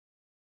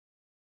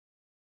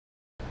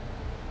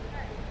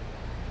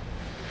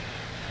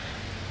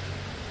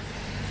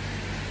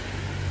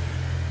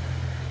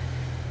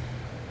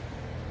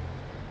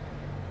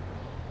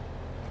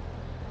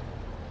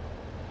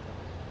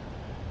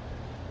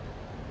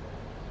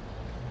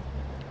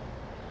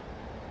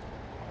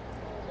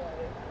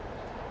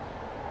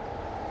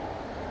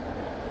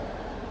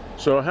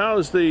So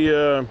how's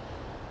the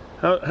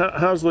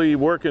how's the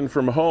working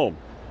from home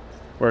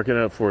working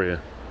out for you?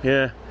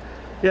 Yeah,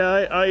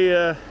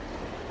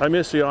 I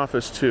miss the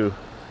office too.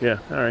 Yeah,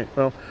 all right.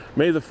 Well,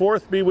 may the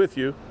 4th be with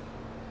you.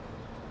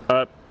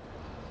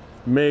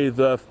 May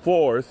the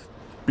 4th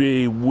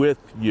be with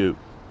you.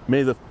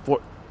 May the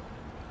 4th.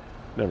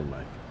 Never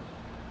mind.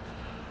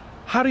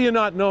 How do you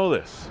not know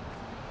this?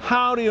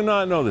 How do you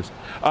not know this?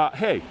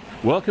 Hey,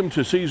 welcome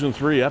to Season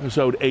 3,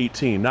 Episode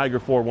 18, Niagara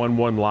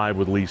 411 Live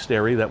with Lee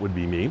Sterry. That would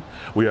be me.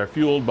 We are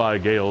fueled by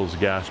Gales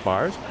Gas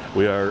Bars.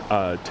 We are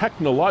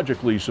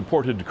technologically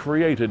supported,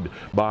 created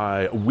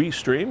by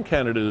WeStream,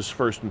 Canada's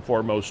first and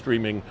foremost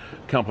streaming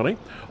company.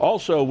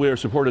 Also, we are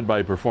supported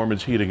by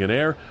Performance Heating and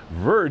Air,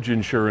 Verge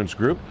Insurance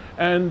Group,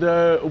 and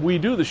we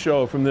do the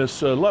show from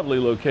this lovely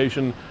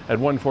location at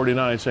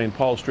 149 St.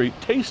 Paul Street.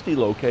 Tasty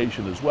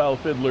location as well,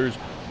 Fiddler's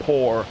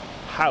Pour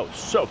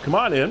House. So come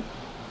on in.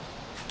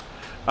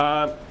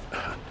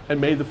 And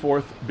may the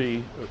 4th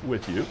be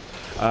with you.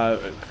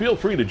 Feel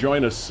free to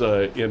join us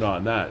in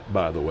on that,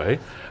 by the way.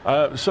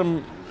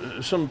 Some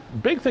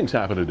big things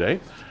happen today.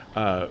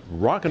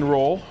 Rock and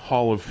Roll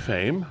Hall of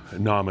Fame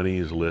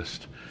nominees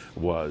list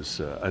was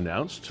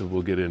announced.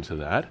 We'll get into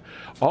that.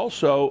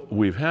 Also,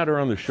 we've had her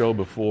on the show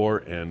before,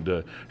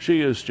 and she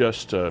is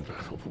just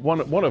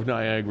one of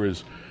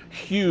Niagara's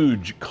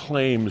huge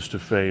claims to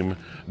fame.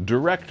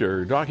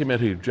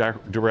 Documentary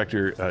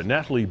director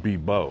Nathalie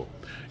Bibeau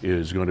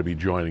is going to be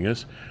joining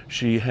us.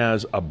 She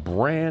has a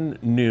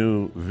brand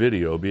new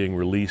video being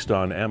released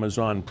on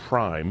Amazon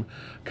Prime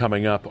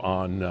coming up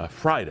on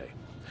Friday.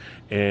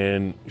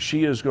 And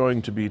she is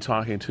going to be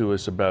talking to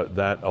us about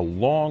that, a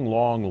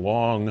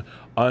long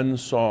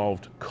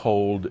unsolved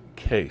cold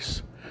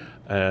case.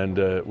 And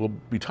we'll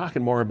be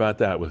talking more about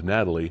that with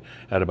Natalie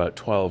at about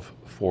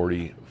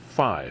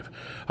 12:45.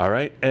 All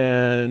right,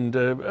 and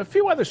a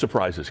few other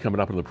surprises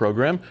coming up in the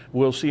program.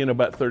 We'll see you in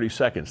about 30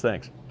 seconds.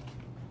 Thanks.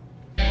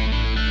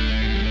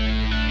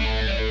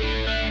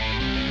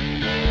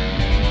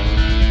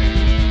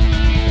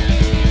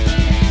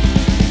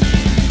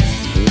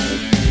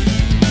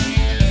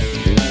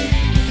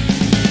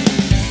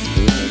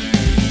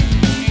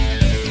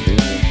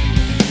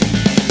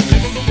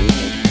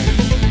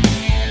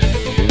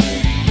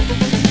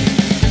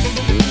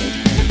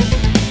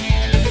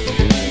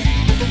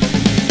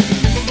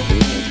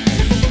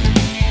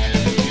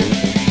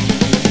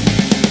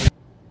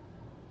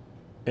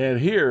 And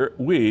here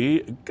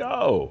we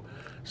go.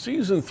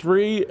 Season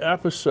 3,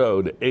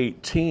 Episode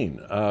 18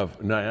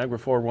 of Niagara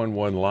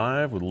 411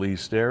 Live with Lee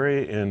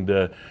Sterry. And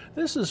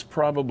this is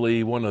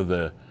probably one of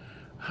the,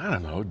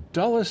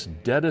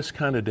 dullest, deadest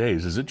kind of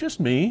days. Is it just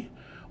me?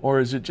 Or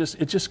is it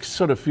just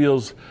sort of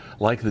feels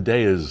like the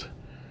day is,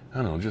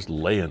 just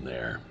laying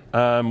there.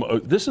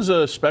 This is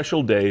a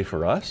special day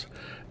for us,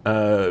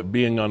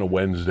 being on a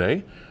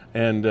Wednesday.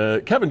 And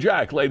Kevin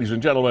Jack, ladies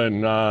and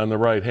gentlemen, on the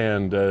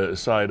right-hand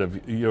side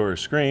of your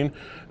screen.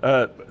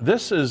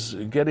 This is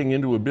getting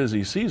into a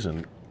busy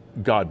season,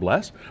 God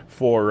bless,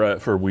 for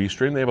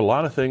WeStream. They have a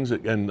lot of things,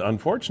 and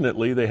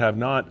unfortunately, they have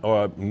not,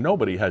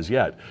 nobody has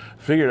yet,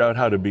 figured out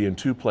how to be in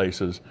two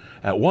places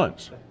at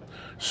once.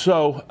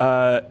 So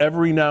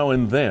every now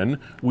and then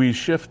we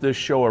shift this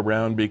show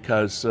around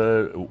because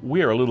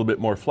we are a little bit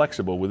more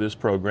flexible with this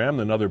program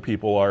than other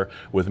people are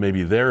with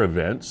maybe their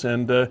events.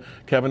 And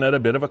Kevin had a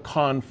bit of a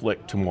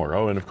conflict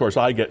tomorrow. And of course,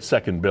 I get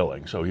second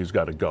billing, so he's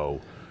got to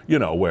go,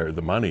 where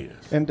the money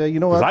is. And you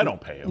know what? I don't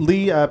pay him.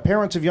 Lee,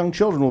 parents of young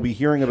children will be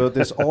hearing about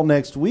this all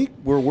next week.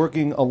 We're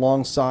working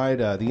alongside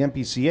the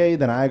MPCA,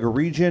 the Niagara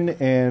region,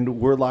 and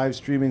we're live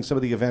streaming some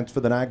of the events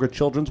for the Niagara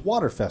Children's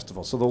Water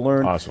Festival. So they'll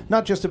learn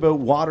not just about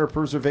water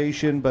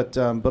preservation, but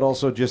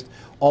also just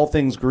all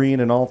things green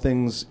and all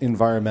things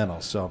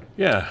environmental. So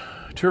yeah.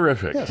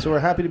 Terrific. Yeah, so we're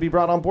happy to be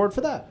brought on board for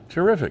that.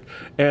 Terrific.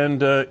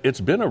 And it's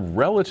been a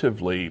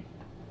relatively,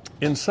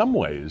 in some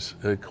ways,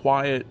 a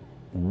quiet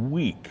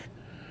week.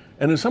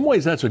 And in some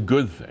ways, that's a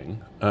good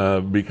thing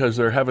because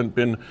there haven't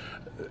been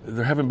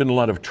a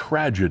lot of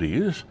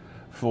tragedies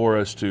for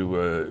us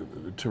to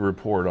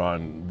report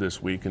on this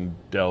week and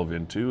delve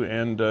into,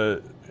 and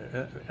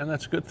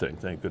that's a good thing,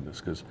 thank goodness,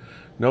 because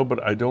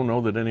I don't know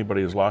that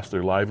anybody has lost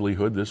their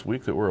livelihood this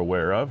week that we're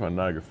aware of on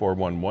Niagara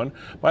 411.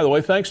 By the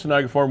way, thanks to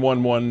Niagara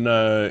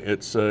 411,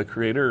 its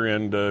creator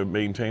and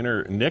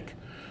maintainer Nick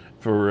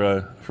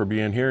for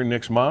being here.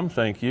 Nick's mom,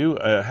 thank you.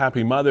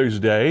 Happy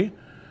Mother's Day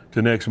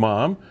to Nick's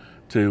mom,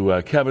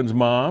 to Kevin's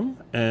mom,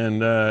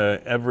 and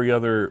every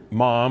other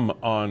mom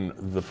on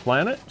the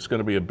planet. It's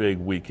going to be a big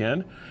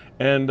weekend.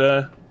 And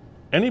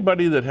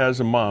anybody that has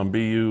a mom,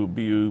 be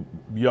you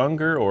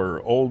younger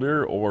or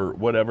older or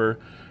whatever,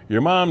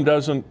 your mom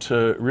doesn't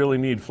really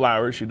need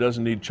flowers. She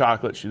doesn't need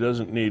chocolate. She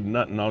doesn't need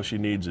nothing. All she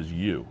needs is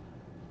you.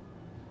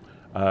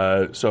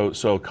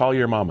 So call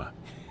your mama,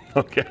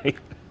 okay?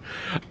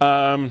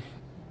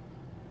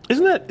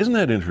 Isn't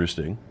that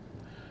interesting?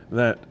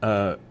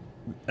 That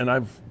and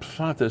I've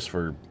thought this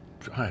for,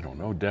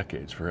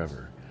 decades,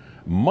 forever.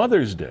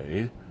 Mother's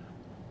Day,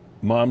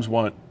 moms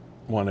want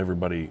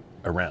everybody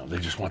around. They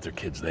just want their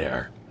kids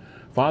there.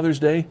 Father's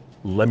Day,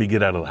 let me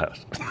get out of the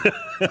house.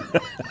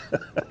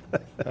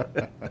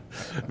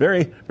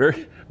 Very,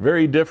 very,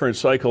 very different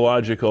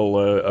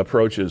psychological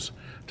approaches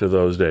to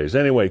those days.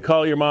 Anyway,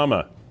 call your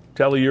mama.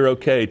 Tell her you're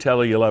okay. Tell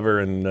her you love her,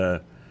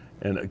 and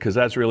because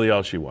that's really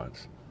all she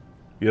wants.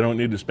 You don't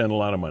need to spend a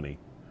lot of money.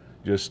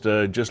 Just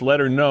let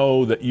her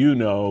know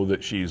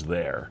that she's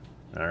there.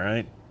 All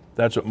right?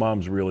 That's what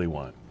moms really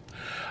want.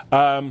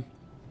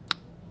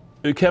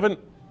 Kevin,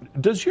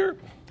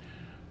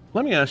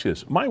 let me ask you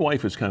this. My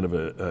wife is kind of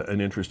an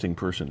interesting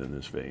person in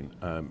this vein.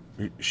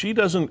 She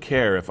doesn't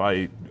care if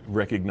I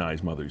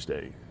recognize Mother's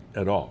Day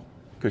at all,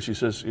 because she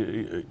says,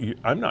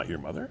 I'm not your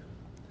mother.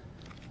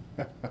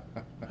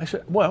 I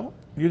said, well,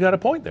 you got a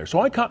point there. So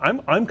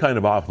I'm kind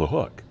of off the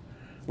hook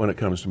when it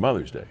comes to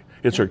Mother's Day.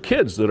 It's her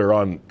kids that are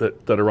on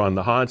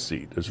the hot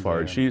seat as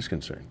far as she's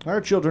concerned.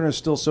 Our children are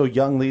still so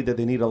young, Lee, that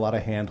they need a lot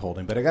of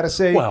hand-holding. But I got to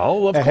say,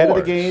 ahead of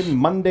the game,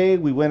 Monday,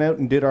 we went out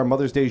and did our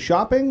Mother's Day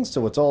shopping,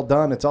 so it's all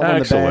done. It's all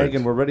in the bag,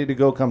 and we're ready to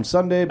go come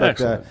Sunday.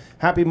 But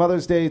happy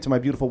Mother's Day to my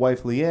beautiful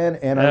wife, Leanne,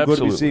 and I'm going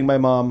to be seeing my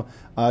mom,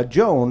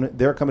 Joan.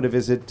 They're coming to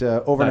visit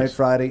overnight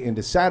Friday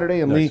into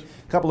Saturday. And Lee,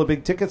 a couple of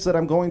big tickets that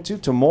I'm going to.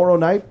 Tomorrow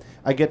night,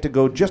 I get to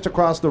go just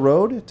across the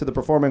road to the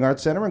Performing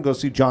Arts Center and go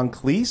see John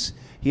Cleese.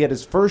 He had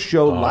his first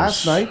show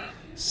last night,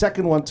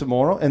 second one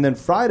tomorrow, and then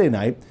Friday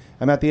night,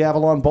 I'm at the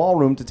Avalon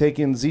Ballroom to take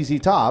in ZZ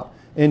Top,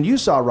 and you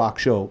saw Rock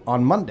Show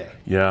on Monday.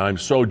 Yeah, I'm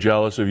so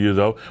jealous of you,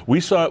 though. We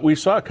saw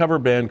a cover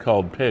band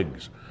called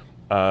Pigs,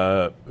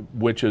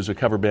 which is a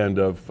cover band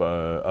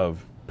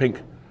of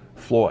Pink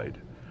Floyd.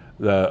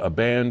 A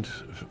band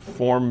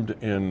formed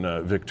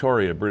in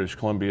Victoria, British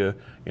Columbia,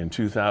 in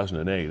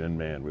 2008, and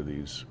man, were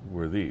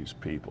these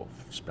people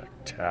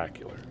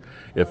spectacular.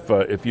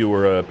 If you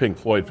were a Pink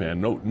Floyd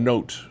fan,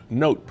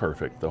 note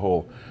perfect, the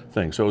whole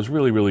thing. So it was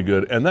really, really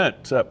good. And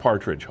that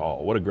Partridge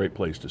Hall, what a great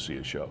place to see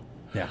a show.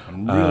 Yeah,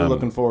 I'm really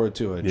looking forward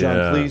to it.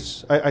 John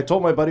Cleese, I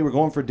told my buddy we're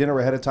going for dinner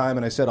ahead of time,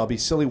 and I said I'll be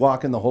silly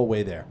walking the whole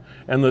way there.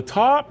 And the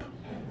top,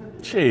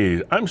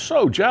 geez, I'm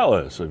so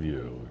jealous of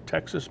you,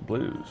 Texas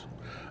Blues.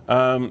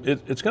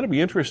 It's going to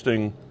be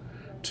interesting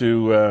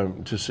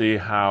to see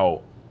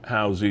how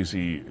ZZ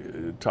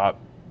Top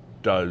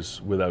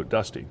does without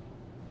Dusty,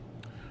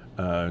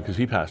 because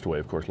he passed away,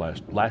 of course,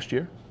 last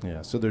year.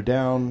 Yeah, so they're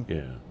down.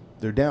 Yeah,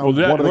 they're down.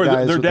 One of the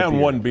guys. They're down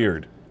one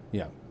beard.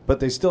 Yeah, but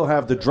they still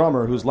have the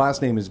drummer, whose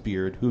last name is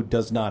Beard, who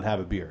does not have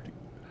a beard.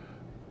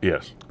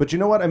 Yes, but you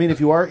know what? I mean, if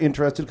you are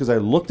interested, because I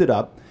looked it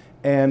up,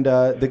 and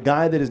the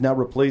guy that is now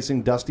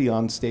replacing Dusty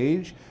on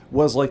stage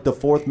was like the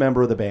fourth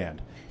member of the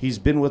band. He's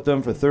been with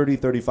them for 30,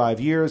 35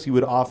 years. He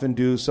would often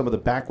do some of the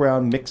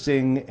background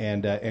mixing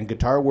and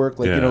guitar work,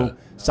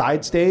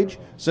 side stage.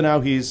 So now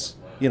he's,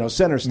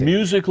 center stage.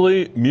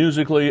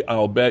 Musically,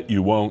 I'll bet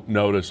you won't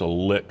notice a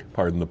lick,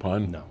 pardon the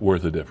pun,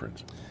 worth a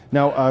difference.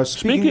 Now,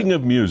 speaking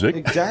of music.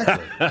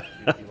 Exactly.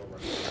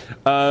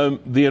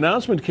 The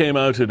announcement came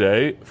out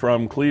today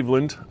from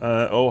Cleveland,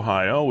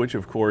 Ohio, which,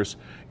 of course,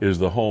 is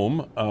the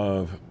home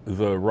of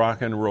the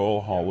Rock and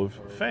Roll Hall of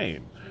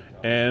Fame.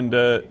 And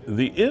the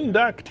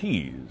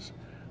inductees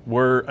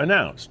were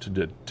announced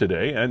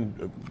today,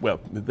 and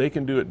they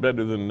can do it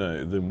better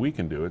than we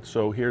can do it.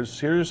 So here's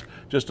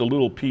just a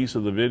little piece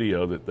of the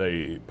video that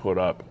they put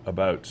up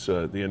about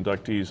the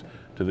inductees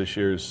to this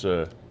year's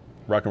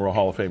Rock and Roll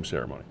Hall of Fame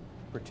ceremony.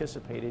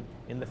 Participated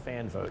in the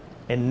fan vote,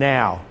 and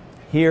now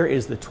here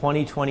is the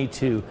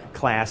 2022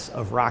 class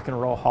of Rock and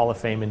Roll Hall of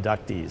Fame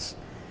inductees.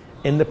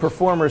 In the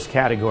performers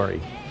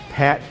category,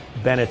 Pat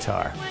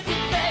Benatar,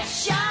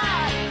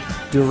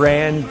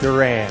 Duran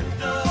Duran,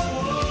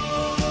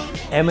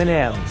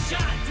 Eminem,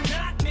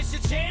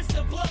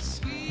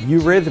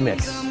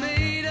 Eurythmics,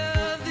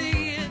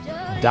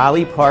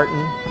 Dolly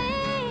Parton,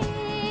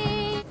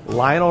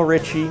 Lionel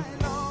Richie,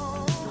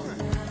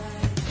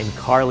 and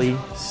Carly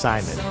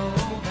Simon.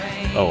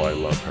 Oh, I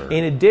love her.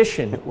 In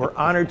addition, we're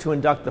honored to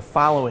induct the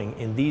following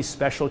in these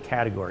special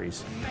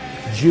categories: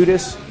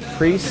 Judas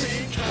Priest,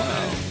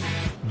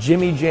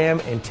 Jimmy Jam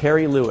and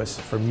Terry Lewis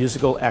for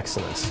musical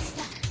excellence,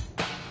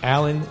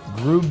 Alan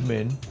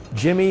Grubman,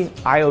 Jimmy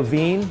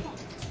Iovine,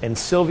 and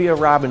Sylvia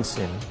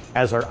Robinson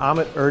as our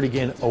Ahmet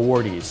Ertegun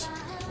awardees,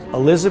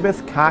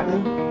 Elizabeth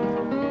Cotton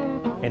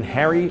and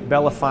Harry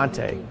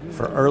Belafonte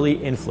for early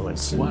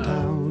influence.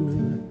 Wow.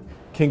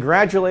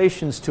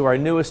 Congratulations to our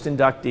newest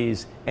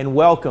inductees, and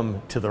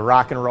welcome to the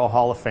Rock and Roll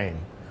Hall of Fame.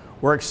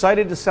 We're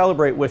excited to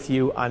celebrate with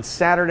you on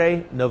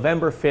Saturday,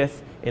 November 5th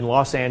in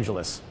Los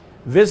Angeles.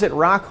 Visit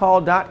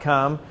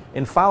rockhall.com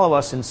and follow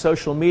us in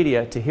social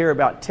media to hear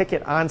about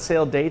ticket on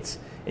sale dates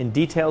and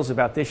details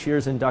about this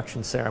year's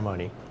induction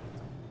ceremony.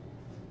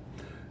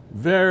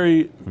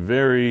 Very,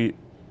 very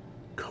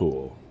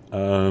cool.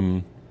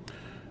 The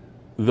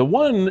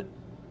one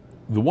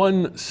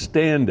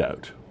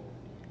standout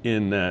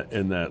in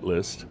that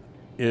list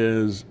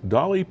is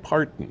Dolly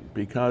Parton,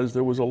 because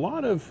there was a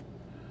lot of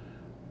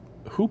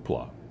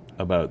hoopla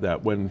about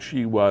that when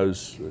she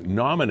was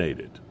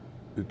nominated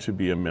to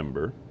be a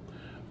member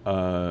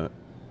of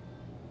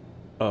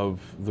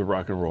the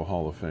Rock and Roll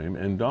Hall of Fame.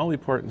 And Dolly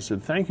Parton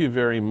said, "Thank you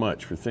very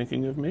much for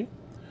thinking of me.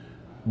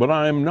 But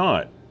I'm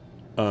not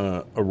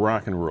a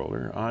rock and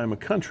roller. I'm a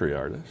country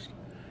artist.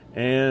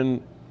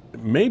 And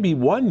maybe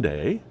one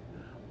day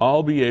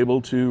I'll be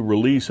able to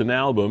release an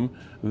album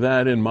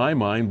that, in my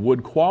mind,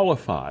 would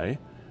qualify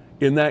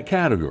in that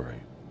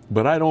category.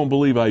 But I don't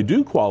believe I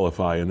do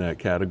qualify in that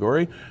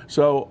category,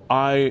 so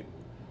I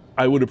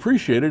would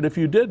appreciate it if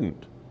you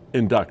didn't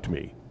induct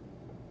me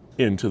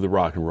into the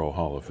Rock and Roll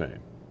Hall of Fame.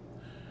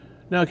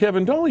 Now,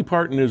 Kevin, Dolly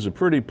Parton is a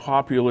pretty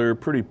popular,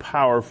 pretty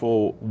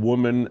powerful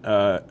woman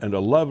and a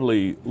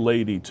lovely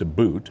lady to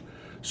boot.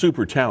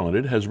 Super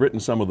talented, has written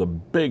some of the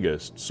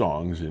biggest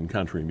songs in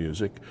country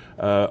music.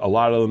 A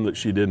lot of them that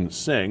she didn't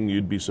sing,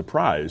 you'd be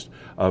surprised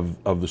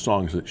of the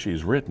songs that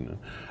she's written.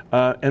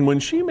 And when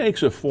she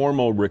makes a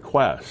formal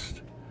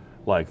request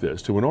like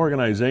this to an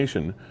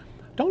organization,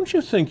 don't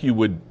you think you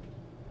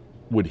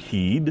would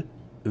heed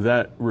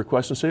that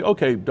request and say,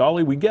 okay,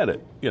 Dolly, we get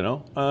it,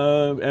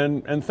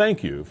 and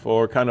thank you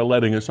for kind of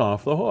letting us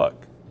off the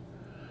hook.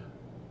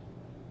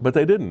 But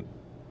they didn't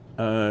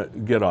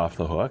get off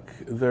the hook.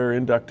 They're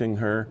inducting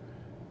her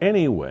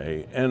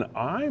anyway, and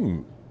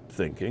I'm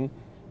thinking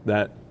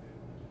that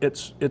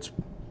it's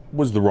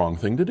was the wrong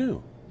thing to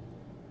do.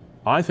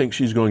 I think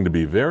she's going to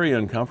be very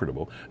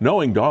uncomfortable.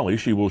 Knowing Dolly,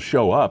 she will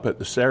show up at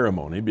the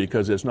ceremony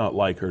because it's not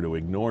like her to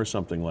ignore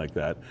something like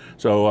that.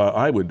 So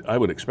I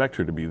would expect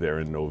her to be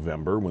there in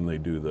November when they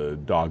do the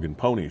dog and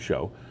pony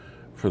show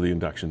for the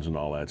inductions and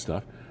all that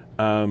stuff.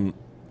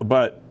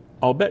 But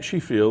I'll bet she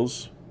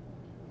feels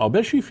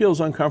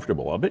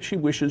uncomfortable. I'll bet she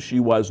wishes she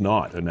was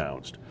not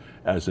announced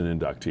as an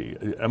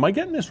inductee. Am I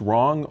getting this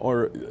wrong,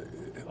 or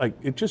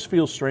it just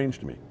feels strange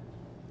to me?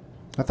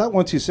 I thought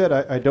once you said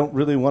I don't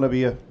really want to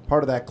be a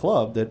part of that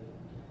club, that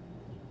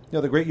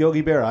the great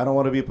Yogi Berra, I don't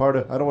want to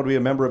be a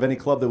member of any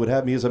club that would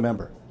have me as a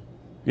member.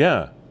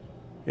 Yeah,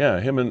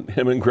 him and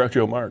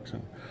Groucho Marx.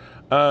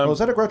 Was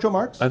that a Groucho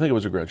Marx? I think it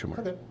was a Groucho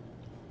Marx. Okay.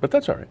 But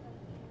that's all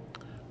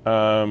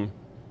right.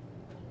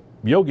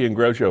 Yogi and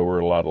Groucho were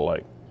a lot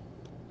alike,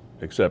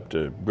 except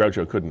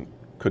Groucho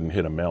couldn't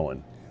hit a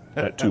melon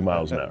at 2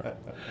 miles an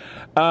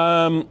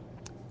hour.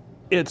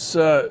 It's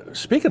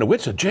speaking of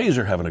which, the Jays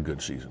are having a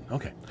good season.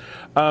 Okay.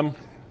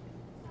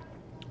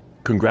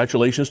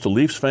 Congratulations to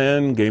Leafs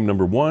fan. Game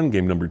number 1,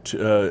 game number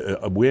 2,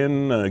 a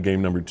win.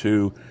 Game number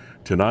 2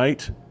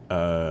 tonight.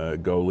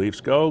 Go Leafs,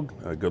 go.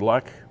 Good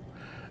luck.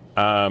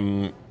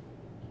 While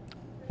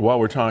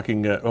we're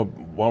talking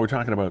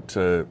about,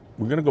 we're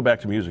going to go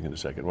back to music in a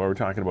second. While we're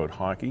talking about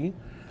hockey,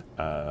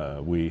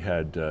 we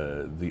had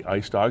the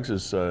Ice Dogs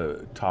as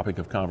a topic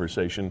of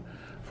conversation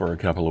for a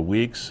couple of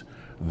weeks.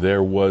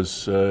 There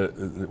was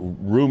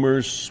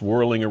rumors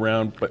swirling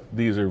around, but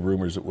these are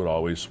rumors that would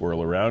always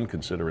swirl around,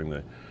 considering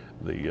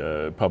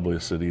the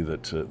publicity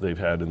that they've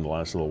had in the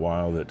last little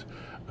while, that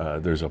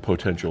there's a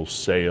potential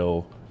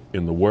sale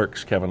in the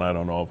works. Kevin, I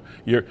don't know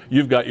if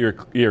you've got your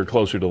ear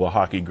closer to the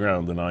hockey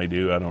ground than I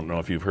do. I don't know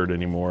if you've heard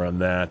any more on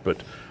that,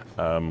 but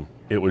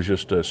it was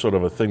just sort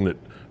of a thing that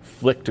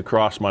flicked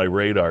across my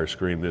radar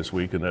screen this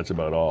week, and that's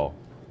about all.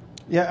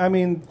 Yeah, I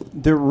mean,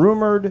 they're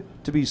rumored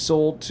to be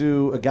sold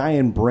to a guy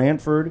in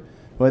Brantford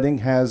who I think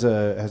has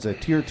a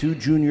Tier 2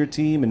 junior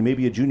team and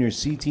maybe a Junior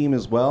C team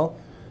as well.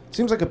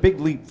 Seems like a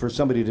big leap for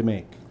somebody to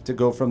make, to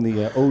go from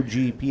the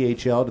OG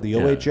PHL to the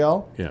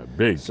OHL. Yeah,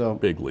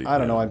 big leap. I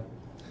don't know.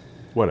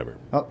 Whatever.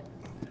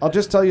 I'll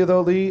just tell you,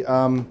 though, Lee,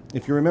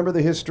 if you remember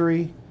the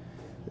history,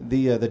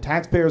 the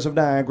taxpayers of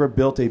Niagara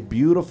built a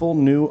beautiful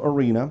new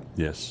arena,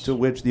 yes, to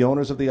which the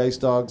owners of the Ice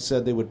Dogs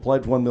said they would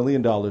pledge $1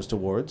 million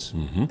towards,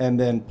 and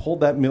then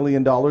pulled that $1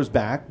 million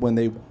back when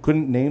they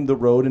couldn't name the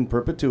road in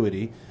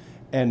perpetuity.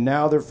 And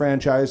now their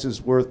franchise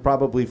is worth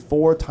probably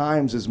 4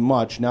 times as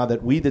much now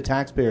that we, the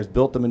taxpayers,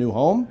 built them a new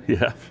home.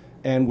 Yeah.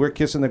 And we're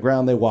kissing the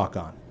ground they walk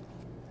on.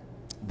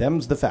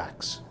 Them's the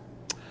facts.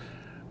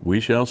 We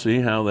shall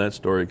see how that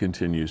story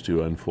continues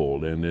to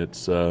unfold, and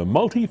it's a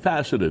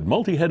multifaceted,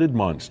 multi-headed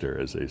monster,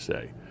 as they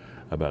say,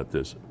 about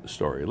this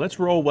story. Let's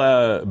roll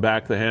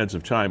back the hands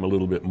of time a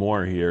little bit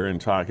more here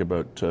and talk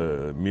about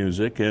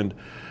music and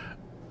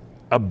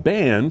a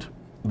band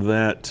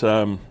that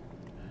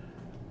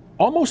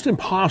almost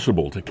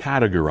impossible to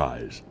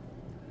categorize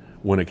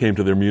when it came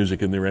to their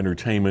music and their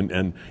entertainment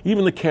and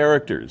even the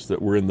characters that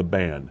were in the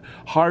band.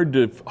 Hard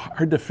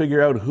to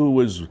figure out who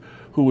was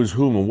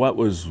whom and what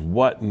was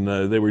what,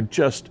 and they were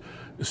just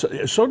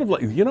sort of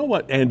like,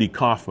 what Andy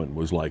Kaufman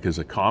was like as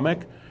a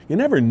comic? You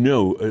never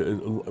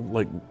knew,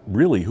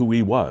 really who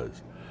he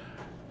was.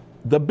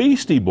 The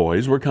Beastie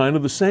Boys were kind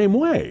of the same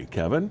way,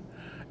 Kevin,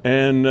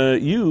 and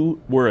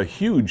you were a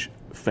huge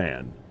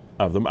fan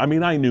of them. I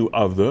mean, I knew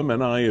of them,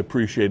 and I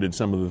appreciated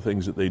some of the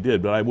things that they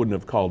did, but I wouldn't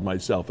have called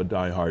myself a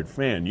diehard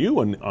fan. You,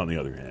 on the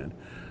other hand,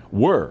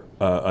 were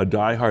a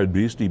diehard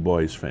Beastie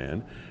Boys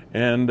fan,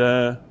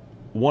 and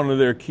one of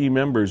their key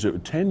members,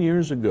 10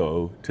 years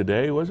ago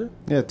today, was it?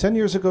 Yeah, 10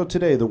 years ago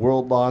today, the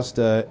world lost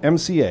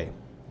MCA,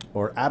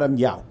 or Adam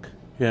Yauch.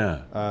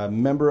 Yeah.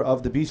 Member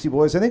of the Beastie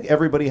Boys. I think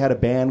everybody had a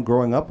band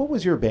growing up. What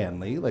was your band,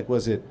 Lee?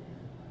 Was it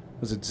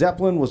Was it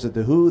Zeppelin? Was it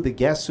The Who? The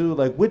Guess Who?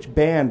 Like, which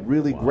band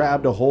really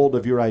grabbed a hold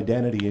of your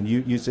identity and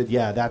you said,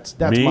 yeah, that's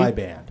Me? my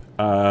band?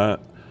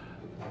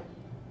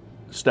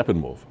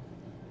 Steppenwolf.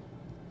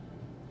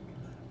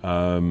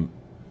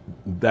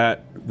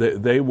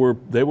 They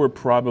were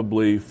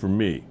probably, for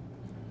me,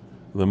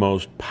 the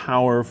most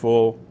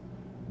powerful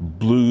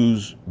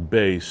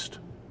blues-based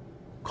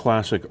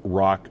classic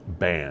rock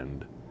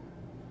band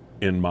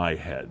in my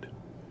head.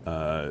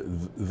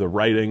 The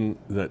writing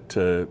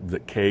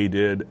that Kay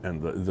did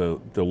and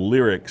the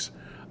lyrics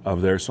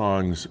of their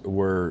songs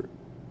were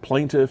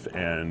plaintive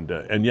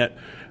and yet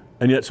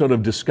sort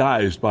of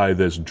disguised by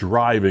this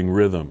driving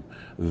rhythm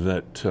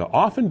that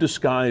often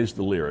disguised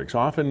the lyrics.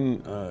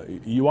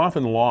 You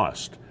often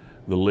lost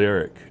the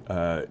lyric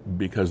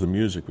because the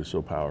music was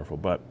so powerful.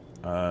 But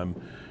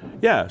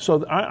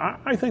so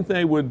I think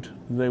they would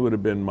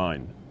have been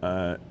mine.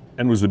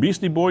 And was the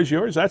Beastie Boys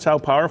yours? That's how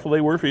powerful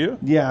they were for you?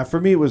 Yeah, for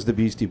me it was the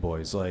Beastie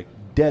Boys, like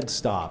dead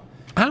stop.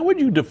 How would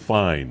you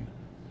define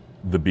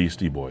the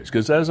Beastie Boys?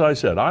 Because as I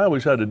said, I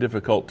always had a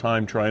difficult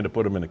time trying to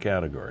put them in a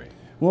category.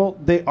 Well,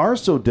 they are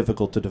so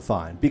difficult to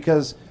define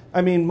because,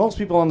 I mean, most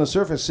people on the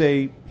surface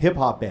say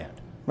hip-hop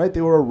band, right?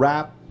 They were a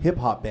rap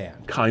hip-hop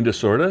band. Kinda,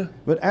 sorta.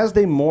 But as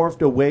they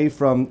morphed away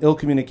from Ill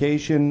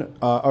Communication,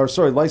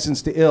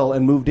 License to Ill,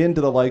 and moved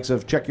into the likes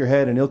of Check Your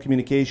Head and Ill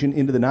Communication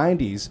into the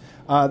 90s,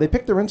 they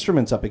picked their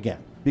instruments up again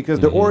because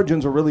their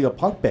origins were really a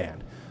punk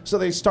band. So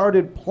they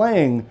started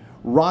playing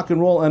rock and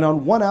roll, and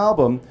on one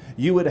album,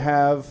 you would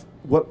have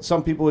what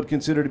some people would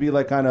consider to be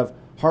like kind of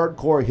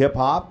hardcore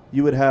hip-hop.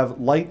 You would have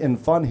light and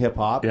fun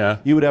hip-hop. Yeah.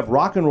 You would have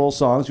rock and roll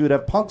songs. You would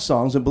have punk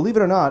songs. And believe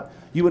it or not,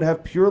 you would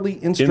have purely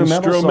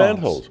instrumental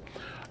songs.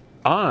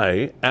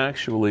 I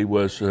actually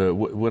was,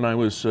 when I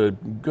was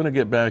going to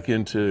get back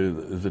into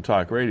the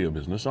talk radio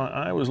business,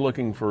 I was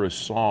looking for a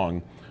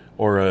song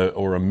or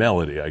a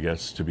melody, I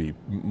guess, to be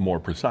more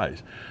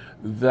precise,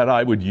 that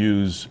I would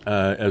use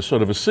as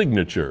sort of a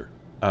signature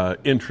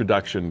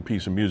introduction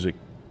piece of music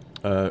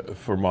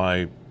for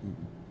my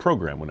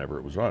program whenever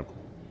it was on.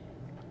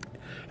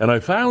 And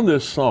I found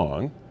this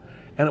song,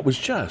 and it was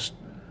just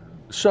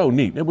so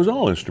neat. It was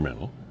all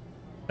instrumental.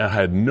 I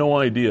had no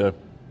idea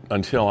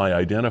until I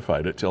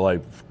identified it, till I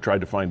tried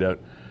to find out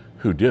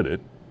who did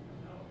it,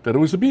 that it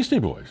was the Beastie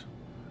Boys.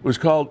 It was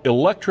called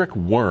Electric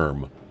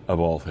Worm, of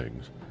all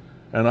things.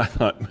 And I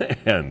thought,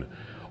 man,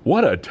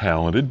 what a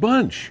talented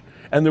bunch.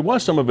 And there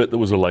was some of it that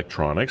was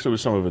electronics. There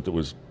was some of it that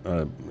was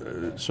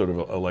sort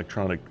of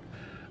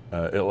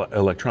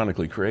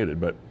electronically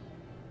created, but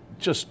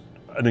just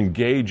an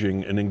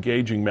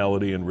engaging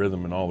melody and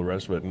rhythm and all the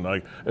rest of it.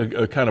 And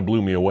it kind of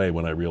blew me away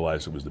when I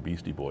realized it was the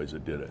Beastie Boys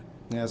that did it.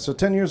 Yeah, so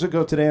 10 years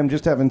ago today, I'm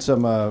just having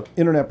some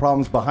internet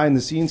problems behind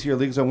the scenes here,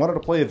 because I wanted to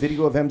play a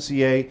video of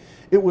MCA.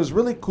 It was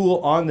really cool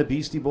on the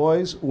Beastie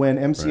Boys when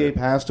MCA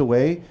passed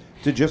away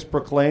to just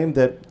proclaim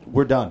that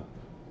we're done.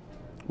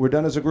 We're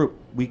done as a group.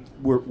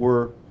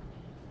 We're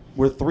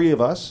three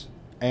of us,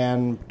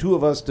 and two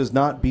of us does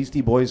not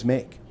Beastie Boys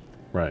make.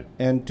 Right.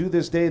 And to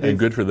this day, and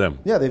good for them.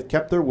 Yeah, they've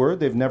kept their word.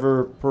 They've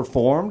never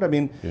performed. I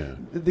mean,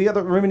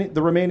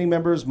 the remaining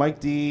members, Mike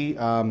D,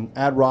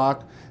 Ad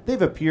Rock,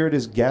 they've appeared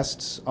as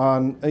guests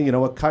on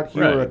a cut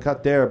here or a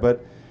cut there.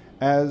 But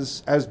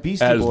as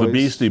Beastie Boys, the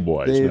Beastie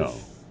Boys, no.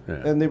 Yeah.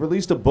 And they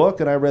released a book,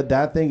 and I read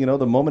that thing.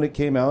 The moment it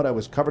came out, I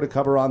was cover to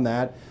cover on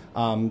that.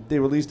 They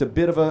released a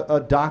bit of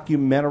a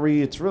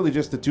documentary. It's really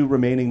just the two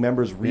remaining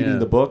members reading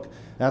the book.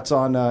 That's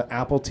on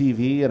Apple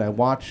TV, and I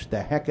watched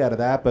the heck out of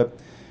that. But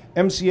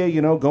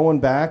MCA,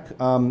 going back,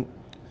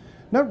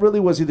 not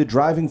really was he the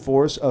driving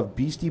force of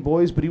Beastie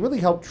Boys, but he really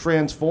helped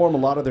transform a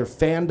lot of their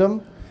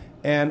fandom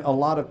and a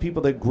lot of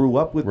people that grew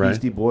up with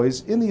Beastie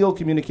Boys. In the Ill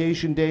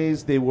Communication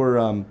days, they were,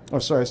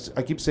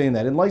 I keep saying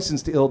that. In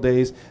License to Ill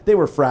days, they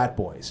were frat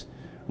boys,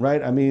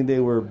 right? I mean, they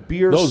were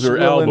beer Those are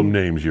album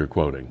names you're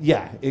quoting.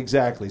 Yeah,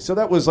 exactly. So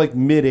that was like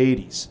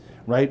mid-'80s,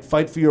 right?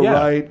 Fight for Your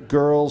Right,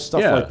 Girls,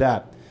 stuff like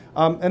that.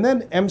 And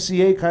then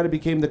MCA kind of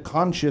became the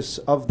conscience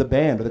of the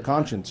band,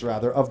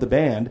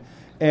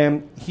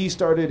 and he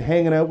started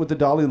hanging out with the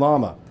Dalai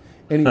Lama,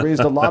 and he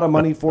raised a lot of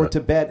money for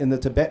Tibet in the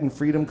Tibetan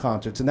Freedom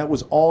Concerts, and that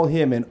was all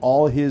him and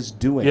all his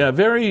doing. Yeah,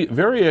 very,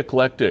 very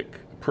eclectic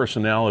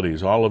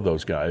personalities, all of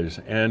those guys,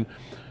 and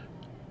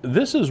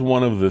this is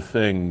one of the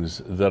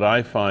things that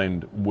I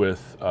find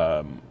with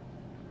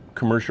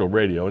commercial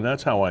radio, and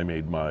that's how I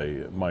made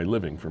my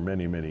living for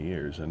many, many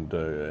years, and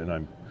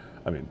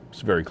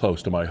it's very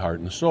close to my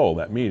heart and soul,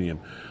 that medium.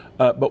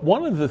 But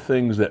one of the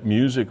things that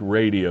music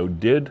radio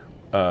did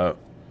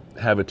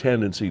have a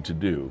tendency to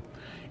do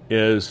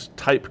is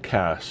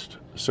typecast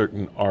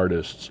certain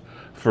artists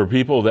for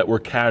people that were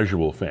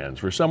casual fans.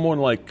 For someone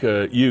like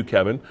you,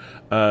 Kevin,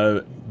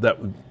 that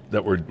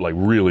were like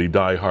really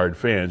diehard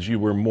fans, you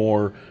were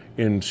more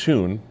in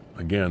tune,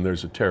 again,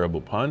 there's a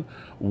terrible pun,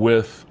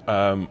 with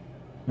the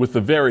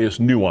various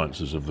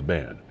nuances of the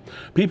band.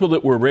 People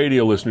that were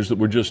radio listeners that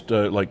were just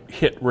like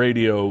hit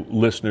radio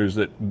listeners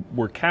that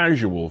were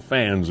casual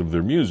fans of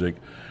their music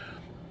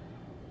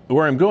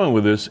where I'm going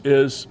with this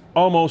is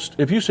almost,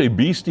 if you say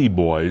Beastie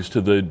Boys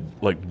to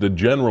the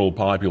general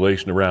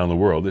population around the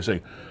world, they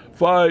say,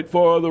 fight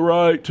for the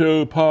right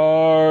to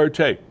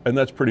partake. And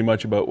that's pretty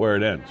much about where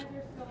it ends.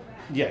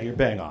 Yeah, you're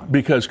bang on.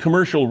 Because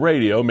commercial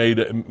radio made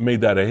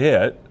that a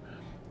hit,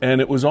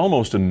 and it was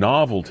almost a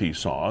novelty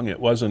song. It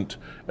wasn't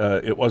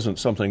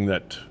something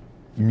that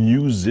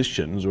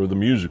musicians or the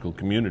musical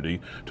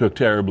community took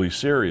terribly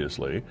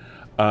seriously,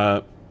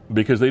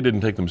 because they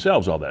didn't take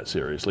themselves all that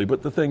seriously.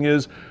 But the thing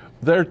is,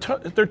 they're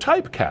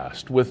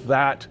typecast with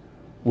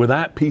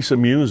that piece of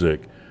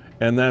music,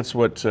 and that's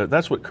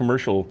what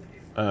commercial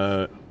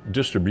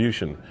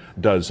distribution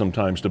does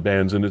sometimes to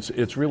bands, and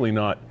it's really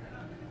not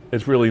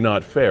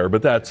fair.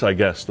 But that's, I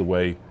guess, the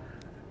way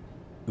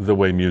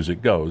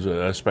music goes,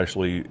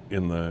 especially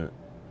in the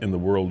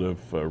world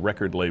of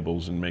record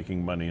labels and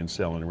making money and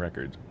selling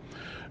records.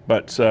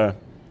 But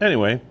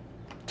anyway,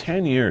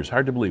 10 years.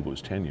 Hard to believe it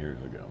was 10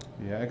 years ago.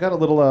 Yeah, I got a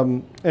little,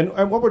 and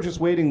while we're just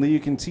waiting, Lee, you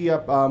can tee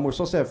up, we're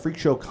supposed to have Freak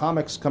Show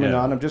Comics coming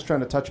on. I'm just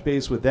trying to touch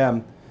base with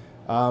them.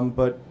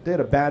 But they had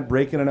a bad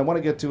break-in, and I want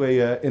to get to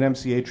an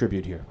MCA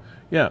tribute here.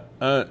 Yeah,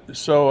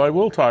 so I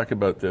will talk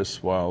about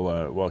this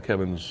while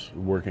Kevin's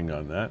working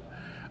on that.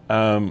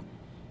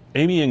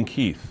 Amy and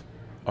Keith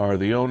are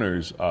the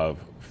owners of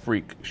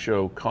Freak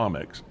Show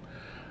Comics.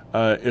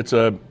 It's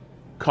a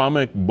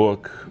comic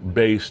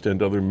book-based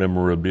and other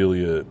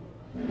memorabilia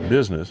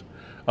business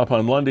up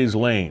on Lundy's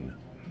Lane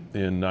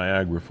in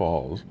Niagara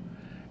Falls.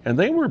 And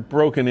they were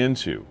broken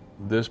into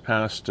this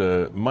past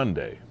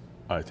Monday,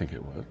 I think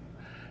it was.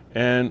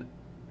 And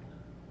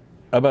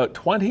about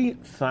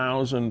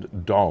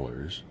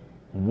 $20,000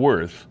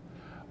 worth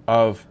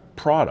of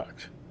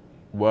product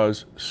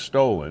was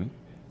stolen.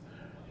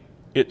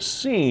 It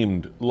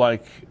seemed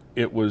like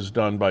it was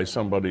done by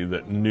somebody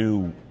that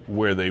knew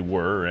where they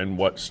were and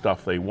what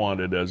stuff they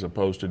wanted, as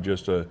opposed to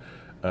just a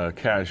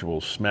casual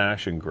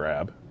smash and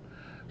grab.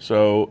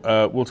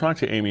 So we'll talk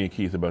to Amy and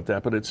Keith about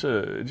that, but it's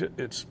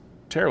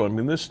terrible. I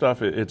mean, this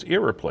stuff, it's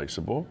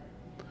irreplaceable,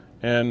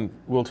 and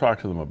we'll talk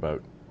to them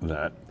about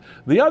that.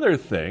 The other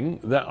thing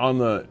that on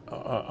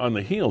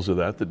the heels of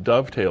that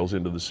dovetails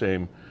into the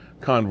same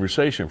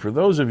conversation, for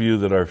those of you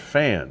that are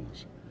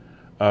fans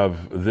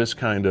of this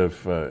kind of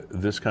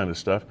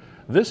stuff,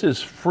 this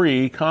is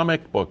Free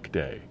Comic Book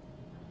Day.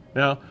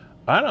 Now,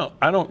 I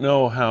don't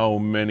know how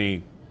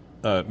many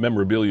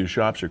memorabilia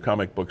shops or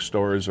comic book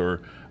stores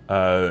or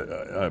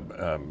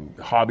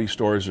hobby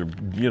stores or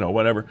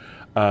whatever.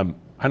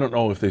 I don't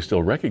know if they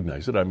still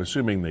recognize it. I'm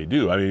assuming they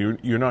do. I mean,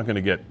 you're not going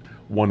to get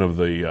one of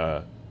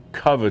the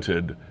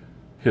coveted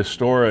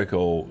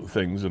historical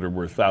things that are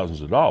worth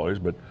thousands of dollars,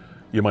 but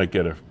you might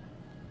get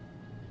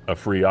a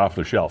free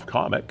off-the-shelf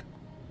comic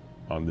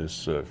on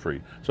this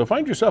free. So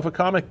find yourself a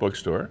comic book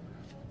store,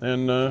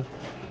 and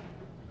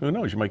who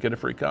knows, you might get a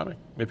free comic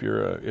if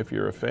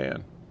you're a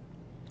fan.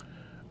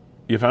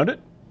 You found it?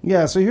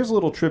 Yeah, so here's a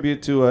little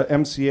tribute to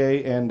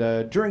MCA,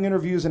 and during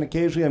interviews and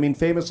occasionally, I mean,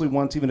 famously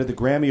once even at the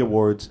Grammy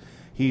Awards,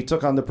 he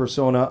took on the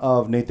persona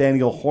of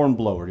Nathaniel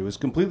Hornblower. He was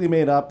completely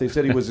made up. They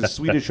said he was his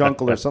Swedish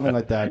uncle or something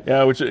like that.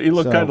 Yeah, which he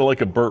looked kind of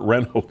like a Burt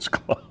Reynolds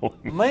clone.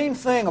 Main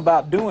thing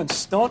about doing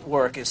stunt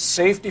work is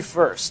safety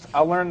first.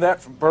 I learned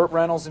that from Burt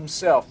Reynolds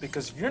himself,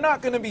 because if you're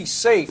not going to be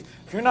safe,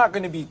 if you're not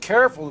going to be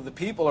careful of the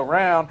people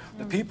around,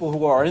 the people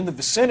who are in the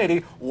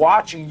vicinity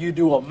watching you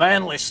do a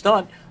manly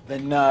stunt,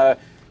 then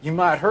you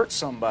might hurt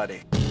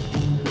somebody.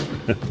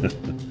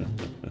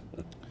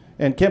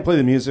 And can't play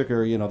the music,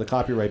 or the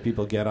copyright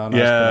people get on us.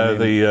 Yeah,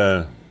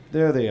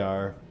 there they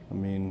are. I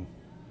mean,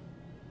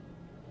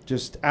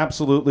 just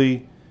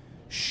absolutely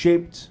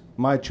shaped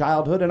my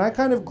childhood, and I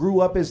kind of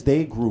grew up as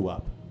they grew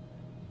up,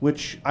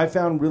 which I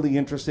found really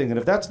interesting. And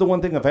if that's the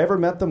one thing, if I ever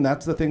met them,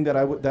 that's the thing that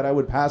I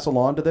would pass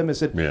along to them. I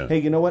said, hey,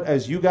 you know what?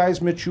 As you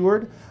guys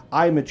matured,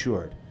 I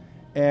matured,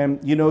 and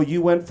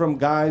you went from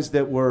guys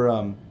that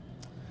were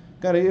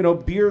kind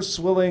of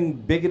beer-swilling,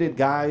 bigoted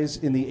guys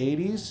in the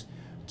 80s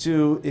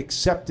to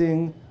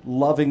accepting,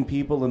 loving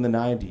people in the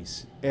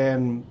 90s.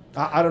 And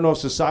I don't know if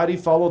society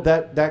followed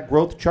that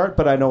growth chart,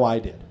 but I know I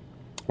did.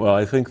 Well,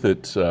 I think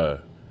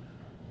that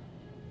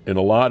in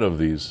a lot of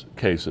these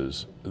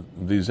cases,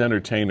 these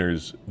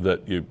entertainers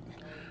that you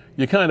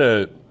kind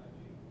of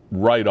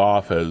write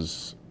off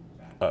as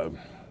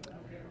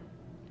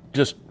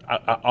just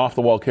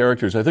off-the-wall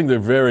characters, I think they're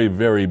very,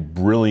 very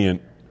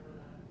brilliant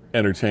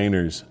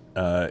entertainers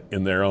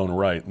in their own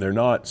right. They're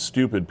not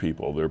stupid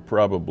people. They're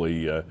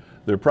probably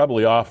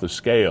off the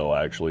scale,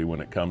 actually, when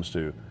it comes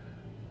to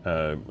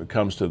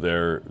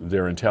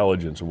their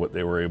intelligence and what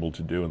they were able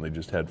to do, and they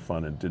just had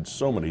fun and did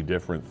so many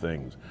different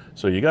things.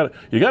 So you got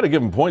to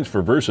give them points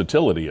for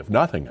versatility, if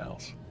nothing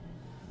else.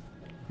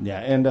 Yeah,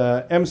 and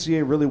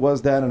MCA really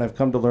was that, and I've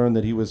come to learn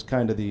that he was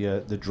kind of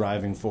the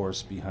driving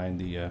force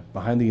behind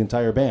the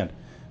entire band,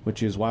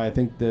 which is why I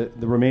think the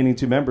remaining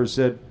two members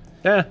said,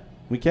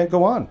 we can't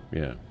go on.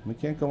 Yeah, we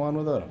can't go on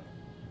without him.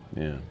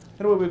 Yeah.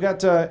 Anyway, we've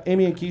got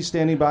Amy and Keith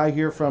standing by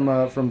here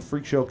from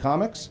Freak Show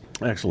Comics.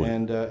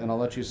 Excellent. And I'll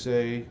let you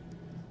say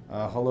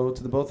hello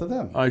to the both of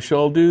them. I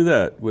shall do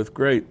that with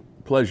great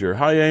Pleasure.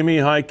 Hi, Amy.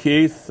 Hi,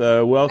 Keith.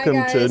 Welcome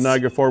Hi, to guys.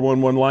 Niagara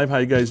 411 Live. How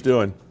you guys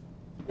doing?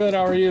 Good,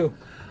 how are you?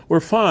 We're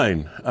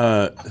fine.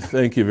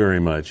 Thank you very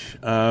much.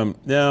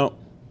 Now,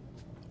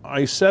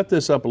 I set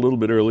this up a little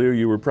bit earlier.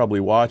 You were probably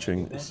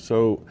watching.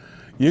 So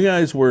you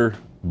guys were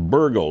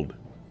burgled,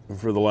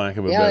 for the lack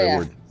of a better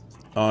word,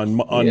 on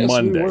Yes,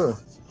 Monday. we were.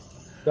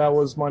 That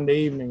was Monday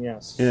evening,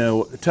 yes.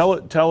 Yeah,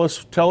 tell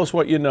us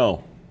what you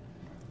know.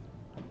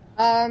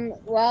 At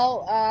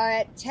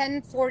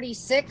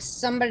 10:46,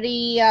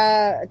 somebody,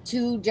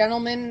 two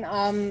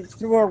gentlemen,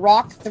 threw a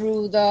rock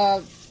through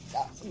the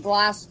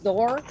glass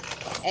door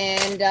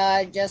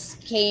and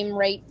just came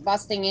right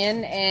busting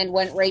in and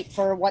went right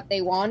for what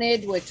they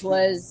wanted, which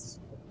was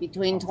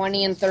between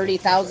 $20,000 and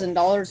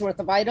 $30,000 worth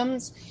of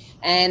items.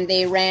 And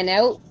they ran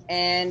out,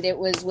 and it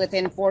was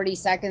within 40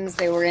 seconds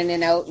they were in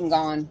and out and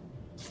gone.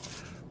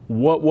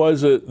 What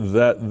was it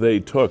that they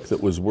took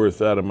that was worth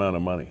that amount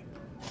of money?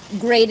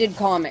 Graded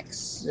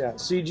comics. Yeah,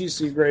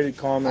 CGC graded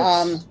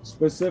comics.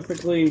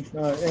 Specifically,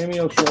 Amy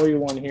will show you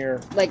one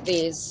here. Like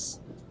these.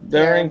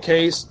 They're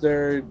encased.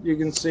 You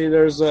can see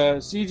there's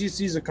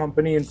CGC's a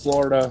company in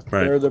Florida.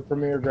 Right. They're the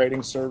premier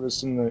grading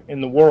service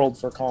in the world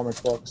for comic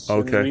books.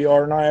 Okay. And we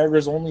are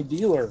Niagara's only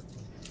dealer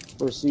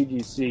for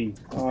CGC.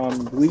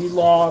 We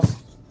lost,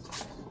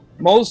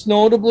 most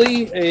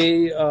notably,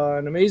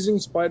 an Amazing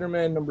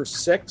Spider-Man number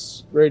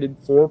 6, rated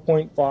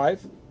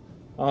 4.5.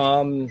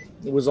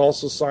 It was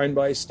also signed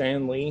by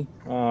Stan Lee.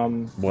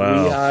 Wow.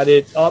 We had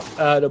it up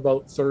at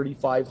about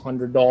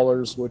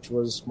 $3,500, which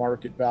was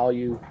market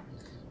value.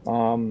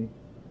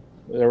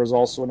 There was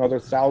also another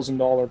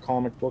 $1,000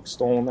 comic book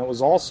stolen. That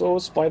was also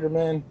a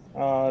Spider-Man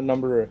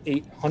number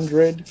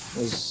 800.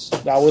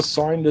 That was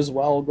signed as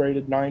well,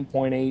 graded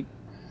 9.8.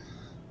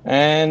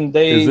 And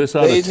Is this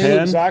out of knew 10?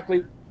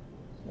 exactly.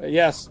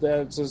 Yes,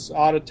 that's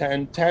out of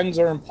 10. 10s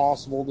are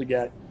impossible to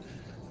get.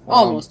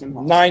 Almost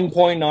impossible.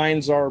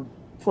 9.9s are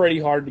pretty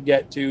hard to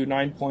get to.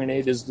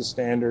 9.8 is the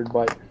standard,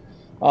 but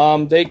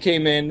they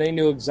came in. They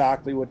knew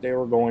exactly what they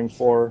were going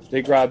for.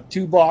 They grabbed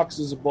 2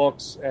 boxes of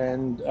books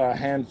and a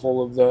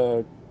handful of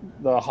the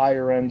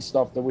higher end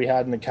stuff that we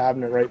had in the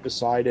cabinet right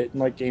beside it. And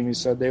like Amy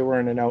said, they were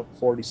in and out in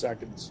 40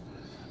 seconds.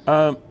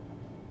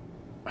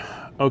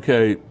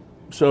 Okay,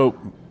 so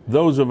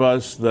those of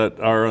us that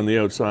are on the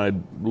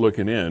outside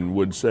looking in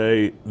would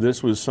say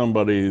this was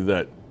somebody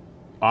that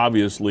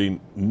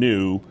obviously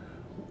knew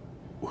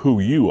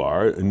who you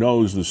are,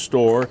 knows the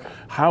store.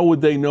 How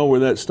would they know where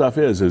that stuff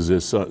is? Is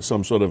this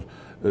some sort of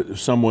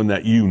someone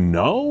that you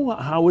know?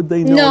 How would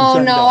they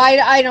know? No,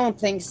 I don't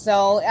think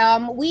so.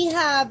 We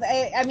have,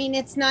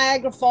 it's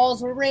Niagara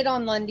Falls. We're right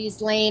on Lundy's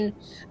Lane.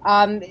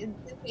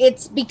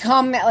 It's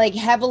become like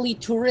heavily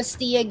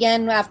touristy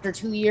again after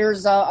 2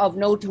 years of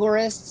no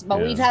tourists,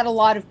 but we've had a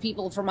lot of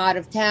people from out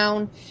of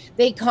town.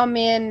 They come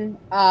in,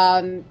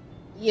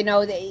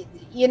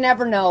 you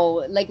never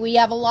know. Like, we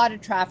have a lot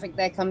of traffic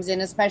that comes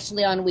in,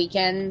 especially on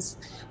weekends.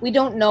 We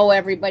don't know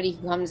everybody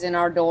who comes in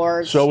our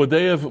doors. So would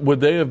they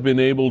have been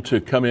able to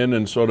come in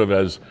and sort of,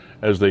 as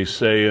they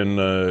say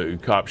in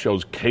cop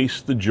shows,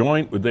 case the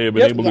joint? Would they have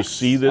been able to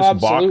see this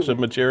box of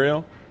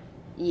material?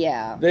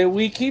 Yeah.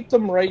 We keep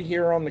them right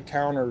here on the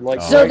counter,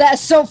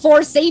 so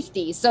for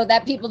safety, so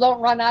that people don't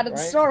run out of the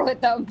store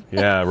with them.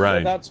 Yeah, right.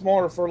 So that's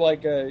more for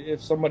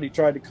if somebody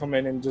tried to come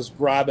in and just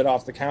grab it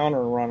off the counter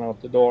and run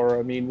out the door.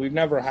 I mean, we've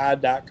never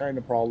had that kind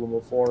of problem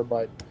before,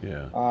 but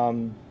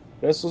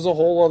this was a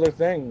whole other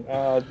thing.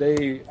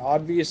 They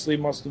obviously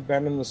must have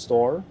been in the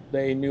store.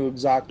 They knew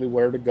exactly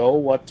where to go,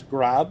 what to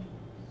grab.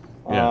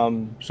 Yeah.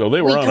 So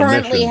they were on a mission. We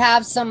currently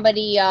have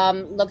somebody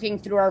looking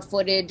through our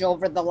footage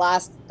over the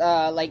last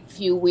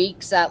few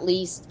weeks at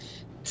least,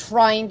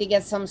 trying to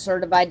get some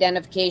sort of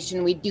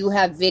identification. We do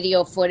have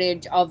video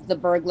footage of the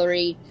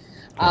burglary,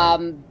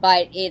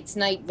 but it's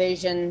night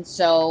vision,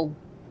 so.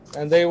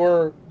 And they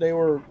were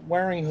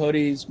wearing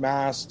hoodies,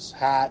 masks,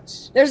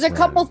 hats. There's a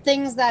couple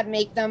things that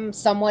make them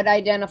somewhat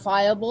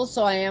identifiable,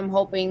 so I am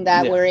hoping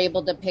that we're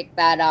able to pick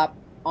that up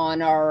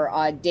on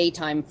our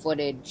daytime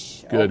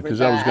footage. Good, because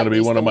that was going to be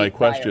one of my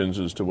questions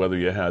as to whether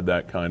you had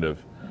that kind of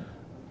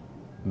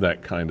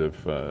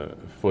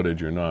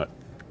footage or not.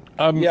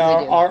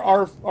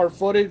 Our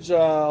footage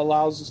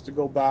allows us to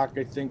go back,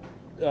 I think,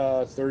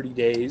 30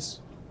 days.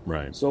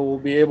 Right. So we'll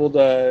be able to.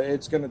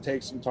 It's going to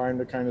take some time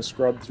to kind of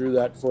scrub through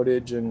that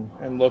footage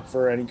and look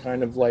for any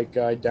kind of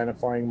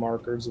identifying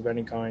markers of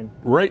any kind.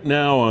 Right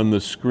now on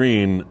the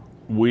screen,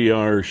 we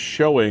are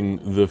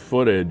showing the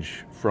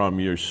footage from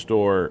your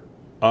store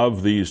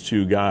of these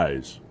two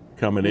guys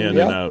coming in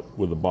and out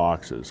with the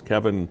boxes.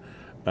 Kevin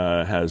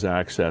has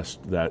accessed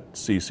that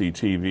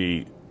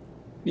CCTV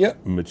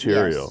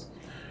material. Yes.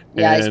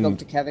 Yeah, I spoke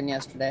to Kevin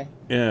yesterday.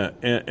 Yeah,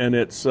 and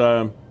it's,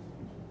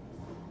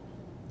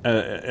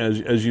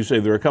 as you say,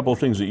 there are a couple of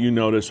things that you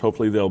notice.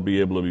 Hopefully they'll be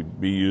able to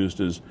be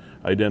used as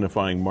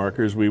identifying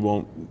markers. We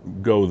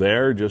won't go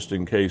there just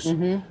in case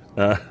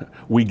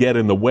we get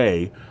in the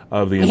way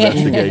of the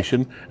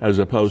investigation as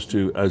opposed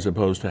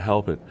to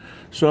help it.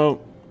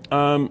 So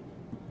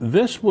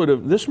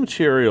this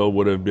material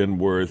would have been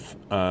worth,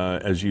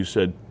 as you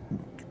said,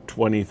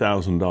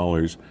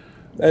 $20,000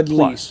 At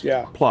plus, least,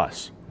 yeah.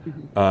 plus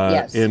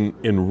Yes.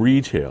 in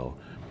retail.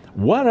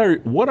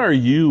 What are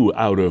you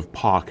out of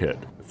pocket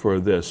for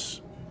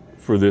this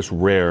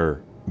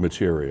rare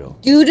material?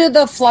 Due to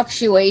the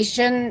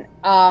fluctuation,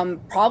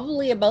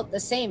 probably about the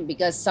same,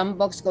 because some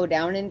books go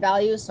down in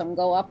value, some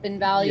go up in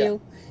value.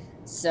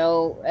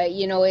 So,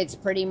 it's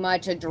pretty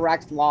much a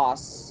direct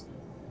loss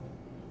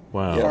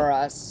Wow. for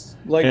us.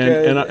 Like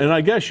And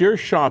I guess you're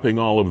shopping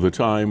all of the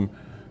time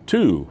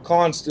too.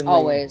 constantly,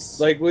 Always.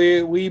 Like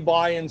we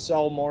buy and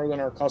sell more than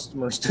our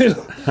customers do,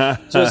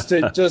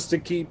 just to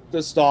keep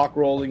the stock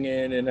rolling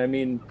in. And I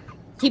mean,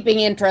 Keeping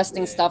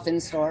interesting stuff in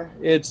store.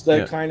 it's the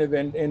Yeah. kind of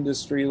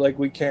industry, like,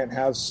 we can't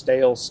have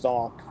stale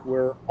stock.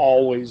 We're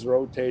always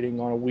rotating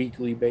on a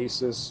weekly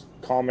basis.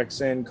 Comics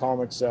in,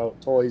 comics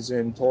out, toys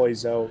in,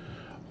 toys out.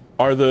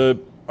 Are the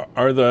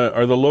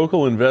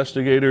local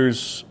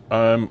investigators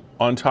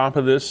on top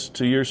of this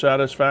to your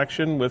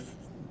satisfaction with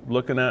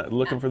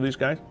looking for these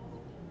guys?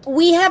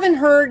 We haven't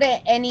heard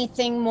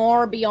anything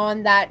more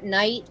beyond that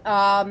night.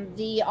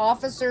 The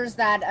officers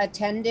that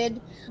attended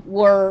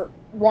were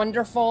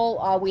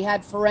wonderful. We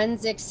had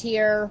forensics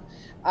here.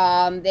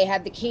 They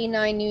had the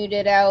K9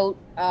 unit out.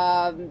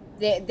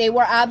 They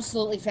were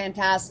absolutely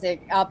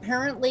fantastic.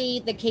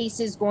 Apparently, the case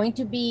is going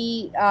to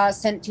be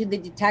sent to the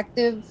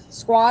detective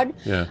squad,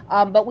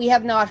 but we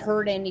have not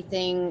heard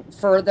anything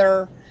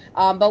further.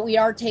 But we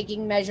are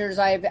taking measures.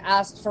 I've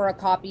asked for a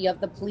copy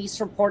of the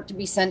police report to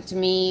be sent to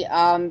me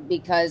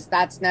because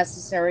that's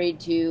necessary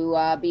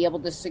to be able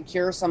to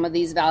secure some of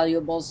these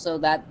valuables so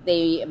that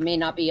they may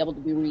not be able to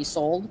be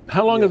resold.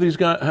 How long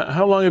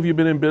have you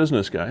been in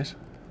business, guys?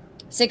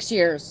 6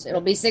 years. It'll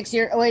be 6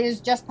 years. Oh, it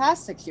is just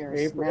past 6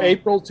 years.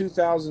 April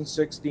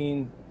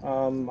 2016.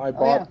 I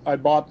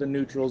bought the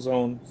Neutral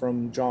Zone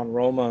from John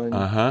Roma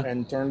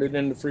and turned it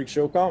into Freak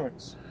Show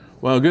Comics.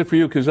 Well, good for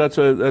you, because that's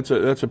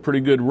a pretty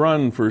good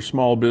run for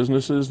small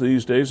businesses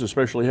these days,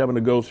 especially having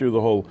to go through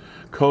the whole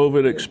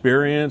COVID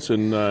experience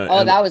and.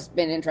 That was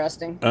been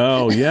interesting.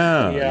 Oh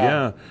yeah,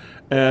 yeah,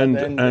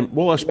 and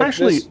well,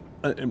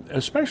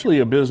 especially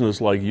a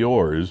business like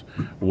yours,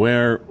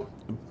 where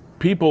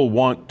people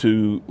want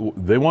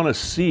to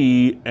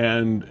see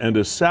and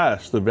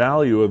assess the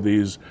value of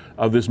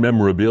this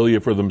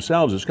memorabilia for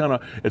themselves.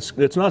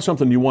 It's not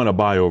something you want to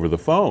buy over the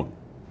phone.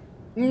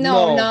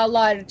 No, not a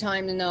lot of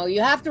time. No,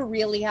 you have to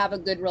really have a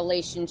good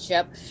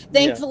relationship.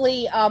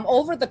 Thankfully,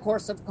 over the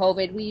course of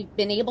COVID, we've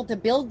been able to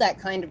build that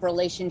kind of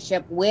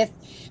relationship with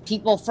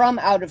people from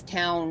out of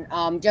town,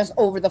 just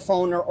over the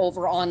phone or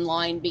over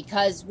online,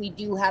 because we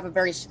do have a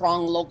very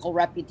strong local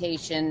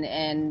reputation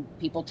and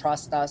people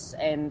trust us,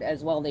 and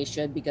as well they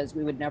should, because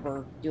we would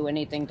never do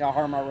anything to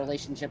harm our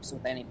relationships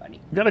with anybody.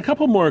 Got a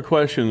couple more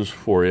questions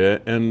for you,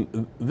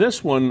 and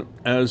this one,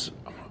 as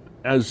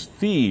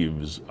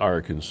thieves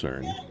are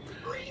concerned,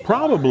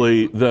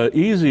 probably the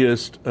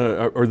easiest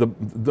or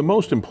the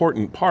most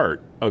important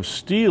part of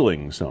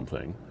stealing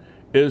something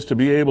is to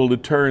be able to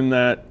turn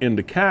that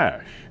into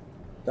cash.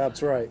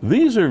 That's right.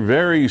 These are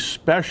very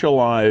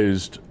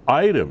specialized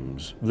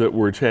items that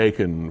were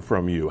taken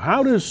from you.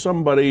 How does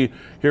somebody,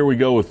 here we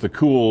go with the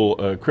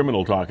cool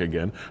criminal talk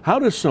again, how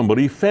does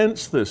somebody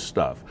fence this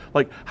stuff?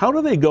 Like, how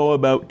do they go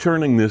about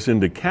turning this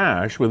into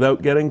cash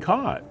without getting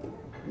caught?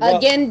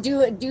 Again,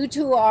 due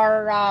to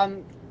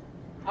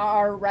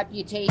our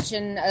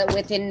reputation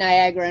within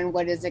Niagara and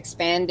what is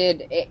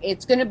expanded,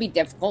 it's going to be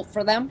difficult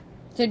for them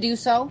to do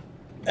so.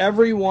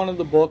 Every one of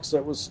the books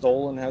that was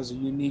stolen has a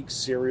unique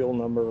serial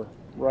number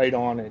right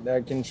on it.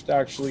 I can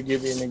actually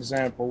give you an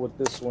example with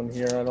this one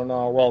here. I don't know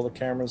how well the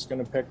camera's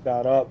going to pick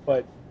that up,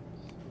 but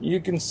you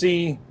can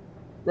see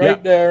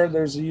right there,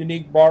 there's a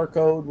unique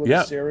barcode with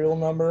a serial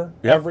number.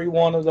 Every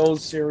one of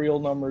those serial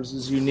numbers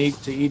is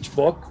unique to each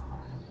book.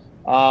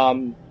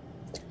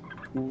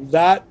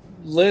 That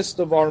list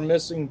of our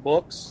missing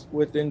books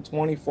within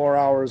 24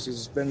 hours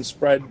has been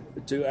spread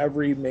to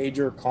every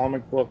major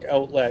comic book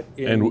outlet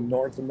in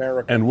North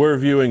America. And we're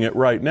viewing it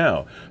right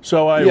now.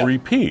 So I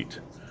repeat,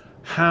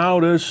 how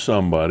does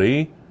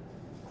somebody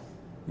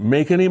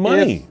make any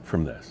money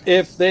from this?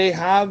 If they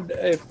had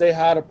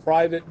a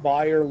private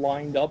buyer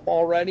lined up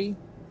already,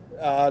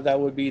 that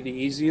would be the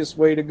easiest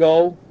way to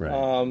go,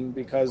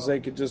 because they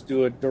could just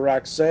do a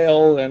direct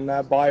sale and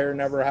that buyer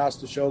never has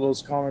to show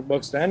those comic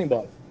books to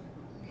anybody.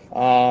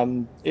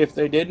 If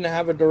they didn't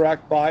have a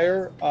direct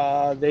buyer,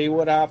 they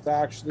would have to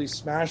actually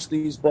smash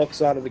these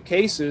books out of the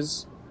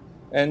cases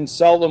and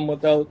sell them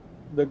without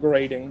the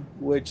grading,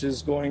 which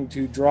is going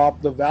to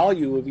drop the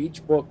value of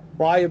each book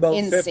by about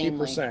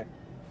Insanely. 50%.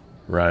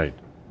 Right.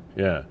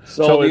 Yeah.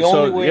 So the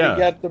only way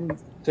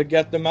to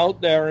get them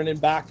out there and then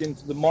back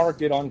into the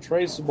market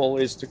untraceable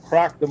is to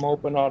crack them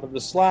open out of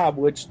the slab,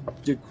 which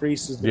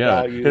decreases the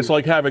value. It's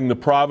like having the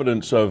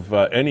provenance of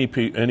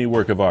any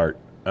work of art.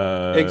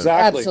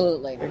 Exactly.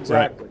 Absolutely.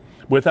 Exactly.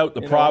 Right. Without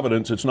the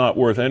provenance, it's not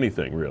worth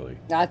anything, really.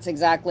 That's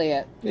exactly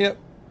it. Yep.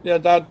 Yeah.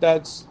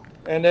 That's.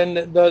 And then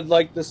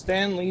the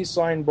Stan Lee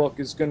signed book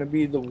is going to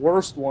be the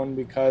worst one,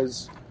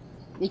 because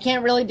You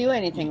can't really do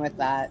anything with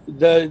that.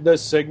 The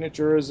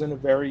signature is in a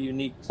very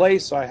unique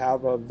place. I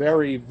have a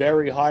very,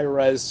 very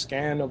high-res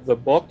scan of the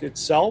book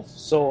itself,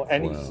 so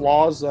any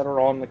flaws that are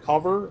on the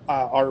cover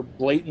are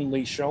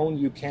blatantly shown.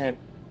 You can't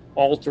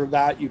alter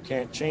that. You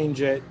can't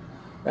change it.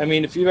 I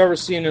mean, if you've ever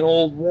seen an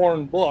old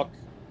worn book,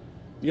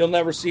 you'll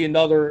never see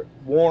another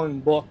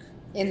worn book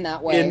in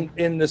that way,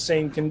 in the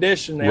same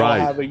condition. They all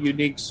have a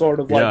unique sort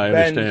of like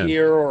bend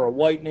here or a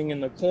whitening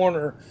in the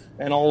corner,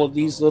 and all of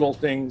these little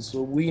things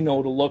we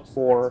know to look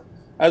for,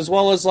 as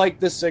well as like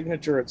the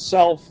signature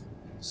itself.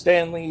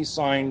 Stan Lee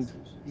signed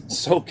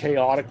so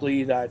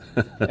chaotically that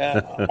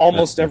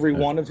almost every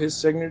one of his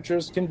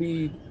signatures can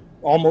be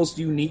almost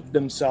unique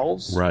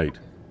themselves, right?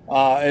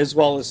 As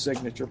well as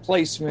signature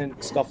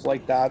placement, stuff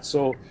like that.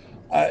 So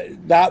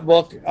that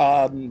book,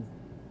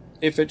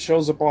 if it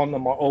shows up on the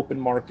open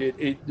market,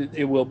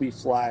 it will be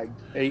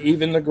flagged.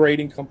 Even the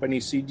grading company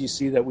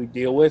CGC that we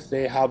deal with,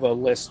 they have a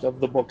list of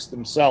the books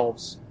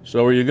themselves.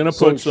 So are you going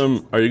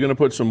to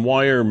put some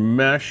wire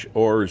mesh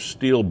or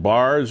steel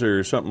bars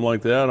or something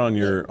like that on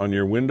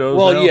your windows?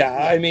 Well, now?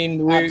 yeah. I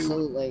mean,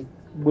 absolutely.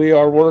 We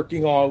are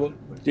working on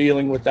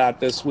dealing with that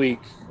this week.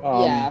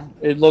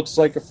 It looks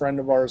like a friend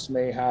of ours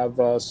may have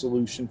a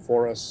solution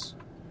for us.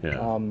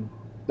 Yeah.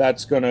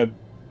 That's going to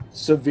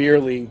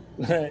severely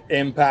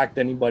impact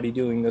anybody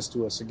doing this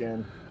to us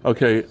again.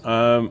 Okay.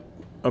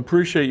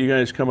 Appreciate you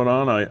guys coming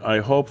on. I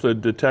hope the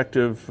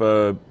detective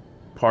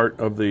part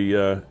of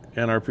the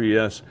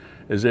NRPS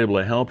is able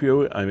to help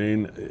you. I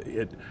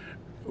mean,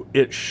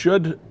 it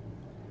should,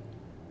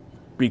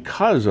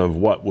 because of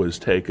what was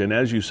taken,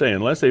 as you say,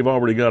 unless they've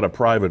already got a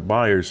private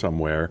buyer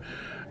somewhere,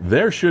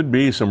 there should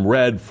be some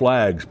red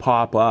flags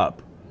pop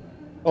up.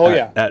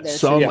 At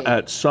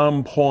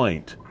some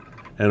point,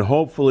 and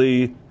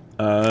hopefully,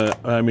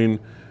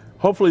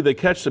 hopefully they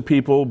catch the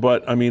people.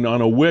 But I mean,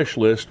 on a wish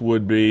list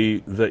would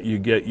be that you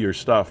get your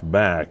stuff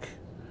back.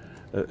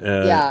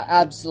 Yeah,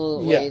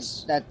 absolutely.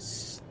 Yes.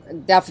 That's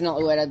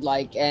definitely what I'd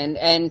like,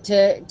 and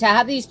to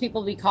have these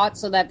people be caught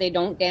so that they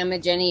don't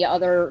damage any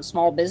other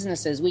small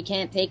businesses. We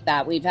can't take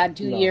that. We've had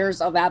 2 years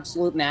of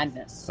absolute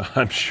madness.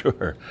 I'm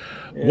sure.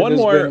 One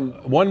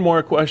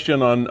more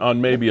question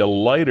on maybe a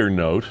lighter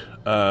note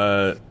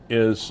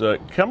is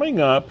coming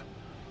up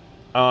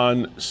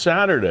on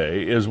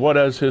Saturday is what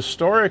has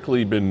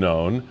historically been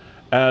known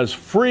as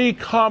Free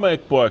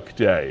Comic Book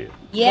Day.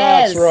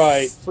 Yes. That's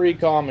right. Free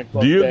Comic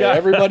Book Day.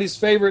 Everybody's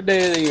favorite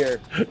day of the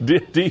year.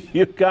 Do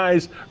you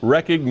guys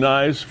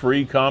recognize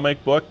Free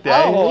Comic Book Day?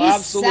 Oh, we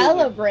absolutely.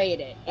 Celebrate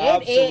it.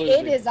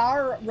 It is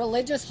our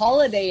religious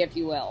holiday, if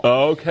you will.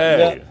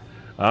 Okay. Yep.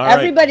 All right.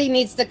 Everybody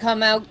needs to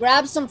come out,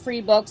 grab some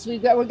free books. We're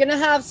going to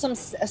have some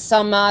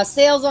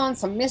sales on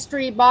some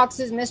mystery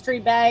boxes, mystery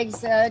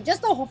bags.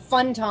 Just a whole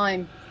fun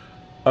time.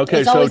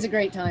 Okay, it's always a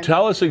great time.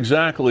 Tell us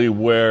exactly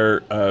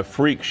where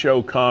Freak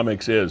Show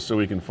Comics is so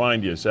we can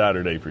find you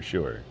Saturday for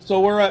sure.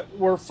 So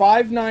we're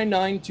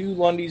 5992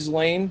 Lundy's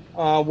Lane.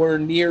 We're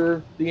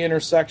near the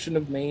intersection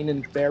of Main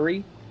and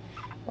Ferry.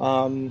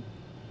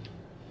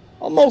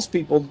 Most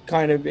people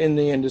kind of in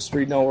the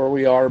industry know where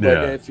we are,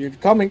 but if you're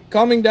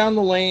coming down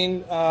the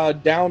lane,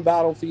 down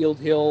Battlefield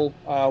Hill,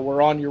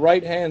 we're on your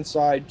right-hand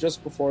side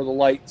just before the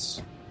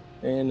lights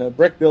in a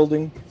brick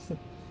building.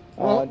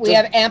 Well, we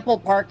have ample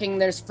parking.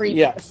 There's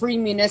free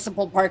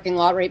municipal parking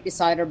lot right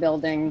beside our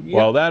building. Yep.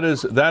 Well, that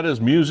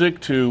is music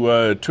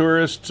to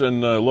tourists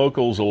and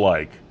locals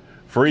alike.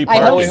 Free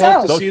parking. I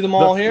hope to see them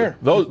all here.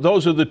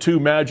 Those are the two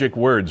magic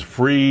words: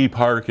 free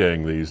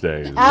parking these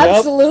days.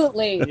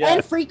 Absolutely, Yep.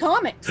 and free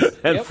comics.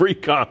 And free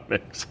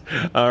comics.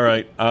 All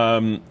right,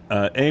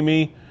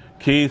 Amy,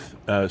 Keith,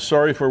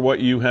 sorry for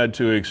what you had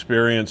to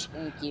experience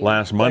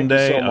last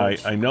Monday.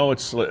 I know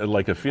it's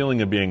like a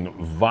feeling of being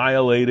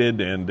violated,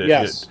 and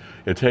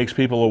it takes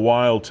people a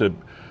while to.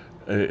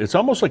 It's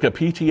almost like a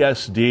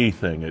PTSD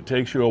thing. It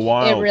takes you a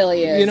while. It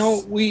really is. You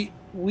know, we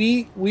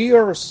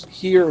are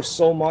here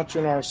so much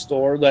in our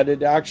store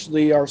that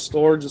our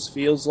store just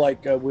feels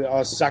like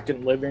a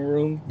second living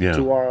room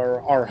to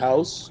our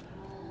house,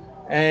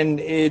 and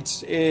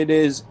it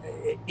is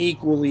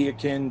equally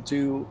akin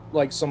to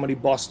like somebody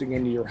busting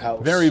into your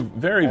house. Very,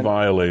 very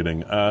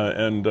violating,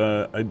 and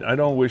I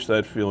don't wish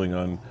that feeling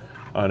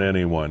on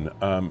anyone.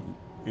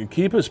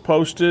 Keep us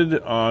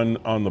posted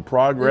on the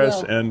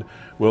progress, and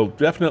we'll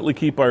definitely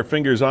keep our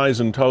fingers, eyes,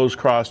 and toes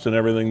crossed and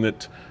everything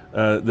that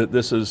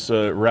this is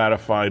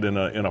ratified in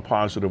a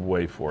positive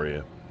way for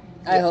you.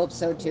 I hope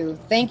so too.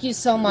 Thank you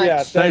so much.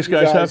 Yeah, thanks,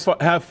 guys.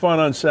 Have fun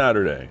on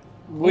Saturday.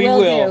 We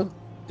will.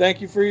 Thank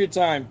you for your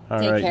time. All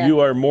right, you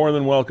are more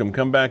than welcome.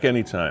 Come back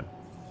anytime.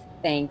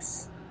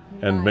 Thanks.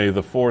 And may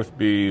the 4th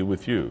be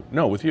with you.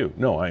 No, with you.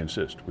 No, I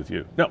insist. With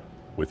you. No,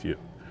 with you.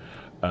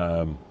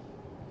 There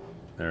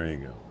you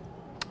go.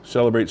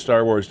 Celebrate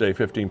Star Wars Day,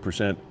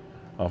 15%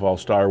 off all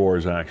Star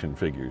Wars action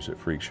figures at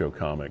Freak Show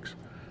Comics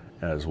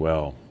as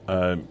well.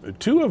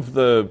 Two of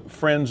the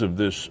friends of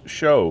this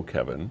show,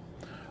 Kevin,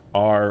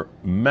 are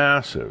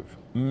massive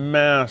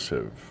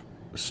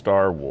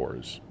Star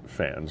Wars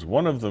fans.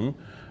 One of them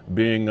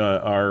being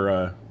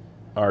our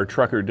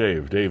trucker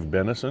Dave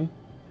Bennison.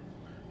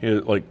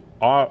 like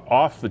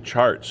off the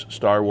charts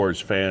Star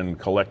Wars fan,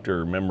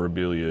 collector,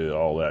 memorabilia,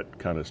 all that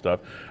kind of stuff,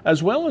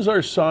 as well as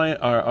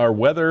our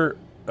weather,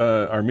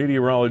 our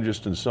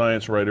meteorologist and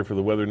science writer for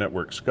the Weather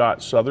Network,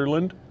 Scott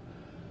Sutherland,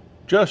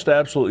 just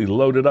absolutely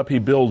loaded up. He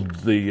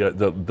builds the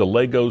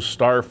Lego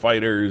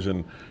starfighters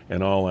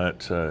and all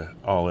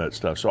that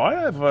stuff. So I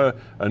have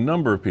a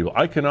number of people.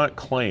 I cannot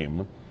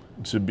claim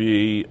to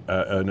be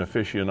an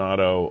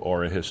aficionado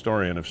or a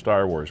historian of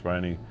Star Wars by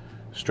any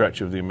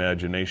stretch of the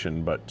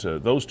imagination, but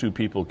those two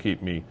people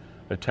keep me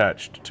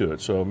attached to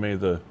it. So may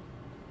the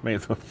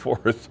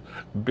 4th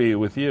be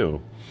with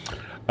you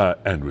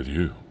and with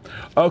you.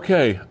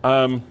 Okay,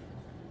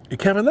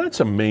 Kevin, that's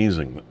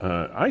amazing.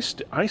 I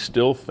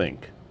still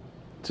think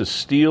to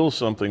steal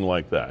something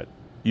like that,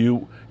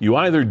 you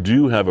either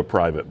do have a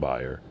private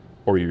buyer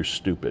or you're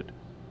stupid.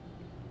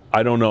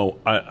 I don't know.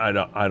 I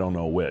don't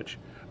know which.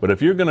 But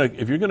if you're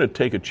gonna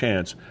take a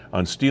chance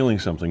on stealing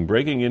something,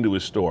 breaking into a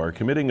store,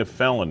 committing a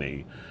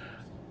felony,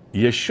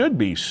 you should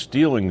be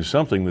stealing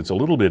something that's a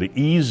little bit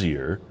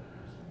easier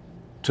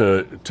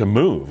to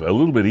move, a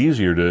little bit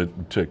easier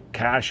to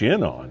cash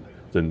in on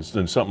than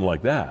something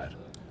like that.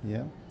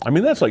 Yeah. I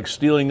mean, that's like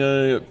stealing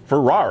a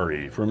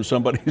Ferrari from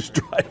somebody's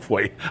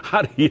driveway.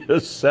 How do you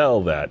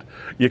sell that?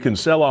 You can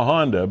sell a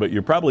Honda, but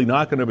you're probably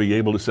not going to be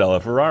able to sell a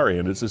Ferrari,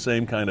 and it's the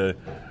same kind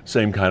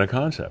of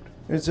concept.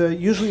 It's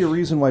usually a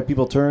reason why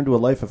people turn to a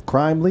life of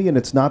crime, Lee, and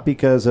it's not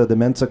because the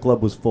Mensa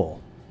Club was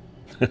full.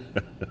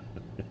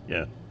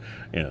 Yeah.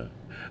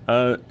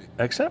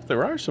 Except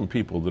there are some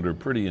people that are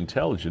pretty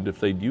intelligent. If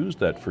they'd use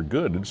that for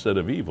good instead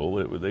of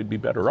evil, they'd be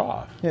better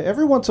off. Yeah,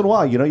 every once in a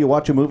while, you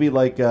watch a movie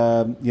like,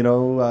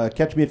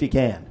 Catch Me If You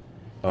Can,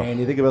 and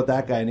you think about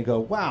that guy, and you go,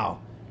 wow,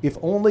 if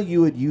only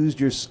you had used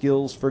your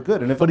skills for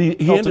good. And if but he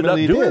ended up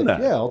doing that.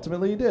 Yeah,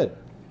 ultimately he did.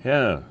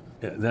 Yeah,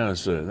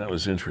 that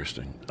was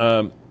interesting.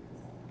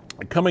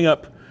 Coming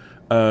up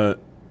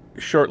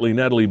shortly,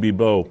 Natalie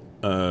Bibeau,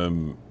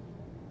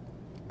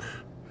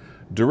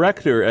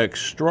 director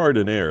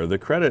extraordinaire. The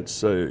credits,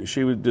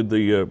 she did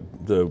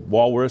the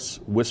Walrus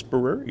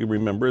Whisperer, you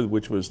remember,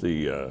 which was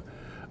the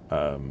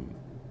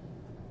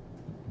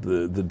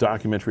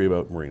documentary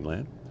about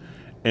Marineland.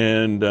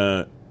 And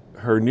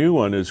her new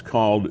one is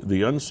called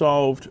The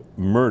Unsolved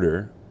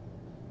Murder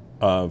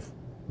of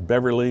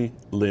Beverly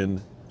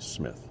Lynn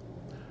Smith.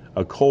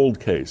 A cold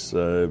case.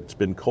 It's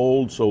been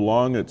cold so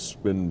long it's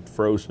been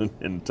frozen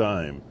in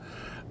time.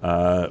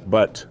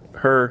 But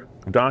her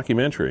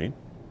documentary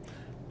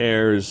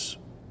airs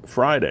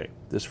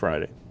this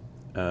Friday,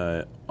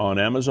 on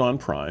Amazon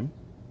Prime.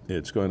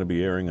 It's going to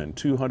be airing in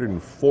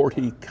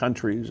 240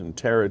 countries and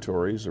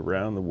territories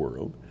around the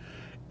world.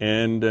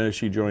 And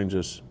she joins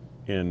us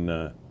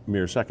in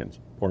mere seconds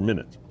or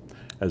minutes,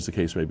 as the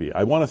case may be.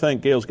 I want to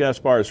thank Gales Gas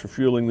Bars for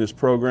fueling this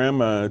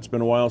program. It's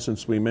been a while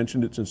since we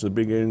mentioned it, since the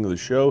beginning of the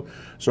show.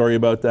 Sorry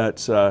about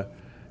that,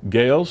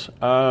 Gales.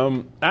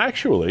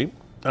 Actually,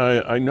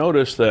 I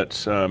noticed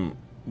that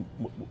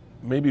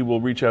maybe we'll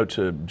reach out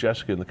to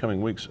Jessica in the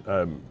coming weeks.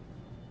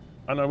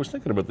 And I was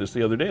thinking about this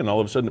the other day, and all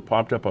of a sudden it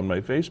popped up on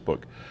my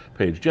Facebook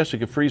page.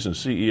 Jessica Friesen,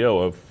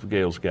 CEO of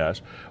Gales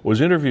Gas,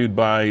 was interviewed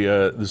by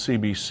the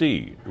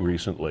CBC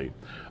recently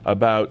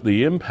about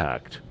the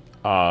impact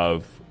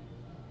of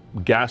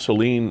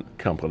gasoline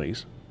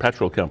companies,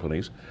 petrol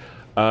companies,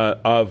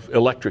 of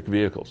electric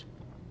vehicles.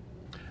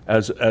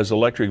 As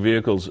electric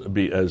vehicles,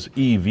 as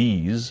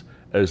EVs,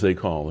 as they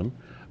call them,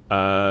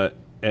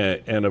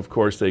 and of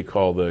course they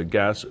call the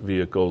gas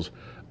vehicles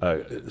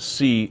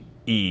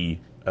CE,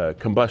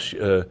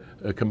 combustion,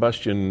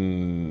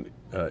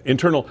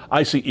 internal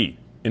ICE,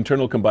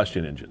 internal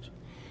combustion engines.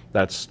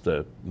 That's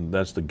the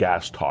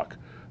gas talk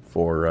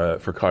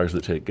for cars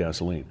that take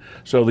gasoline.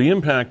 So the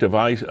impact of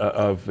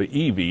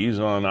EVs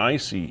on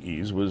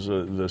ICEs was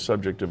the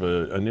subject of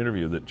an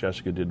interview that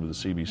Jessica did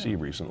with the CBC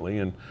recently,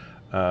 and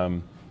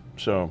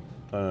so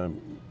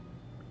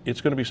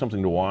it's going to be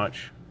something to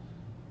watch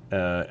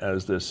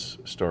as this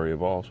story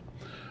evolves.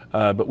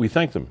 But we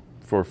thank them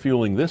for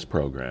fueling this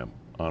program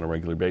on a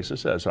regular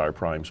basis as our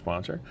prime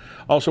sponsor.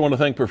 Also want to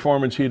thank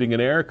Performance Heating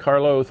and Air.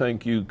 Carlo,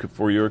 thank you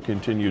for your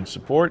continued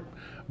support.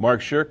 Mark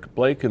Shirk,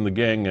 Blake, and the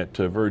gang at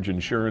Virgin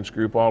Insurance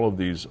Group, all of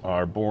these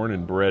are born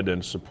and bred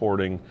and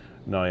supporting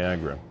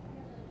Niagara,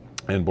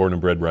 and born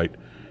and bred right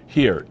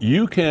here.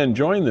 You can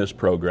join this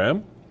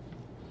program,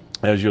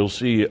 as you'll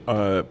see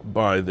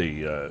by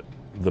the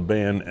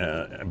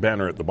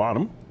banner at the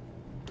bottom,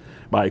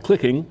 by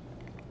clicking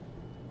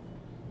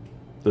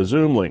the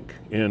Zoom link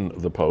in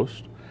the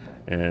post,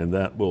 and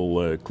that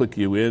will click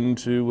you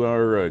into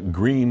our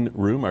green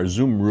room, our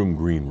Zoom room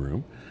green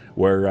room,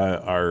 where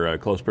our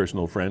close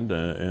personal friend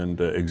and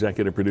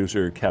executive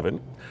producer Kevin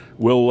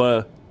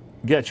will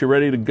get you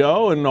ready to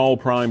go and all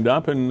primed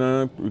up.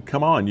 And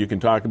come on, you can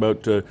talk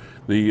about the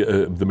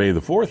May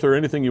the 4th or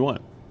anything you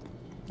want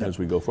as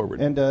we go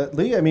forward. And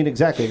Lee, I mean,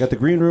 exactly. I got the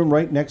green room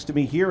right next to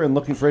me here and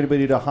looking for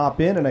anybody to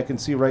hop in. And I can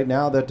see right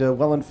now that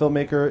Welland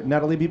filmmaker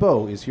Natalie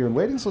Bibeau is here and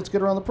waiting. So let's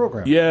get her on the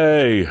program.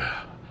 Yay.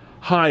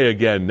 Hi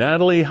again,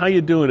 Natalie. How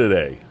you doing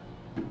today?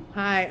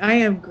 Hi, I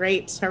am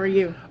great. How are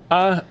you?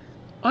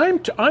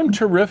 I'm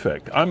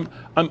terrific. I'm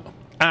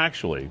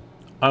actually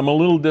I'm a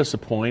little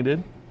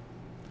disappointed.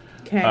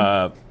 Okay.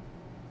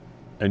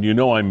 And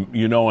I'm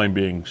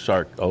being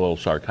a little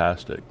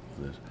sarcastic.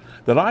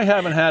 That I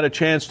haven't had a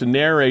chance to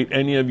narrate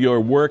any of your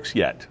works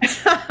yet.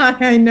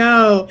 I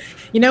know.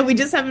 We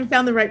just haven't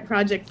found the right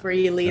project for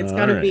you, Lee. It's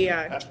got to be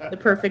the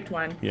perfect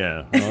one.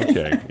 Yeah.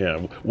 Okay.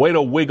 Yeah. Way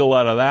to wiggle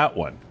out of that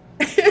one.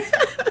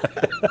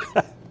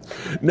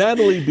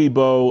 Natalie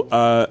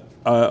Bibeau,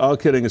 all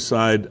kidding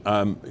aside,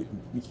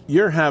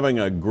 you're having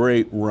a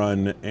great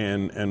run,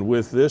 and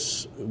with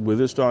this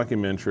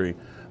documentary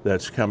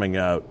that's coming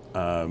out,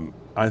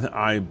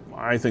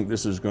 I think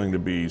this is going to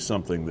be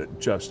something that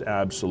just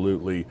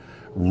absolutely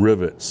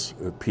rivets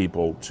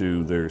people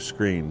to their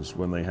screens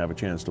when they have a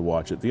chance to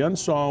watch it. The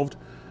Unsolved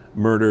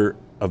Murder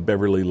of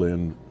Beverly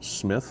Lynn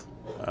Smith.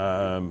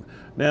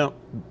 Now,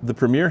 the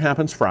premiere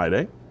happens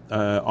Friday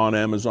on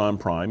Amazon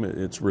Prime.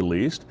 It's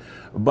released,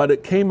 but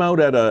it came out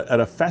at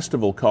a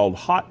festival called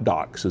Hot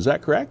Docs. Is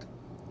that correct?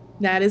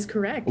 That is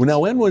correct. Now,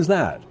 when was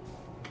that?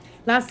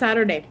 Last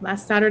Saturday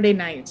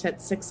night at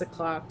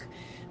 6:00.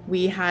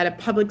 We had a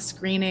public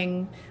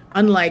screening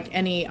unlike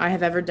any I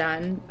have ever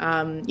done.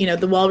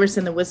 The Walrus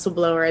and the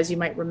Whistleblower, as you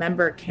might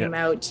remember, came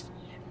out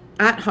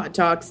at Hot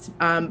Docs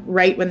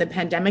right when the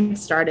pandemic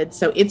started.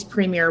 So its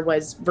premiere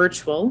was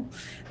virtual.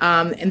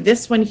 And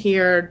this one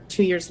here,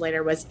 2 years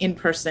later, was in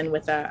person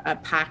with a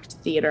packed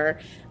theater,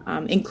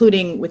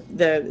 including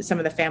with some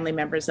of the family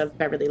members of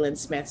Beverly Lynn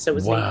Smith. So it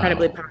was an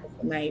incredibly powerful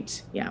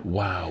night. Yeah.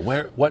 Wow.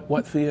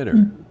 What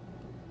theater?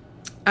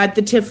 At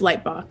the TIFF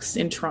Lightbox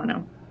in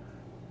Toronto.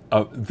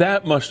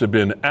 That must have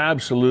been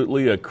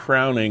absolutely a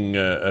crowning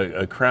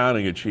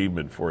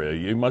achievement for you.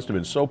 You must have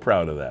been so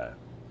proud of that.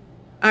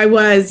 I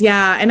was,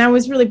 yeah. And I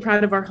was really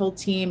proud of our whole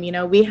team.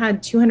 We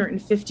had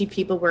 250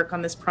 people work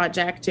on this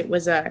project. It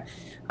was a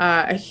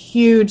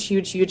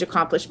huge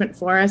accomplishment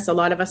for us. A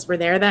lot of us were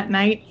there that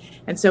night.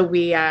 And so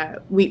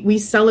we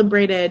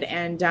celebrated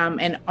and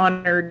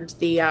honored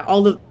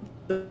all the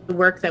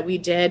work that we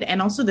did,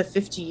 and also the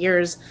 50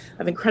 years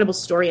of incredible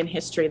story and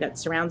history that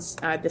surrounds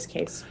this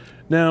case.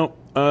 Now,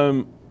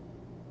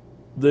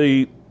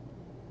 the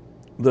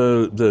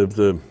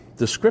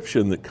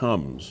description that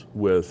comes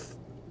with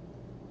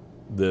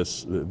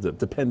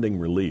the pending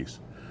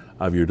release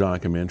of your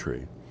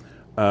documentary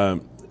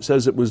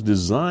says it was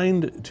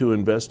designed to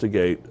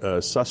investigate a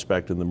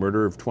suspect in the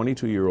murder of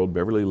 22-year-old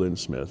Beverly Lynn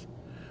Smith,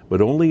 but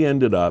only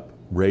ended up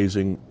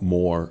raising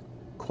more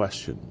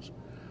questions.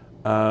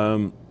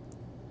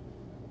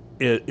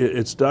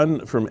 It's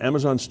done from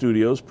Amazon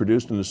Studios,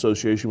 produced in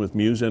association with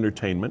Muse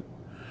Entertainment,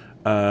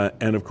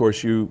 and of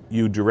course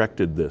you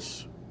directed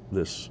this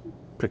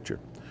picture.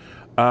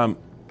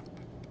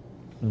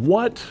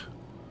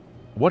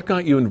 What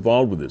got you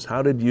involved with this?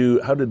 How did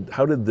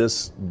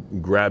this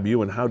grab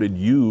you, and how did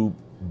you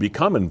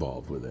become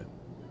involved with it?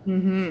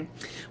 Mm-hmm.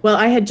 Well,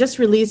 I had just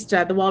released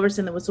The Walrus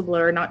and the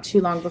Whistleblower not too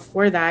long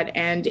before that,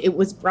 and it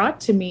was brought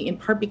to me in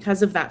part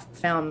because of that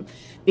film,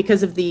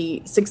 because of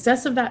the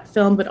success of that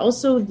film, but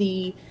also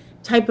the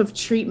type of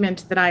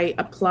treatment that I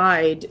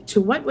applied to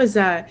what was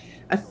a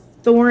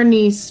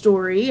thorny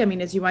story. I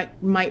mean, as you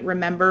might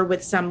remember,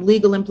 with some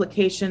legal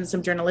implications,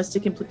 some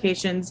journalistic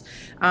implications.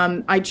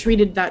 I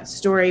treated that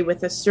story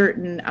with a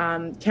certain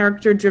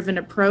character-driven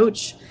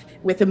approach,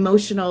 with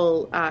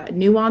emotional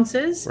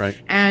nuances. Right.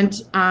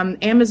 And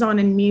Amazon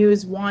and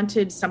Muse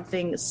wanted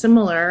something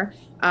similar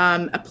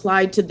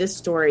applied to this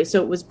story.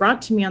 So it was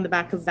brought to me on the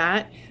back of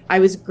that. I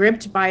was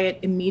gripped by it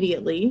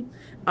immediately.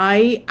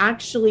 I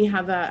actually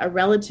have a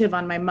relative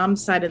on my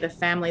mom's side of the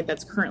family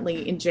that's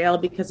currently in jail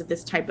because of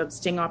this type of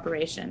sting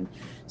operation.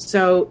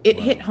 So it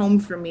hit home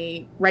for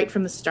me right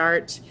from the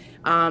start.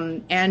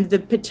 And the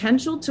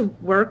potential to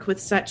work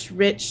with such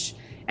rich,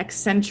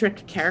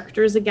 eccentric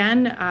characters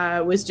again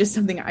was just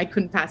something I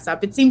couldn't pass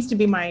up. It seems to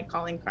be my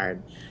calling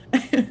card.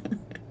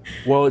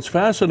 Well, it's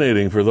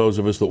fascinating for those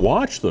of us that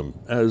watch them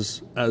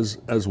as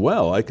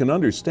well. I can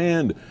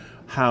understand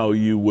how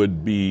you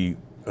would be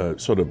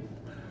sort of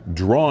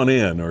drawn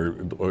in or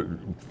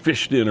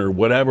fished in or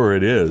whatever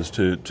it is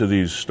to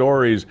these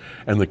stories,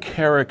 and the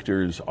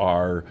characters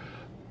are,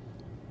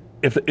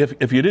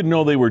 if you didn't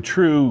know they were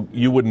true,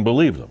 you wouldn't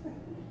believe them.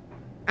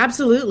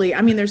 Absolutely.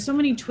 I mean, there's so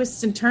many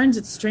twists and turns.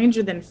 It's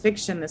stranger than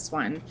fiction, this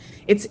one.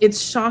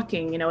 It's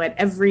shocking, at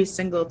every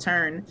single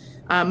turn.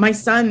 My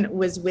son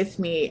was with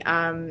me,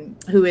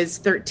 who is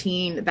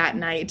 13 that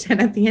night. And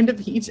at the end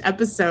of each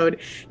episode,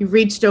 he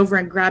reached over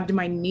and grabbed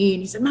my knee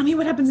and he said, "Mommy,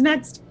 what happens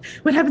next?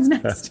 What happens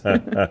next?"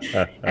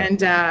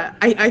 And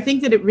I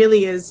think that it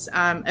really is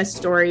a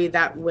story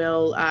that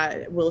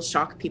will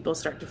shock people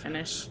start to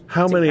finish.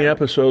 How many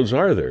episodes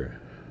are there?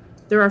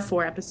 There are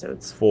 4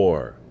 episodes.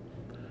 4.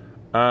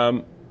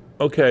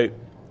 Okay,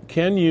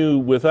 can you,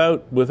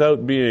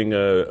 without being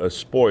a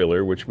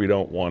spoiler, which we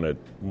don't want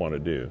to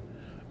do,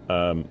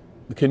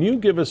 can you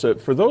give us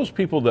for those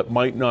people that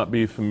might not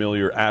be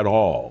familiar at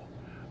all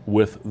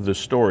with the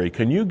story,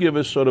 can you give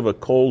us sort of a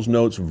Coles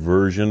Notes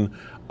version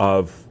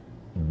of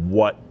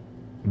what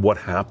what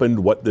happened,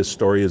 what this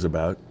story is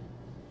about?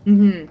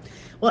 Mm-hmm.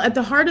 Well, at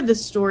the heart of the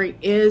story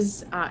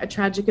is a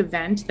tragic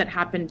event that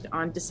happened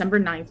on December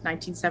 9th,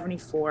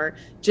 1974,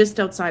 just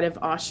outside of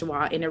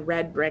Oshawa in a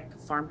red brick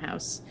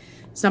farmhouse.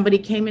 Somebody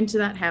came into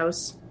that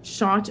house,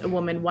 shot a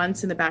woman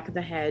once in the back of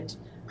the head.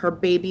 Her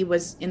baby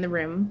was in the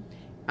room.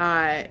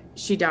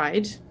 She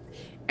died.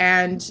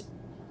 And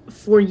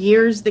for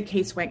years, the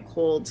case went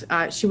cold.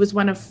 She was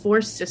one of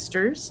 4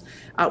 sisters.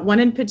 One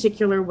in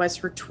particular was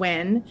her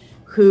twin,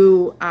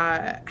 who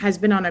has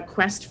been on a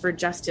quest for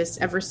justice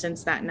ever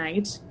since that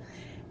night.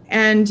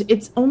 And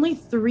it's only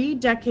 3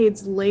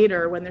 decades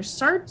later, when there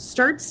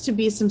starts to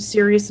be some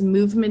serious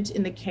movement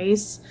in the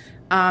case,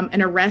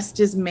 an arrest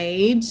is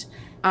made,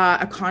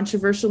 a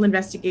controversial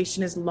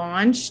investigation is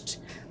launched,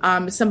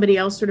 somebody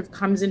else sort of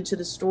comes into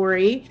the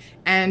story,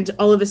 and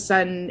all of a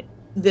sudden,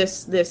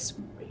 this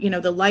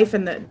the life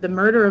and the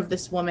murder of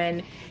this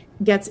woman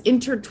gets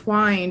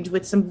intertwined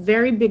with some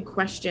very big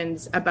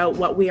questions about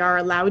what we are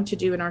allowed to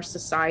do in our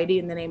society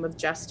in the name of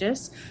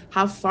justice.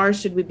 How far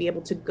should we be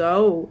able to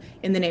go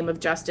in the name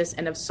of justice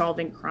and of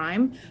solving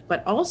crime?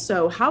 But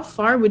also, how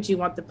far would you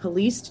want the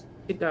police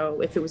to go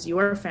if it was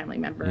your family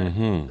member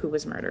who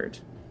was murdered?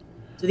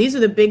 So these are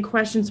the big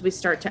questions we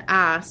start to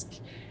ask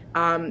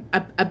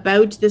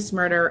about this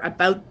murder,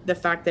 about the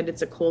fact that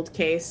it's a cold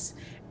case,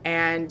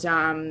 and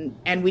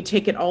we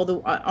take it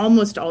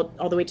almost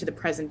all the way to the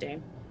present day.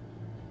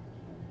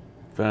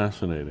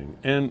 Fascinating.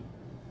 And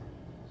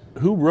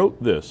who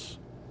wrote this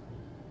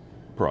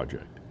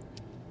project?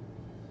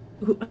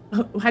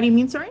 How do you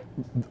mean, sorry?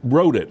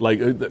 Wrote it. Like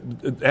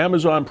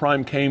Amazon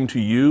Prime came to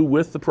you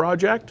with the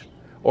project?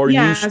 Or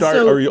yeah, you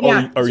started?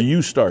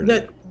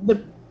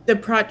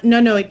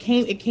 No, it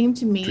came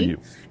to me. To you.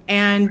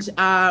 And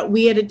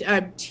we had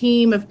a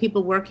team of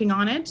people working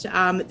on it.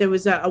 There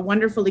was a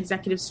wonderful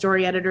executive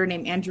story editor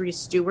named Andrea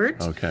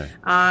Stewart. Okay.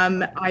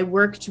 I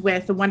worked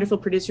with a wonderful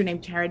producer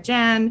named Tara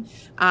Jan.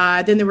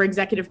 Then there were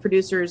executive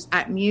producers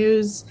at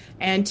Muse.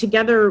 And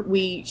together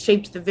we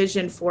shaped the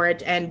vision for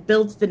it and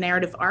built the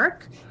narrative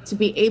arc to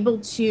be able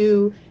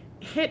to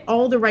hit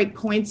all the right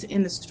points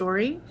in the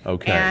story.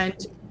 Okay.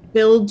 And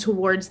build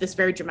towards this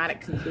very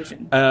dramatic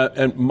conclusion.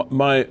 And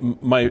my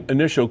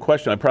initial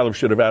question, I probably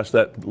should have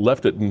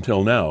left it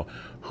until now.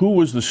 Who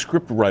was the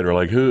script writer?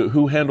 Like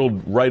who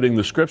handled writing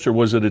the scripts, or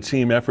was it a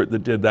team effort that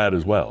did that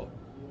as well?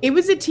 It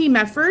was a team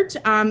effort,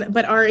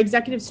 but our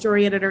executive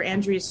story editor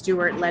Andrea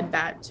Stewart led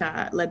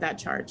that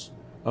charge.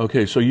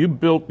 Okay, so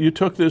you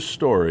took this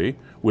story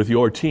with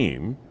your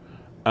team,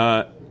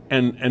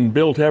 and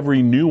built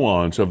every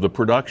nuance of the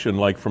production,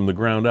 like from the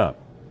ground up.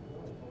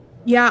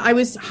 Yeah, I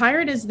was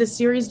hired as the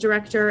series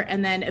director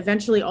and then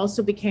eventually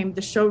also became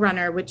the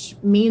showrunner, which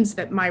means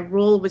that my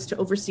role was to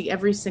oversee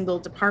every single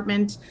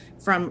department,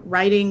 from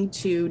writing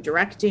to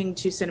directing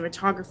to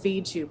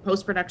cinematography to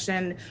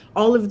post-production.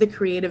 All of the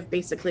creative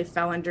basically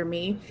fell under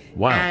me.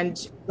 Wow.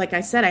 And like I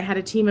said, I had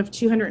a team of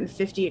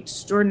 250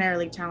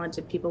 extraordinarily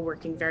talented people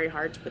working very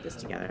hard to put this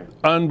together.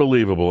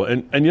 Unbelievable.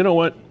 And you know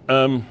what,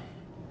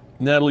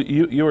 Natalie,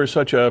 you are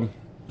such a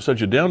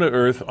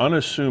down-to-earth,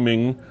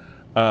 unassuming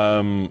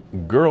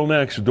girl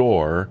next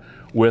door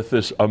with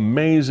this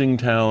amazing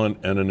talent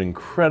and an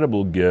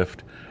incredible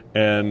gift,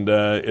 and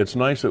it's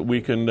nice that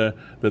we can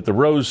that the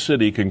Rose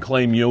City can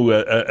claim you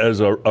as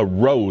a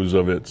rose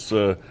of its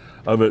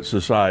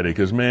society,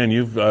 because man,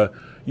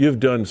 you've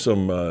done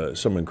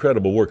some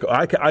incredible work.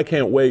 I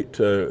can't wait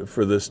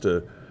for this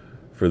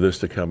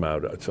to come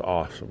out. It's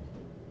awesome.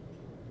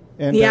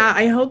 And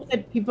I hope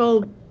that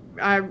people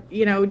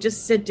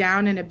just sit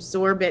down and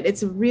absorb it.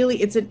 It's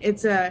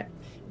a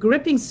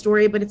gripping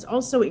story, but it's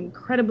also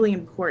incredibly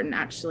important,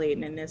 actually,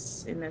 in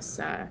this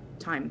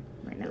time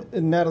right now.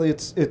 And Natalie,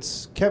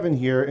 it's Kevin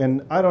here,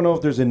 and I don't know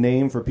if there's a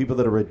name for people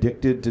that are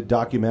addicted to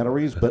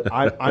documentaries, but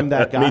I'm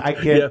that guy. I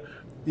can't.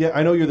 Yeah,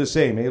 I know you're the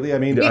same, Haley. I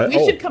mean,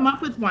 we should come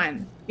up with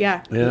one.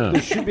 Yeah. There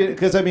should be,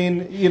 because I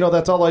mean,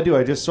 that's all I do.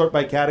 I just sort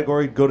by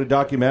category, go to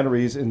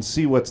documentaries, and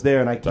see what's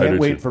there. And I can't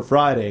wait for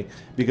Friday,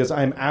 because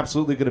I'm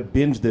absolutely going to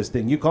binge this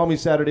thing. You call me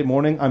Saturday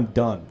morning, I'm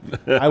done.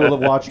 I will have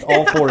watched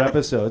all 4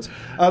 episodes.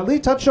 Lee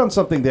touched on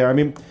something there. I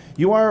mean,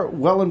 you are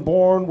Welland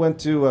born, went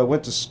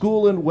to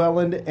school in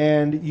Welland,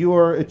 and you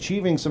are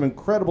achieving some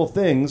incredible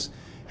things.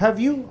 Have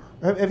you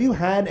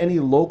had any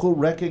local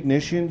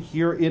recognition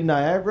here in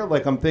Niagara?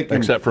 Like, I'm thinking,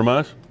 except from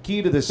us,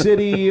 Key to the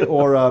City,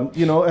 or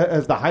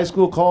has the high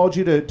school called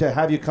you to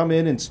have you come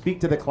in and speak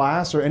to the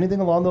class, or anything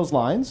along those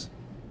lines?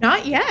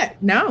 Not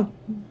yet. No.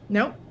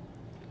 Nope.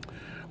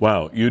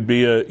 Wow, you'd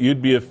be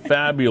a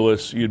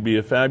fabulous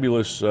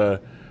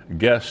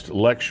guest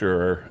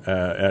lecturer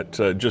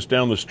at just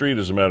down the street,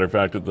 as a matter of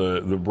fact, at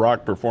the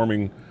Brock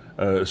Performing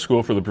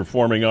School for the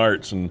Performing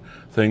Arts and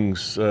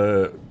things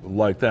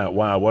like that.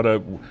 Wow,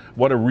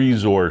 what a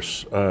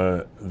resource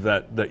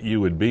that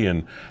you would be,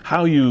 and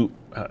how you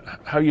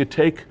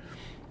take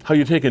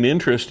an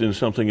interest in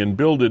something and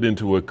build it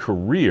into a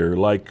career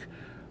like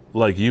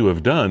you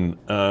have done.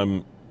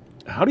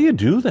 How do you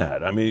do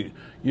that? I mean,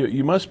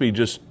 you must be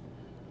just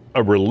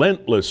a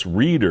relentless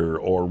reader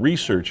or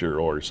researcher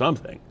or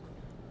something.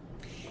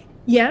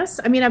 Yes.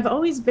 I mean, I've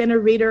always been a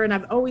reader and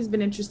I've always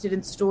been interested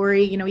in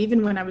story,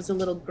 even when I was a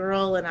little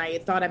girl and I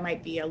thought I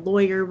might be a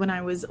lawyer when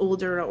I was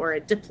older or a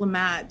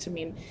diplomat. I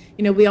mean,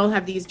 we all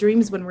have these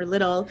dreams when we're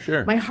little.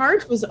 Sure. My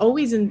heart was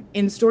always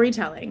in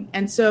storytelling.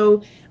 And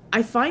so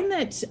I find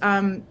that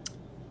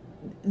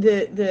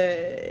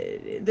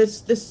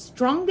the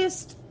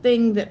strongest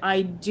thing that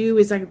I do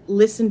is I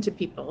listen to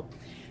people.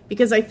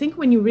 Because I think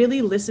when you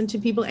really listen to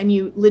people and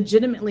you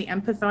legitimately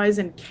empathize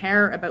and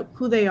care about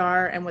who they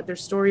are and what their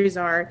stories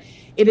are,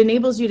 it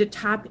enables you to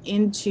tap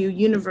into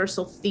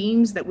universal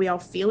themes that we all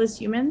feel as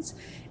humans.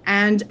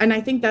 And I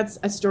think that's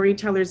a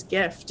storyteller's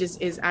gift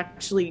is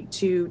actually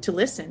to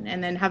listen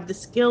and then have the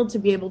skill to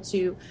be able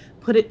to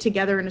put it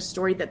together in a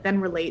story that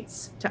then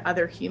relates to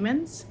other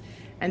humans.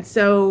 And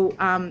so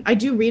I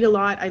do read a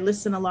lot, I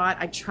listen a lot,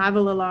 I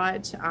travel a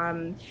lot.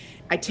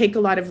 I take a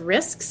lot of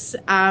risks,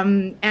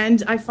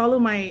 and I follow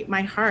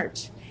my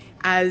heart.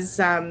 As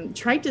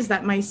trite as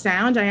that might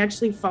sound, I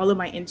actually follow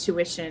my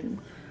intuition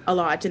a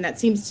lot, and that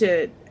seems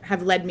to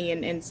have led me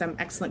in some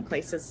excellent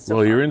places. So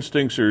well, far. Your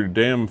instincts are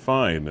damn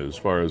fine, as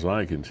far as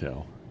I can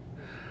tell.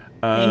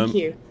 Thank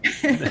you.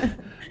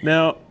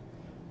 Now,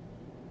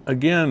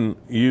 again,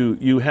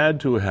 you had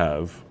to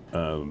have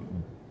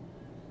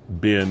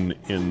been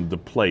in the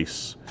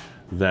place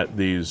that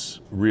these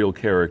real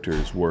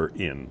characters were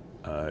in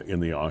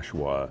the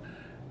Oshawa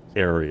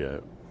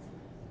area.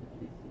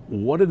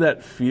 What did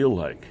that feel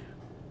like?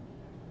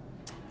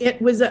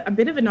 It was a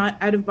bit of an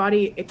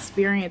out-of-body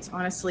experience,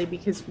 honestly,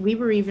 because we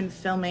were even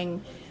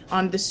filming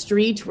on the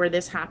street where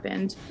this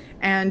happened.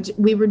 And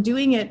we were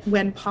doing it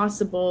when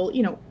possible,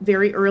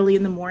 very early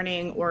in the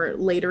morning or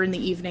later in the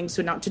evening,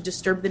 so not to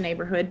disturb the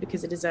neighborhood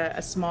because it is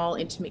a small,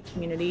 intimate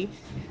community.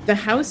 The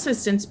house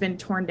has since been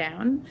torn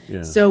down,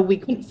 so we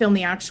couldn't film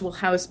the actual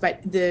house,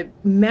 but the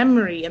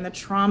memory and the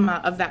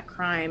trauma of that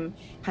crime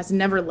has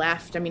never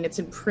left. I mean, it's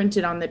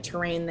imprinted on the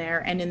terrain there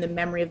and in the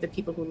memory of the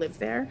people who live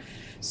there.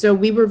 So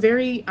we were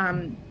very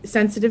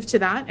sensitive to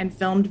that and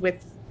filmed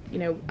with,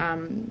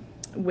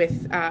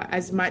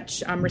 as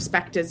much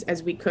respect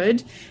as we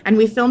could. And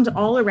we filmed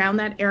all around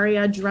that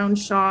area, drone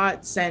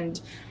shots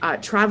and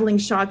traveling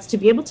shots to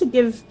be able to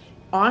give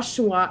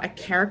Oshawa a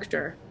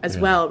character as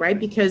well, right?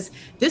 Because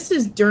this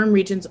is Durham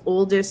Region's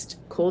oldest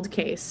cold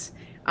case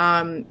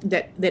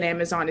that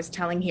Amazon is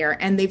telling here.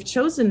 And they've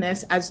chosen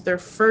this as their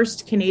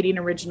first Canadian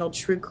original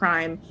true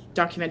crime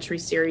documentary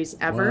series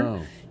ever.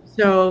 Wow.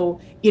 So,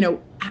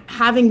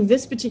 having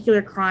this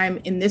particular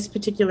crime in this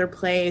particular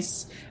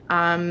place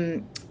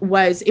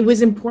was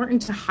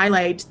important to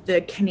highlight the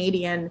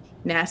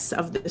Canadian-ness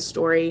of the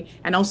story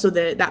and also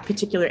that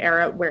particular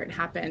era where it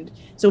happened.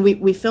 So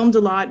we filmed a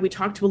lot. We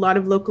talked to a lot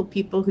of local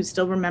people who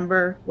still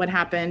remember what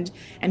happened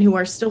and who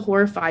are still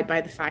horrified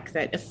by the fact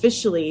that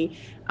officially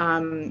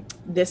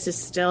this is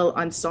still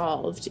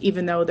unsolved,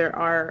 even though there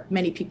are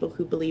many people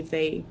who believe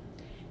they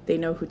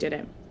know who did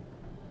it.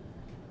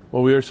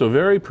 Well, we are so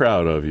very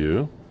proud of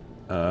you.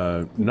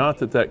 Not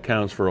that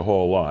counts for a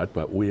whole lot,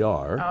 but we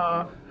are.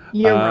 Oh,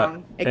 you're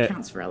wrong. It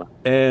counts for a lot.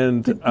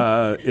 And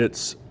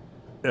it's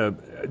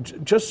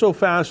just so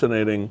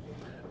fascinating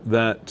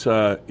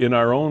that in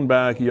our own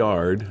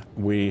backyard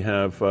we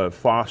have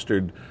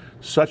fostered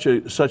such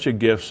a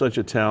gift, such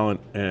a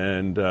talent,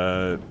 and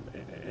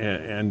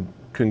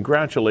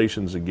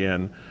congratulations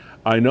again.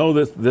 I know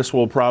that this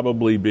will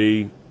probably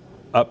be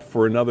up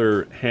for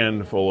another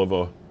handful of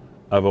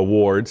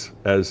awards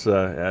as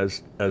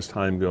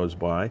time goes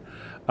by.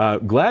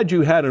 Glad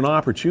you had an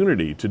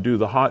opportunity to do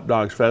the Hot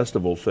Dogs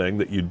Festival thing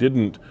that you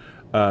didn't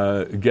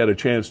get a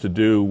chance to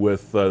do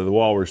with the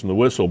Walrus and the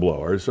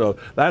Whistleblower. So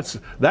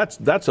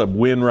that's a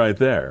win right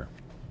there.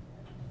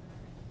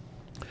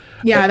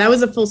 Yeah, that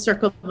was a full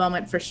circle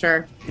moment for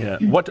sure. Yeah.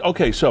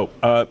 Okay. So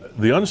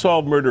the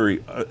unsolved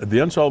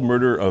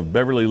murder of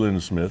Beverly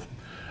Lynn Smith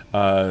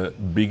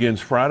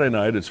begins Friday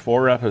night. It's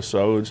 4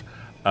 episodes.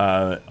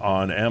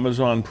 On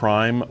Amazon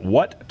Prime.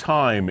 What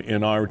time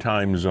in our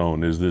time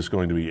zone is this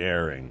going to be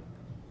airing?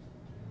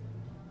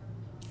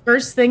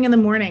 First thing in the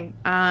morning.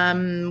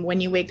 When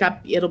you wake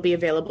up, it'll be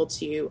available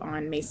to you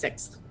on May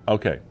 6th.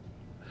 Okay.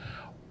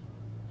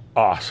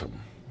 Awesome.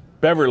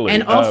 Beverly.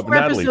 And all four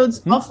Natalie.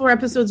 all 4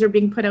 episodes are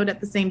being put out at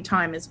the same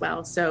time as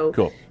well. So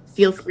cool.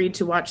 Feel free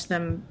to watch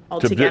them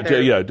all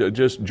together.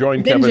 Just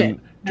join binge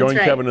Kevin. Join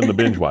right. Kevin in the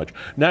binge watch.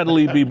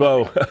 Natalie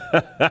Bibeau,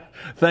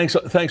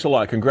 thanks a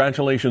lot.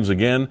 Congratulations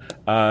again,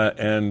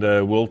 and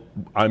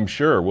I'm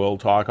sure we'll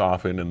talk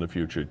often in the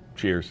future.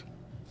 Cheers.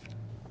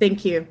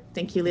 Thank you,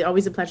 Lee.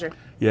 Always a pleasure.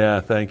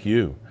 Yeah, thank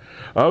you.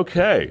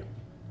 Okay,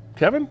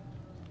 Kevin.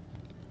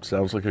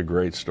 Sounds like a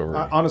great story.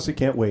 I honestly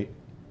can't wait.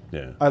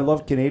 Yeah, I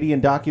love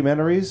Canadian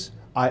documentaries.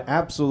 I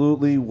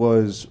absolutely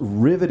was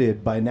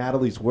riveted by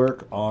Natalie's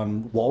work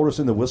on Walrus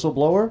and the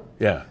Whistleblower.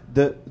 Yeah.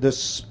 The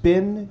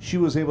spin she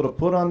was able to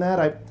put on that,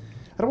 I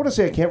don't want to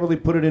say I can't really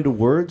put it into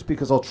words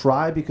because I'll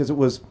try, because it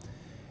was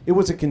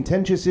a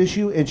contentious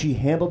issue and she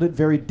handled it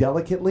very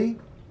delicately.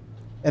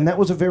 And that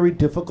was a very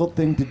difficult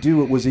thing to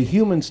do. It was a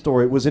human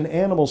story. It was an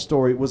animal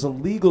story. It was a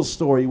legal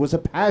story. It was a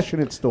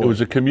passionate story. It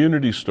was a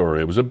community story.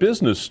 It was a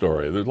business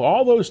story. There's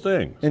all those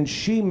things. And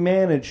she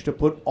managed to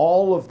put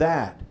all of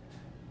that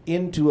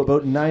into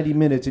about 90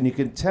 minutes, and you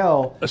can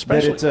tell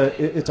that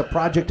it's a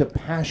project of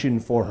passion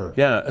for her.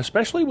 Yeah,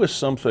 especially with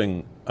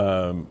something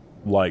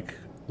like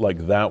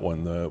that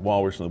one, the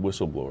Walrus and the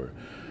Whistleblower,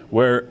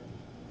 where,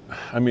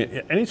 I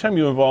mean, anytime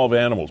you involve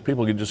animals,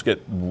 people can just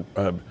get...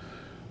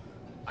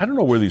 I don't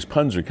know where these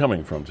puns are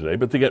coming from today,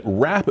 but they get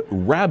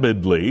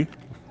rabidly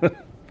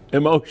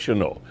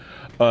emotional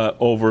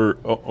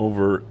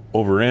over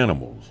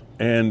animals,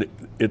 and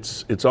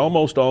it's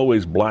almost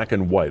always black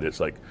and white. It's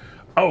like,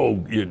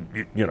 oh, you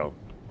know,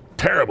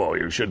 terrible,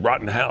 you should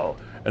rot in hell.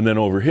 And then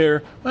over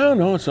here, well,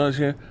 no, it's not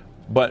here.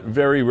 But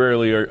very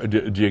rarely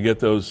do you get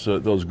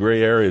those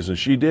gray areas. And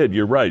she did,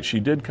 you're right, she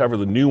did cover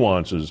the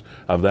nuances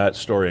of that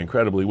story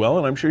incredibly well,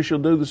 and I'm sure she'll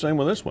do the same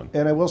with this one.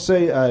 And I will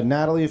say,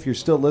 Natalie, if you're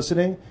still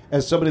listening,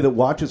 as somebody that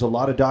watches a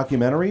lot of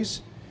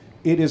documentaries,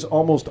 it is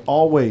almost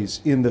always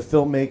in the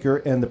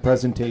filmmaker and the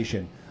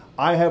presentation.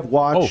 I have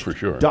watched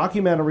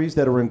documentaries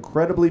that are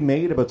incredibly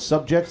made about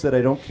subjects that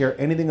I don't care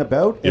anything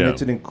about, and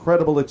it's an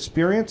incredible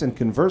experience. And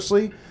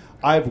conversely,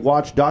 I've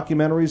watched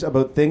documentaries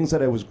about things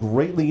that I was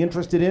greatly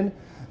interested in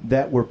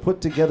that were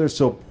put together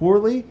so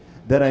poorly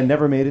that I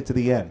never made it to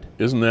the end.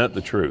 Isn't that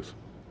the truth?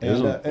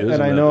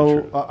 And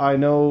I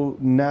know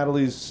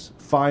Natalie's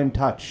fine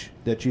touch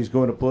that she's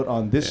going to put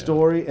on this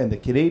story and the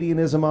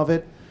Canadianism of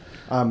it.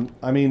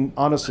 I mean,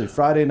 honestly,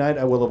 Friday night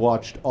I will have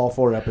watched all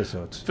 4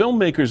 episodes.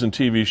 Filmmakers and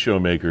TV show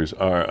makers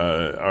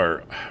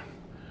are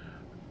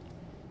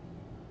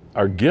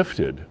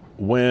gifted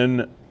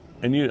when,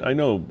 and I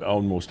know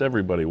almost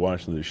everybody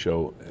watching this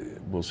show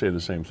will say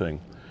the same thing,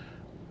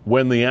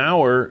 when the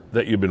hour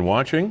that you've been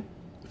watching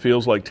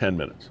feels like 10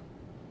 minutes.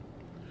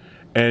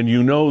 And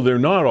you know they're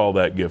not all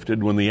that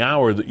gifted when the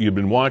hour that you've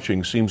been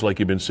watching seems like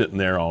you've been sitting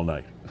there all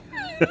night.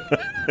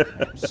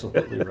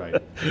 Absolutely right.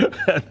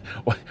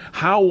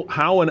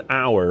 How an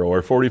hour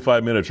or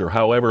 45 minutes or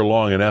however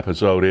long an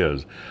episode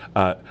is,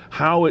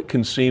 how it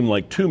can seem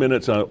like 2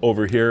 minutes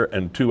over here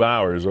and 2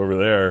 hours over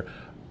there.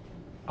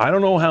 I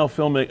don't know how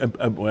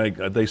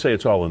they say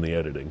it's all in the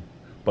editing,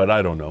 but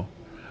I don't know.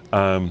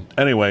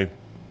 Anyway,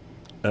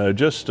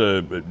 just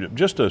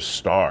a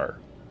star,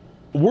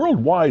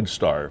 worldwide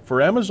star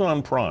for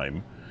Amazon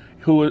Prime,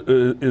 who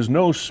is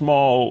no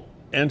small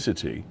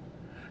entity,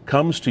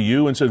 comes to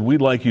you and says,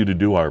 we'd like you to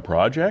do our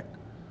project?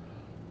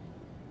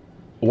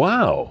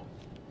 Wow.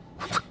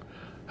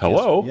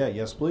 Hello?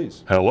 Yes,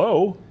 please.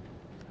 Hello?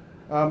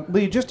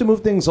 Lee, just to move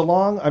things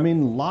along, I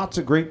mean, lots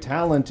of great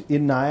talent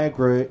in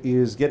Niagara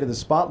is getting the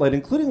spotlight,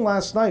 including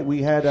last night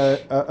we had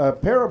a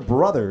pair of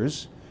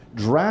brothers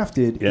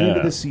drafted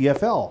into the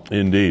CFL.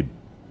 Indeed.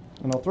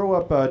 And I'll throw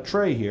up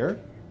Trey here.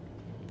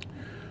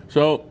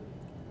 So,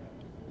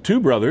 2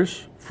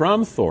 brothers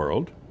from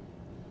Thorold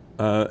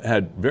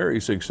had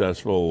very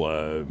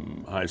successful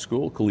high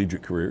school,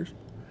 collegiate careers.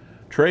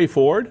 Trey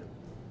Ford,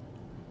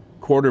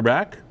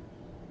 quarterback.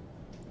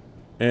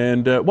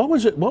 And what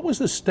was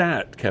the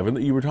stat, Kevin,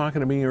 that you were talking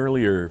to me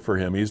earlier for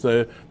him? He's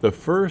the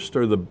first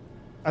or the...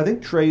 I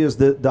think Trey is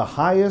the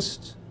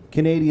highest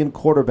Canadian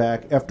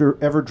quarterback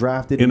ever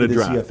drafted into the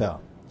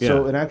CFL. Yeah.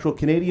 So an actual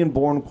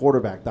Canadian-born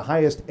quarterback, the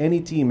highest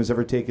any team has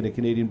ever taken a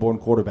Canadian-born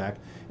quarterback,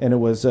 and it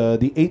was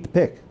the 8th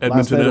pick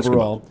last night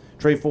overall.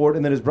 Trey Ford,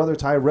 and then his brother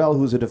Tyrell,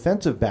 who's a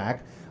defensive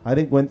back, I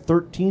think went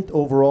 13th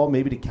overall,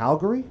 maybe to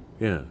Calgary.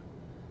 Yeah. I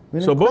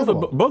mean, so both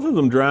of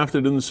them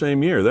drafted in the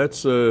same year.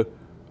 That's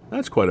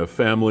quite a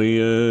family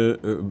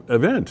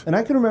event. And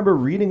I can remember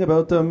reading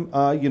about them,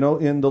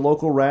 in the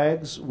local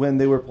rags when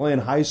they were playing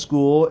high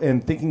school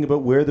and thinking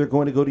about where they're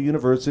going to go to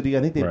university.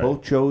 I think they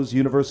both chose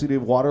University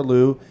of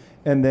Waterloo.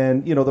 And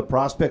then, the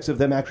prospects of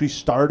them actually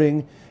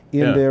starting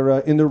in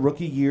their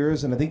rookie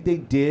years, and I think they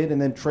did.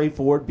 And then Trey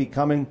Ford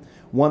becoming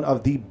one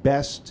of the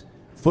best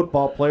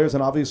football players,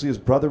 and obviously his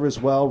brother as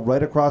well,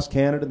 right across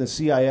Canada, the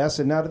CIS,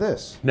 and now to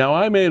this. Now,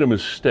 I made a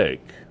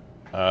mistake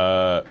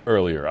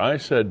earlier. I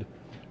said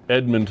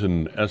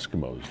Edmonton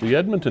Eskimos. The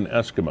Edmonton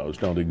Eskimos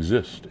don't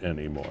exist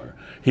anymore.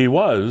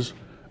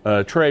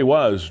 Trey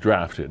was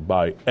drafted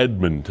by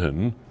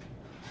Edmonton,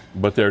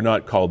 but they're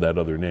not called that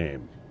other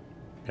name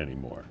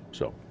anymore.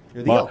 So.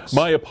 You're the Elks.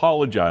 My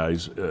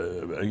apologize.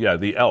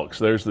 The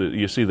Elks.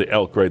 You see the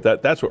elk, right?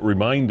 That's what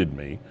reminded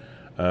me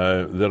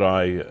that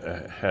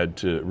I had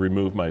to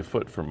remove my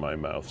foot from my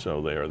mouth.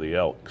 So they are the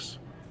Elks,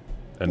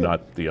 and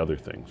not the other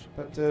things.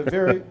 But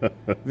very,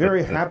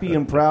 very happy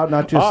and proud.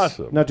 Not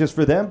just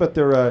for them, but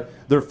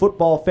their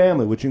football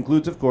family, which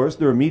includes, of course,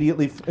 their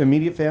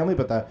immediate family,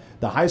 but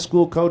the high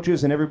school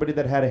coaches and everybody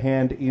that had a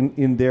hand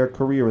in their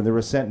career and their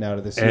ascent now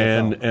to the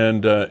CFL.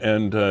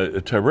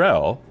 And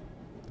Tyrell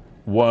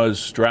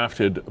was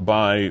drafted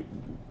by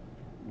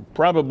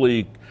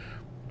probably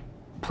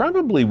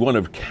one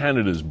of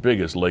Canada's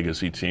biggest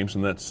legacy teams,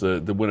 and that's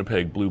the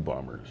Winnipeg Blue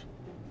Bombers.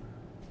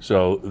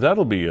 So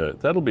that'll be a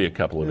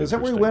couple of. Is that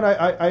where we went?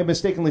 I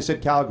mistakenly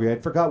said Calgary. I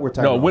forgot where.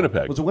 No,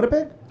 Winnipeg. Was it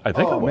Winnipeg? I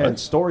think it was. Man,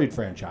 storied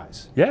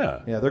franchise.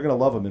 Yeah. Yeah, they're going to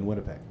love them in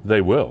Winnipeg.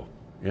 They will.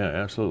 Yeah,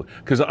 absolutely.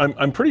 Because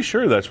I'm pretty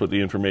sure that's what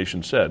the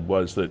information said,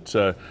 was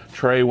that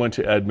Trey went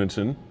to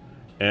Edmonton,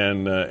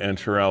 and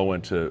Terrell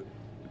went to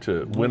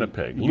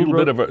Winnipeg. A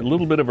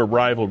little bit of a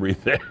rivalry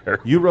there.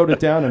 You wrote it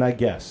down, and I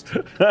guessed.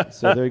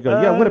 So there you go.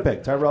 Yeah,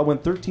 Winnipeg. Tyrell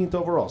went 13th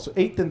overall. So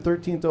 8th and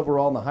 13th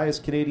overall, and the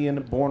highest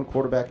Canadian-born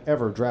quarterback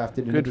ever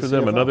drafted into Good for the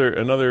them. CFL.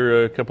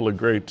 Another couple of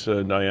great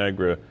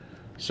Niagara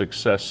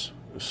success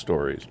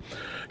stories.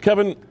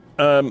 Kevin,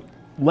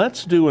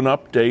 let's do an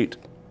update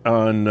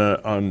on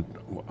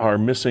our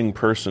missing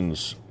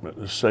persons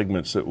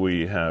segments that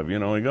we have. You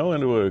know, I go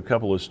into a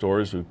couple of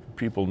stores.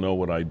 People know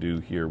what I do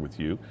here with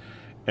you,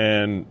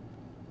 and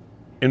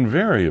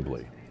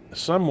invariably,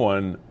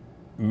 someone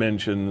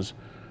mentions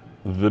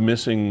the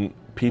missing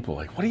people.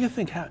 Like, what do you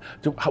think?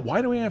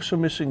 Why do we have so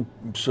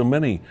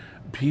many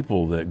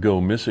people that go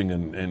missing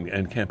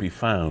and can't be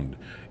found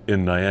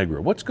in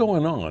Niagara? What's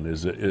going on?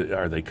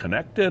 Are they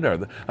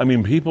connected?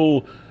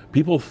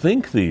 People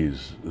think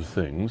these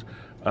things,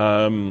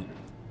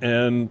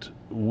 and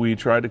we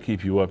try to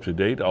keep you up to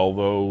date.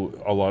 Although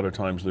a lot of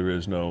times there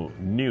is no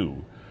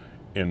new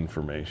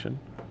information.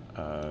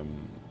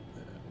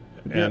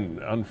 And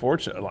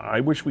unfortunately,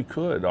 I wish we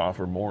could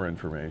offer more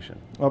information.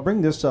 I'll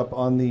bring this up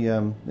on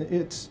the.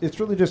 It's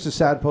really just a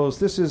sad post.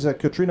 This is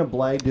Katrina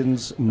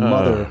Blagden's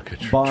mother,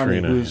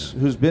 Bonnie,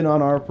 who's been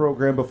on our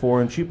program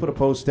before, and she put a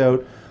post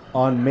out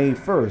on May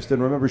 1st.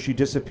 And remember, she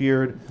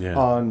disappeared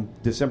on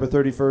December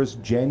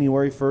 31st,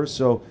 January 1st.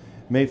 So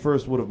May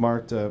 1st would have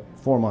marked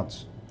 4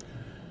 months.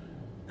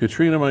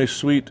 Katrina, my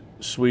sweet,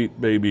 sweet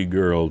baby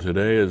girl,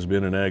 today has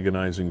been an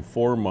agonizing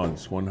 4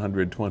 months,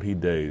 120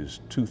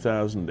 days,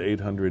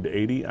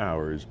 2,880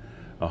 hours,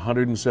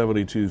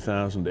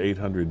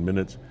 172,800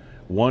 minutes,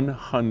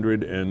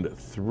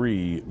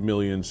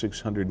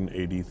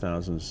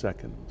 103,680,000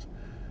 seconds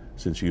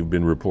since you've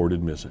been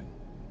reported missing.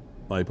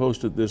 I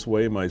post it this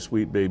way, my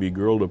sweet baby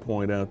girl, to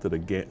point out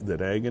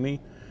that agony,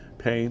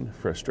 pain,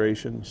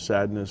 frustration,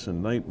 sadness,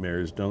 and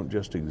nightmares don't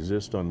just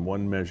exist on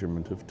one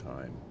measurement of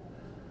time.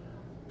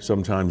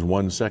 Sometimes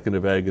 1 second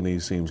of agony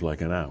seems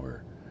like an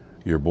hour.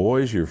 Your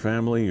boys, your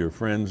family, your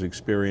friends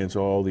experience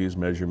all these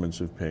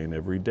measurements of pain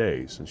every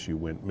day since you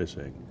went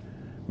missing.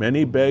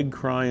 Many beg,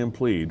 cry, and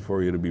plead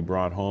for you to be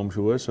brought home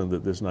to us and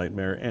that this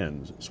nightmare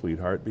ends,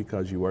 sweetheart,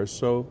 because you are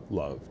so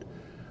loved.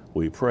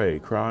 We pray,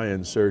 cry,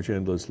 and search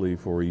endlessly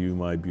for you,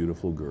 my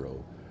beautiful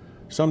girl.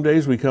 Some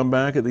days we come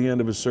back at the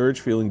end of a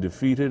search feeling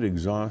defeated,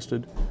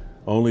 exhausted,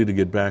 only to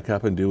get back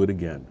up and do it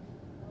again.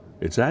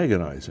 It's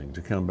agonizing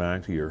to come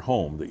back to your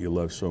home that you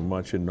love so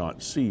much and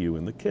not see you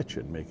in the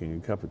kitchen making a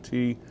cup of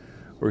tea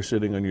or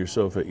sitting on your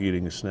sofa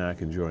eating a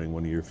snack enjoying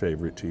one of your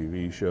favorite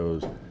TV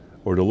shows,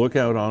 or to look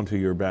out onto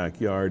your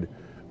backyard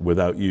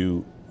without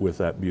you with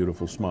that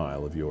beautiful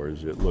smile of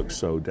yours. It looks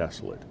so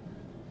desolate.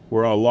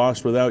 We're all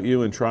lost without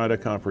you and try to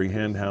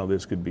comprehend how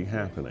this could be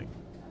happening.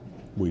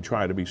 We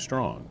try to be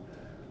strong.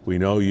 We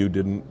know you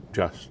didn't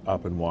just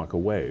up and walk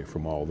away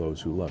from all those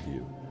who love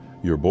you.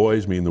 Your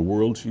boys mean the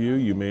world to you.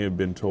 You may have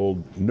been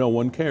told no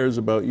one cares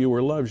about you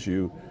or loves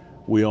you.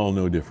 We all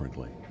know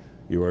differently.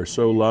 You are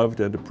so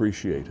loved and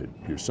appreciated.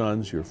 Your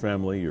sons, your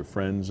family, your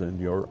friends, and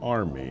your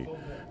army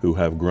who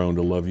have grown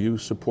to love you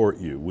support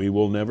you. We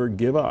will never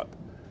give up.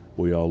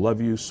 We all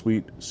love you,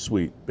 sweet,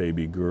 sweet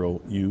baby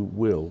girl. You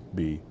will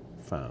be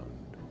found.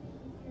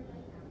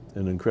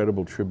 An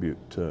incredible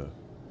tribute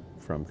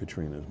from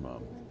Katrina's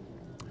mom.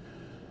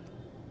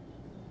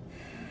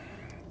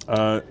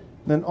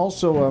 Then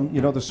also,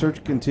 the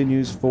search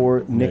continues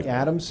for Nick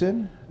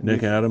Adamson.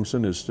 Nick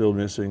Adamson is still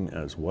missing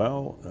as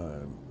well,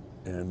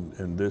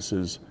 and this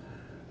is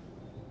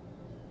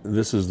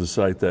the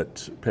site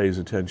that pays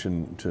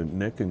attention to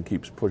Nick and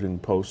keeps putting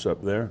posts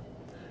up there.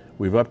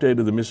 We've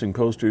updated the missing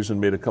posters and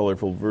made a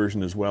colorful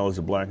version as well as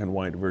a black and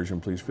white version.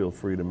 Please feel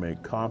free to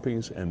make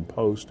copies and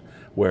post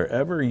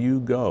wherever you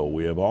go.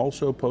 We have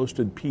also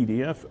posted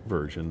PDF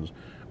versions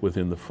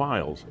within the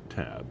Files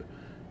tab.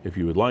 If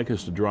you would like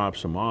us to drop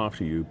some off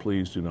to you,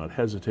 please do not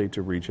hesitate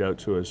to reach out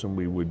to us, and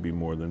we would be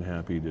more than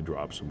happy to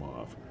drop some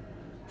off.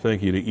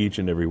 Thank you to each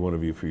and every one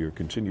of you for your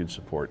continued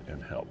support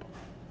and help.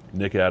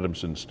 Nick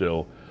Adamson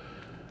still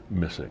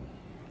missing.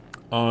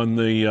 On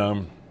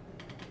the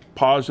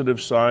positive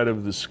side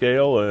of the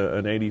scale,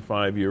 an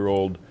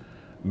 85-year-old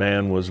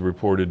man was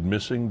reported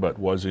missing but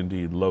was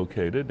indeed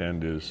located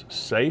and is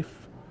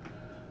safe.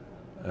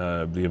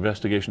 The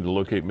investigation to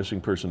locate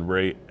missing person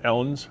Ray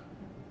Ellens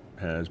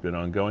has been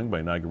ongoing by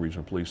Niagara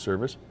Regional Police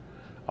Service.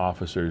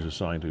 Officers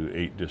assigned to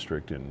 8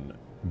 District in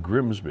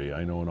Grimsby.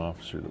 I know an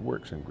officer that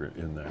works in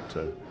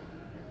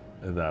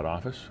that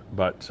office.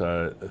 But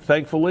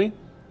thankfully,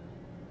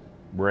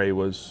 Ray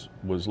was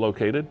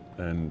located,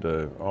 and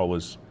all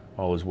is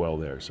well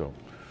there. So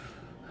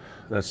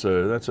that's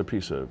a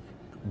piece of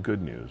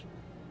good news.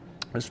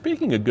 And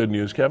speaking of good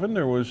news, Kevin,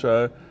 there was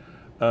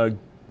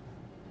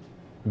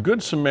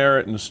Good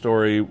Samaritan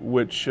story,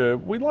 which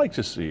we like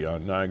to see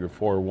on Niagara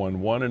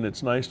 411, and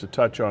it's nice to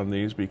touch on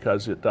these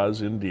because it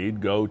does indeed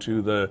go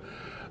to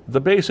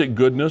the basic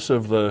goodness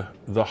of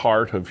the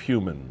heart of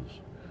humans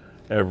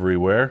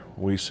everywhere.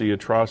 We see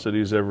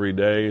atrocities every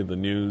day. The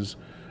news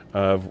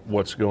of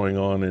what's going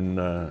on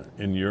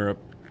in Europe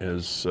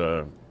is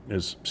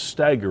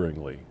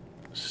staggeringly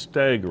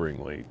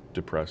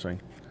depressing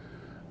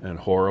and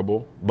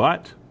horrible.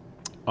 But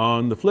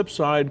on the flip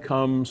side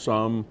come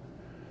some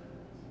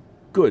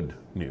good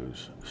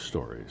news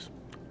stories.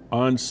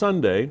 On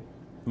Sunday,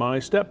 my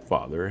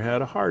stepfather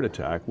had a heart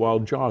attack while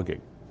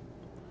jogging.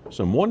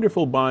 Some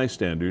wonderful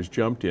bystanders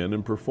jumped in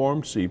and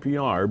performed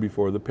CPR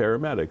before the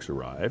paramedics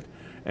arrived,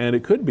 and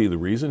it could be the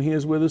reason he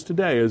is with us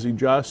today, as he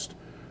just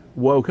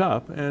woke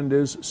up and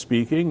is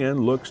speaking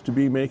and looks to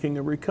be making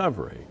a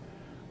recovery.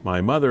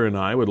 My mother and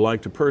I would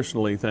like to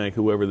personally thank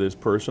whoever this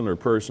person or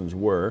persons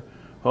were,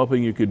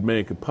 hoping you could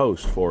make a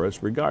post for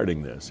us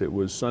regarding this. It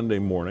was Sunday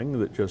morning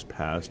that just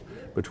passed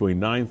between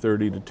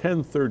 9:30 to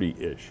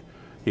 10:30-ish.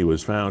 He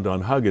was found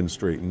on Huggins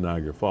Street in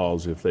Niagara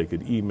Falls. If they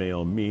could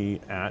email me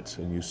at,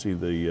 and you see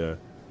the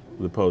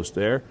post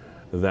there,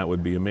 that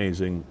would be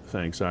amazing.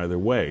 Thanks either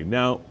way.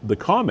 Now, the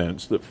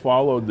comments that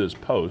followed this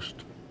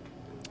post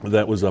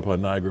that was up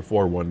on Niagara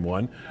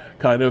 411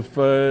 kind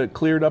of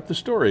cleared up the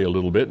story a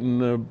little bit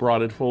and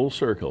brought it full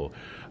circle.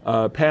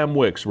 Pam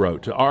Wicks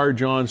wrote, "To R.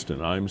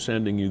 Johnston, I'm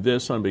sending you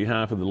this on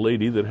behalf of the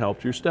lady that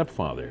helped your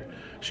stepfather.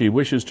 She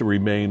wishes to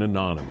remain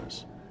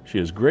anonymous. She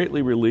is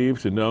greatly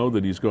relieved to know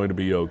that he's going to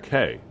be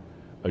okay.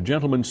 A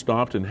gentleman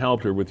stopped and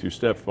helped her with your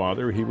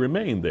stepfather. He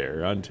remained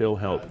there until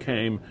help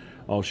came.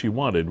 All she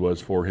wanted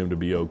was for him to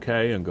be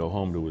okay and go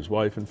home to his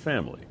wife and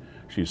family.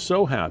 She's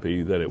so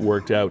happy that it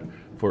worked out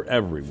for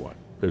everyone.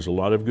 There's a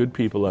lot of good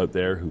people out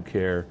there who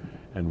care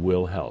and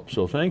will help."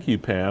 So thank you,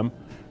 Pam,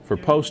 for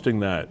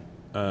posting that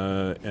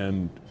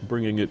and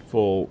bringing it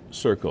full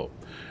circle.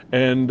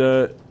 And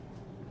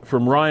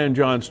from Ryan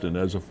Johnston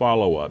as a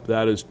follow-up,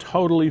 "That is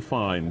totally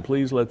fine.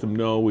 Please let them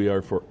know we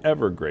are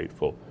forever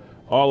grateful.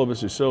 All of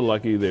us are so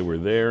lucky they were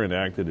there and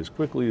acted as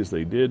quickly as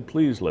they did.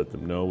 Please let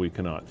them know we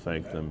cannot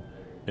thank them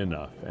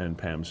enough." And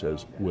Pam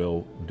says,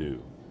 "Will do."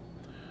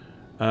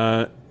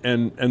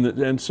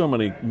 And so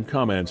many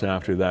comments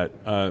after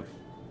that.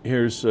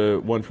 Here's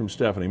one from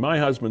Stephanie. "My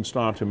husband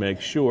stopped to make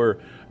sure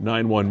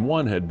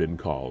 911 had been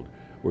called.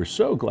 We're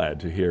so glad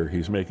to hear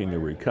he's making a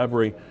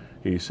recovery.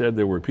 He said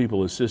there were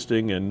people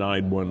assisting and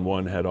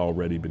 911 had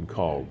already been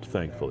called,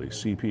 thankfully.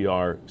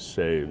 CPR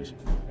saves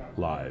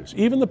lives."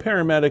 Even the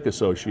Paramedic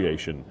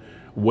Association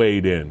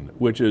weighed in,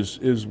 which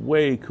is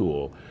way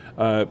cool.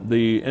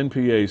 The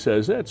NPA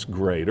says, "That's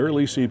great.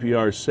 Early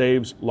CPR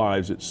saves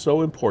lives. It's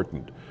so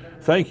important.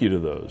 Thank you to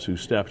those who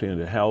stepped in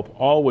to help.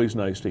 Always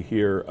nice to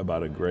hear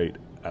about a great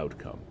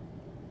outcome."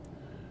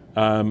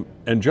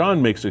 And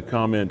John makes a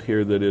comment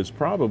here that is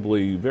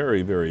probably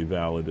very, very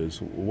valid as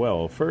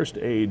well. First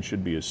aid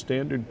should be a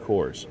standard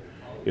course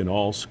in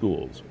all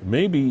schools,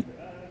 maybe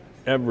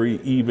every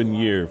even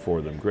year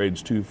for them,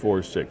 grades 2,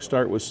 4, 6.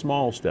 Start with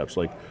small steps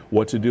like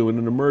what to do in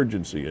an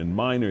emergency and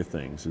minor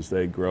things as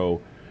they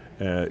grow,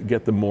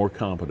 get them more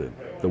competent.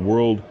 The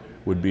world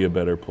would be a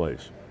better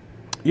place.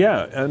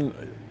 Yeah, and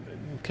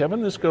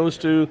Kevin, this goes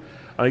to,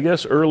 I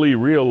guess, early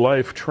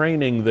real-life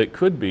training that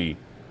could be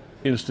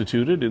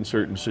instituted in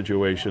certain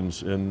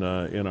situations in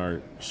our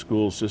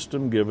school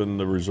system, given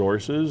the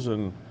resources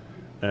and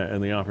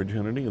the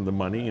opportunity and the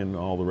money and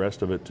all the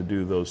rest of it to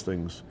do those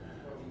things.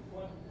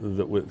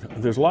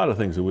 There's a lot of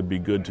things that would be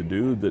good to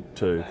do that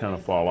kind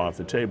of fall off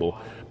the table.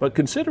 But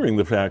considering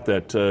the fact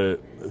that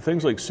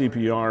things like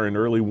CPR and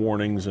early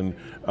warnings and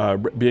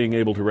being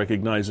able to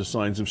recognize the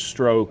signs of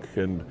stroke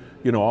and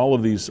all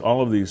of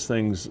these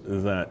things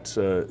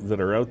that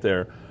are out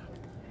there.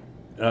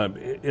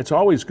 It's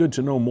always good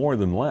to know more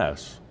than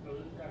less,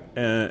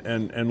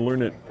 and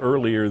learn it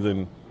earlier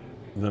than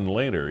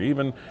later.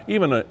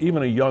 Even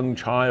a young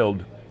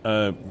child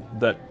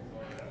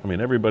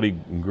everybody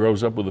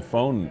grows up with a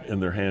phone in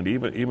their hand.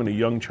 Even a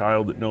young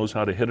child that knows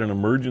how to hit an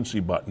emergency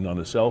button on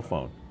a cell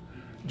phone,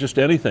 just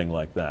anything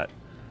like that.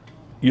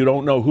 You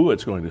don't know who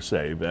it's going to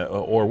save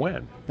or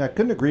when. I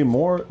couldn't agree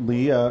more,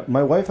 Lee.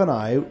 My wife and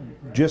I,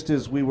 just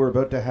as we were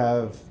about to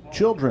have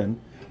children,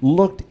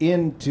 looked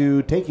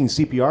into taking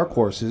CPR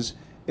courses,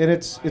 and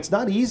it's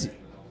not easy.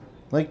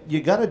 Like,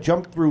 you got to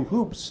jump through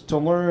hoops to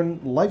learn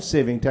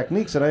life-saving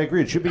techniques, and I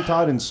agree. It should be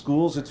taught in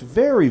schools. It's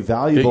very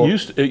valuable.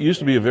 It used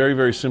to be a very,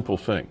 very simple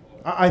thing.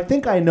 I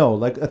think I know.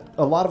 Like,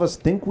 a lot of us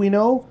think we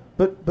know,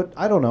 but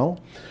I don't know.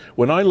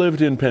 When I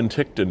lived in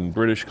Penticton,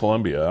 British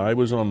Columbia, I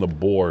was on the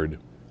board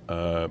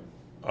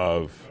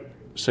of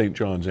St.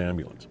 John's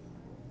Ambulance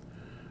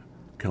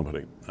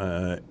Company,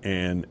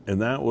 and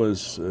that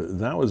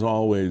was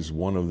always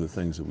one of the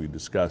things that we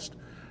discussed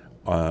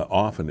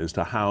often as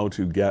to how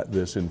to get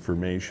this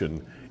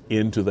information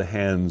into the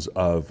hands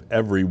of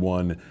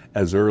everyone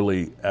as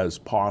early as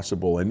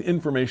possible, and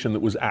information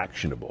that was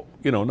actionable.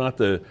 Not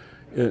the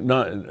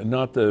really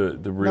not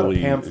a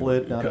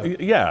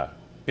pamphlet. Yeah.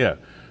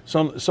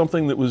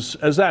 something that was,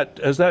 as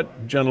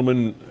that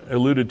gentleman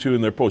alluded to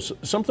in their post,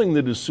 something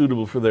that is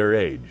suitable for their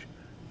age.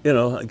 You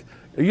know, like,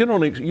 you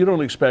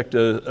don't expect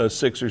a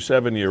 6 or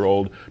 7 year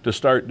old to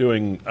start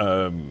doing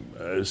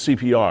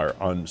CPR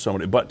on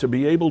somebody, but to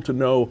be able to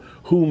know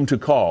whom to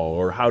call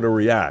or how to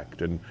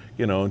react, and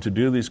and to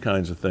do these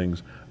kinds of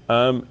things.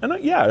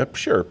 Yeah,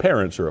 sure,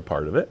 parents are a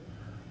part of it,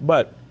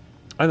 but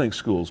I think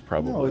schools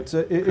probably. No,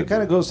 it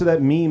kind of goes to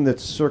that meme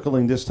that's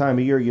circling this time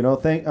of year.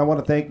 I want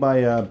to thank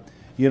my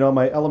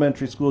my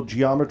elementary school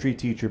geometry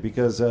teacher,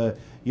 because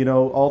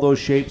all those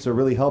shapes are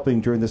really helping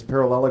during this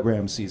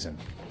parallelogram season.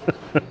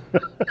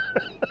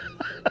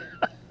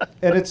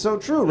 And it's so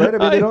true, right? I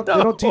mean, they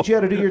don't teach you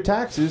how to do your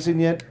taxes, and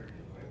yet,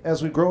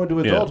 as we grow into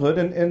adulthood,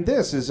 and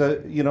this is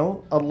a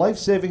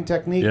life-saving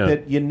technique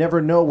that you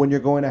never know when you're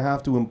going to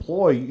have to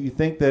employ. You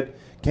think that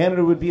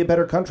Canada would be a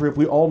better country if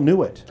we all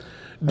knew it.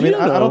 I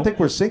don't think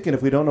we're sinking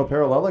if we don't know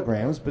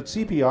parallelograms, but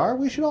CPR,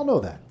 we should all know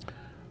that.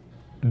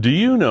 Do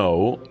you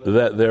know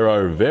that there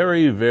are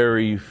very,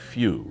 very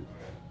few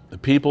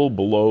people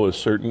below a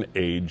certain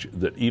age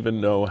that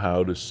even know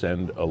how to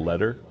send a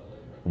letter,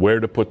 where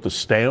to put the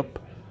stamp,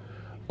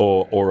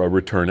 or a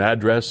return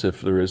address, if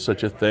there is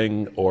such a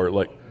thing, or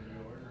like,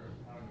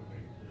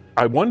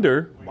 I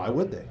wonder. Why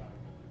would they?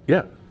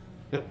 Yeah.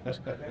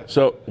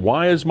 So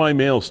why is my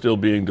mail still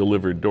being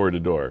delivered door to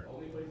door?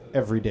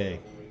 Every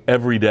day.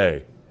 Every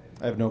day.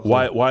 I have no clue.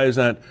 Why is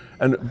that?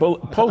 And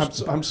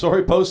I'm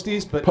sorry,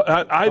 posties, but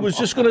I was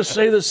just going to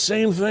say the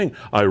same thing.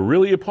 I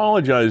really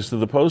apologize to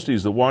the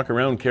posties that walk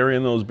around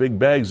carrying those big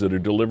bags that are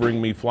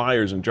delivering me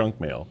flyers and junk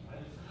mail.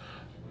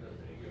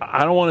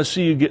 I don't want to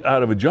see you get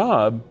out of a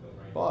job,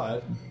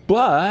 but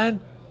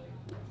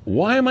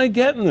why am I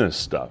getting this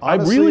stuff?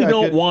 Honestly, I really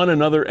don't want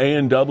another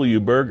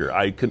A&W burger.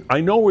 I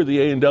know where the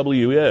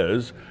A&W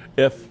is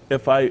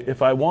if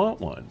I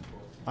want one.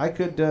 I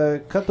could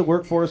cut the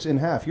workforce in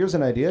half. Here's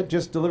an idea.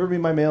 Just deliver me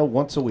my mail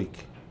once a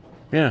week.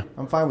 Yeah.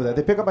 I'm fine with that.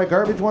 They pick up my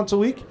garbage once a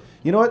week.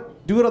 You know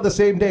what? Do it on the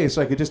same day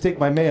so I could just take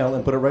my mail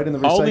and put it right in the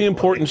recycle. All the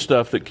important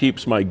stuff that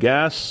keeps my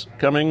gas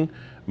coming,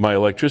 my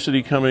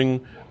electricity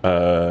coming,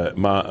 my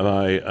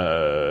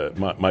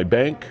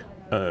bank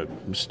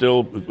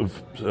still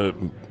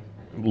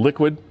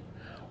liquid,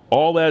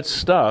 all that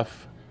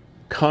stuff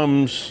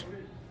comes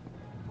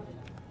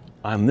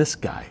on this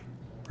guy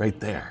right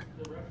there.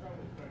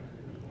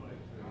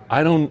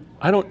 I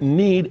don't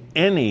need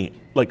any,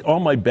 like, all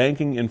my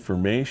banking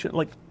information,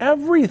 like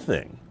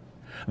everything.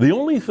 The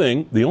only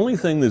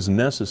thing that's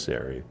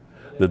necessary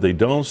that they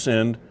don't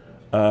send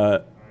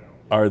are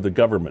the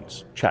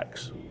government's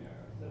checks.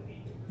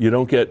 You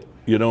don't get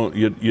your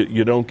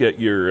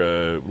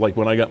like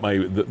when I got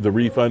the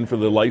refund for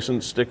the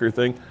license sticker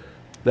thing,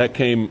 that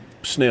came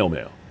snail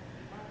mail.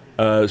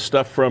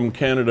 Stuff from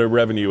Canada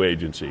Revenue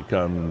Agency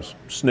comes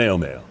snail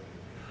mail,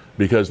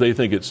 because they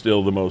think it's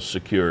still the most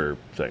secure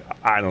thing.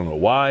 I don't know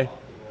why,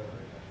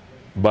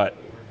 but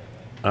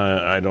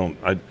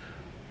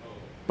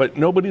but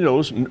nobody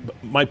knows.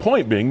 My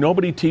point being,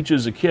 nobody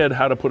teaches a kid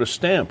how to put a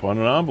stamp on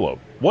an envelope.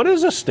 What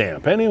is a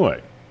stamp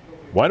anyway?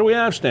 Why do we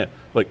have stamp?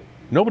 Like,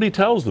 nobody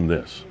tells them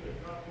this,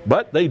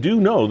 but they do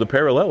know the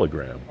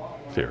parallelogram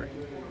theory.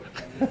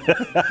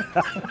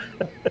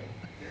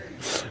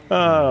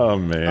 Oh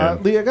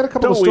man, Lee, I got a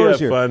couple of stories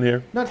here. Don't we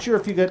have fun here? Not sure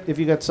if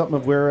you got something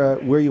of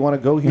where you want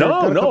to go here.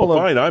 No,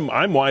 fine.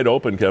 I'm wide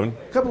open, Kevin.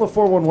 A couple of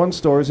 411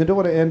 stories. I don't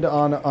want to end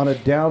on a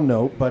down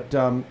note, but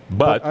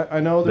I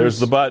know there's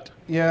the but.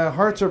 Yeah,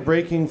 hearts are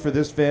breaking for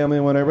this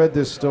family. When I read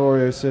this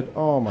story, I said,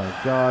 "Oh my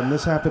God!" And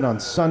this happened on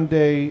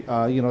Sunday.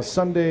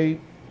 Sunday,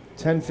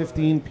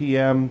 10:15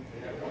 p.m.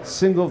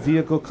 Single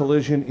vehicle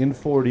collision in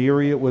Fort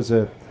Erie.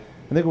 I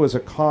think it was a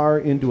car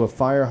into a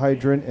fire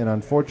hydrant, and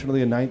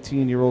unfortunately a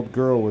 19-year-old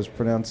girl was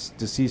pronounced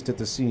deceased at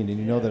the scene. And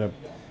you know that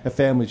a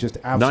family just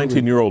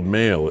absolutely... 19-year-old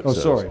male,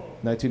 says. Sorry.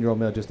 19-year-old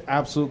male, just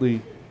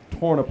absolutely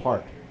torn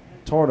apart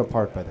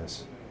by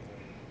this.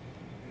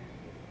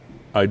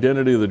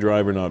 Identity of the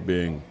driver not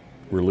being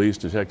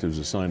released. Detectives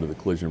assigned to the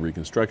Collision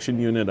Reconstruction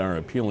Unit are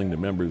appealing to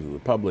members of the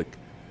public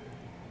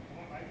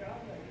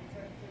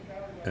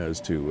as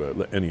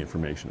to any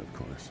information, of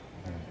course.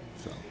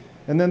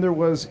 And then there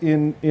was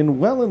in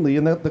Wellandly,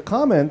 and the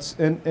comments,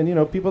 and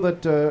people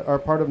that are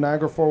part of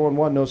Niagara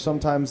 411 know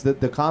sometimes that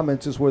the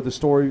comments is where the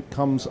story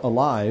comes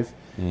alive.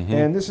 Mm-hmm.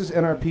 And this is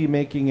NRP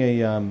making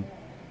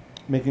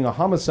a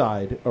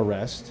homicide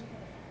arrest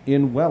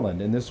in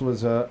Welland, and this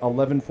was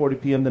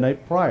 11:40 p.m. the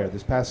night prior,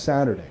 this past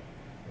Saturday.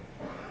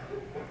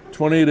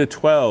 20 to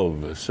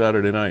 12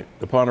 Saturday night.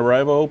 Upon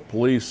arrival,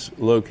 police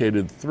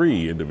located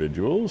 3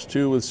 individuals,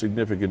 2 with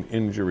significant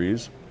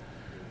injuries.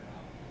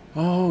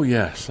 Oh,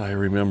 yes, I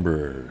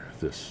remember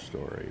this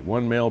story.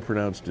 1 male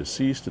pronounced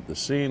deceased at the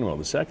scene, while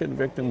the second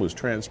victim was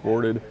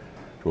transported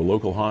to a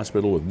local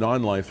hospital with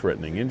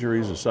non-life-threatening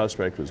injuries. A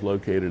suspect was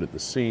located at the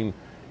scene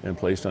and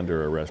placed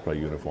under arrest by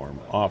uniformed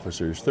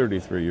officers.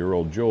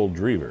 33-year-old Joel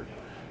Drever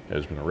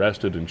has been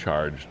arrested and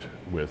charged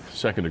with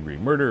second-degree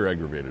murder,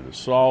 aggravated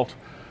assault,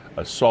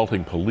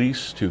 assaulting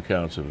police, 2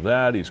 counts of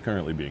that. He's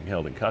currently being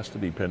held in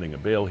custody pending a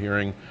bail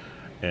hearing.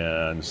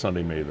 and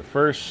Sunday, May the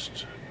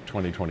 1st,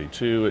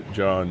 2022 at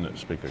John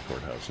Spinka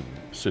Courthouse in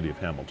the city of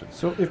Hamilton.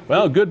 So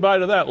goodbye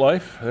to that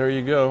life. There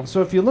you go.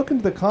 So if you look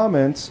into the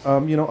comments, a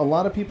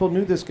lot of people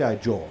knew this guy,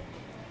 Joel.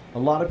 A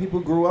lot of people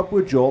grew up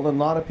with Joel,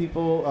 and a lot of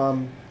people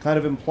kind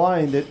of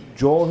implying that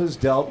Joel has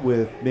dealt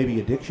with maybe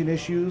addiction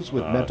issues,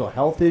 with mental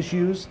health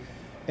issues,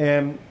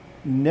 and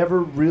never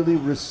really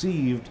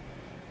received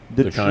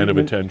the kind of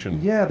attention.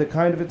 Yeah, the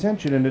kind of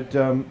attention. And it,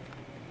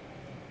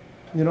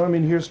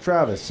 here's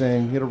Travis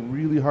saying he had a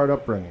really hard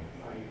upbringing.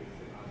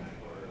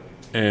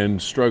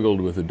 And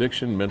struggled with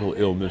addiction, mental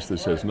illness.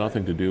 This has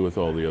nothing to do with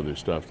all the other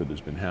stuff that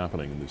has been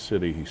happening in the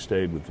city. He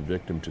stayed with the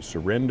victim to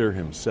surrender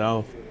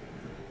himself.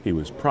 He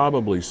was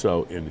probably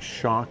so in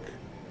shock,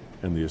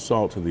 and the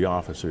assault to the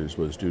officers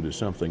was due to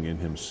something in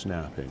him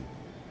snapping.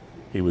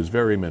 He was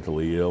very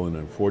mentally ill, and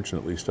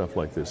unfortunately stuff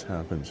like this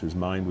happens. His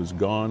mind was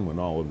gone when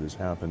all of this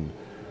happened.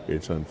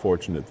 It's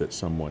unfortunate that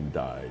someone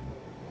died.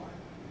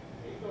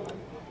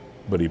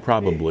 But he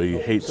probably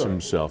hates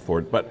himself for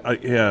it. But,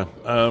 that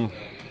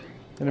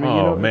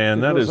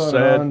is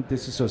sad.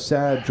 This is so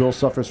sad. Joel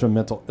suffers from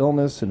mental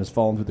illness and has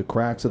fallen through the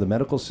cracks of the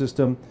medical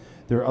system.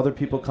 There are other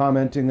people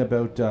commenting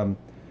about...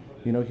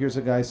 here's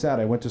a guy sad.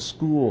 I went to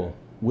school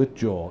with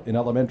Joel in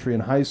elementary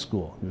and high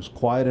school. He was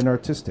quiet and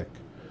artistic.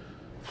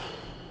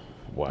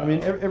 Wow. I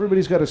mean,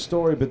 everybody's got a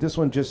story, but this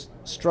one just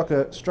struck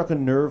a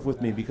nerve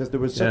with me because there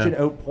was such an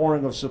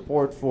outpouring of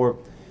support for,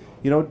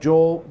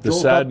 Joel. The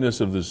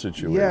sadness of the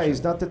situation. Yeah,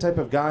 he's not the type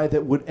of guy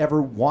that would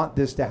ever want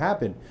this to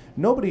happen.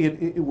 Nobody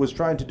was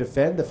trying to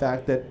defend the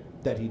fact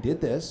that he did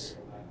this.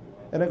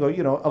 And I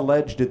go,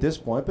 alleged at this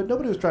point, but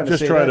nobody was trying to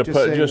say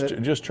that.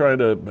 Just trying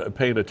to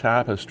paint a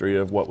tapestry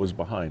of what was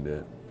behind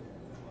it.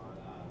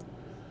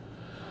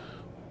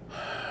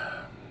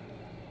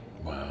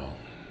 Wow,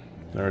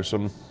 there are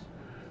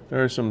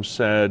some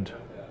sad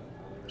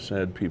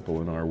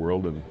people in our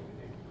world, and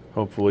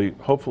hopefully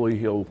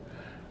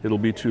it'll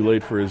be too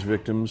late for his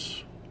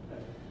victims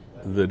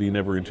that he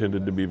never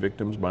intended to be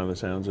victims by the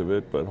sounds of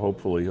it. But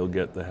hopefully he'll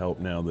get the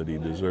help now that he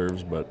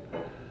deserves. But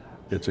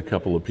it's a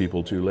couple of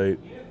people too late.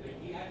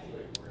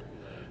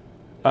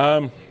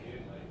 I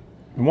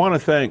want to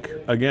thank,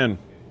 again,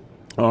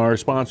 our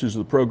sponsors of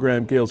the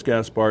program, Gales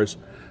Gas Bars,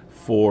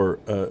 for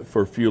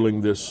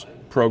fueling this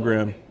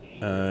program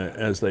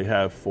as they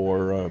have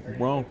for,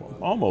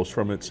 almost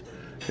from its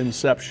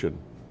inception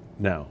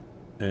now.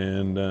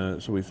 And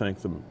so we thank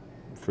them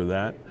for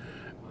that.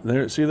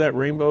 There, see that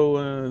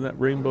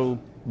rainbow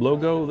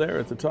logo there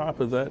at the top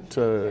of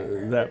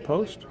that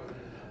post?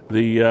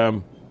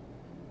 The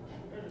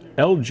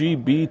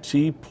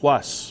LGBT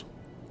plus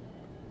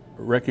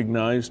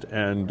recognized,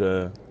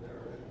 and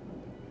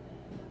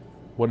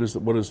what is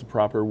the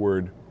proper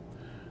word,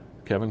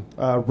 Kevin?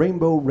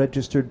 Rainbow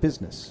registered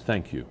business.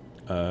 Thank you.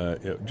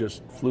 It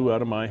just flew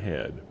out of my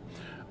head.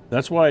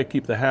 That's why I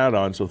keep the hat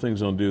on, so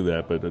things don't do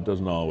that, but it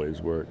doesn't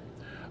always work.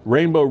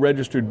 Rainbow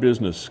registered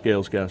business,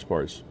 Gales Gas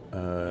Bars.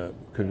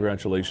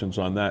 Congratulations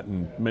on that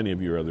and many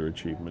of your other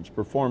achievements.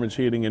 Performance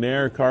Heating and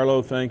Air,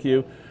 Carlo, thank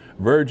you.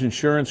 Verge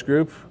Insurance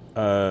Group,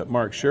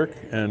 Mark Shirk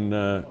and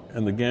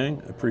the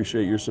gang,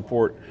 appreciate your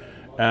support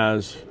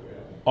as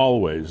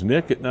always.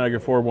 Nick at Niagara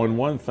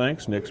 411,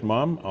 thanks. Nick's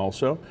mom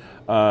also.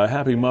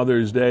 Happy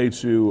Mother's Day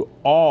to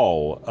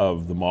all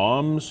of the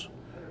moms.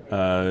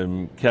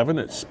 Kevin,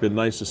 it's been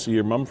nice to see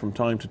your mom from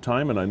time to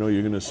time, and I know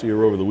you're going to see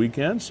her over the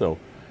weekend, so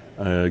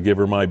give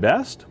her my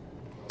best.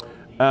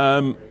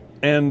 And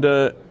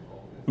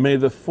may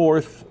the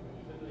 4th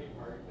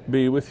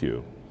be with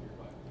you.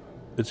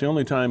 It's the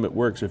only time it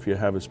works if you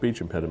have a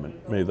speech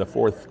impediment. May the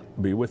 4th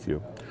be with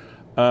you.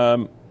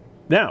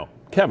 Now,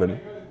 Kevin,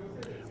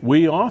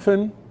 we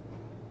often,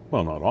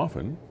 well, not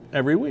often,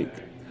 every week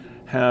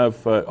have,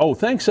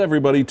 thanks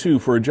everybody too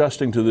for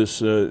adjusting to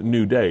this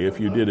new day. If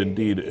you did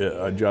indeed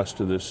adjust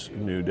to this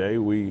new day,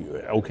 we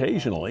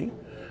occasionally,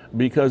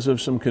 because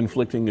of some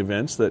conflicting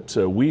events that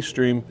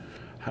WeStream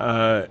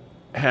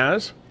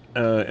has,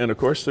 and of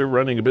course they're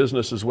running a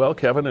business as well,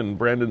 Kevin and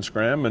Brandon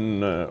Scram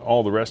and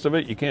all the rest of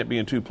it. You can't be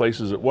in two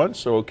places at once,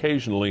 so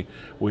occasionally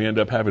we end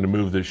up having to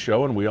move this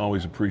show, and we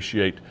always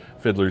appreciate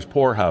Fiddler's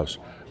Poorhouse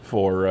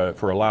for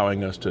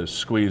allowing us to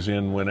squeeze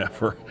in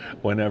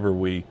whenever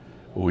we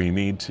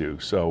need to.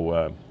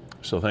 So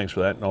thanks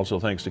for that, and also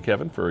thanks to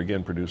Kevin for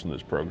again producing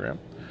this program.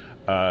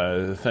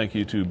 Thank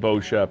you to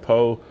Beau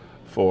Chapeau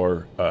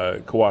for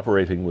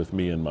cooperating with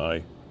me and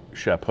my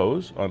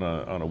chapeaus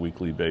on a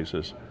weekly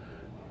basis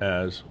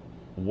as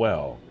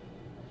well.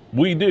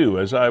 We do,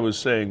 as I was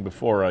saying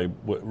before I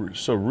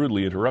so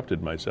rudely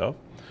interrupted myself,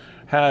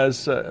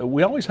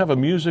 we always have a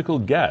musical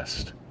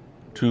guest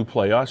to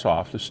play us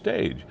off the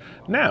stage.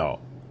 Now,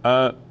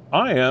 I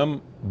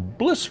am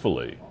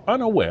blissfully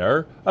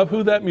unaware of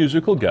who that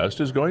musical guest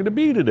is going to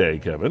be today,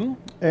 Kevin.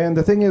 And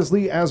the thing is,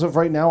 Lee, as of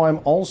right now, I'm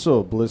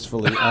also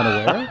blissfully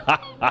unaware.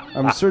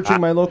 I'm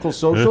searching my local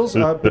socials,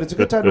 but it's a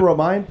good time to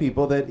remind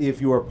people that if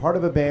you are part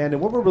of a band,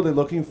 and what we're really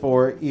looking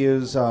for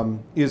is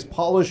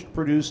polished,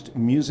 produced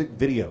music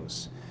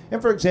videos.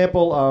 And for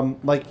example,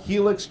 like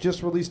Helix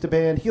just released a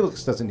band.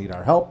 Helix doesn't need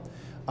our help.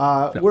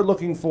 We're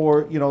looking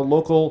for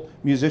local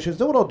musicians.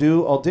 Know what I'll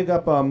do? I'll dig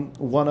up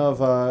one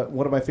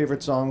of my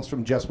favorite songs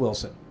from Jess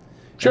Wilson.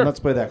 Sure. And let's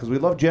play that because we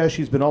love Jess.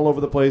 She's been all over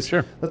the place.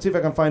 Sure. Let's see if I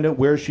can find out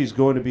where she's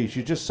going to be.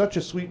 She's just such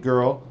a sweet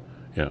girl.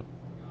 Yeah.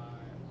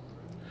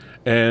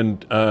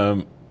 And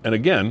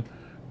again,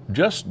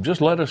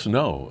 just let us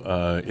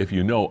know if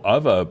you know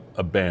of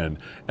a band,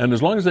 and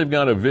as long as they've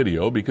got a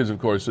video, because of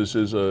course this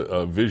is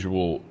a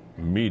visual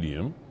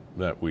medium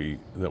that we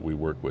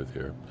work with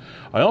here.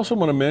 I also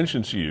want to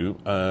mention to you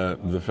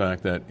the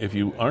fact that if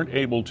you aren't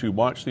able to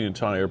watch the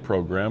entire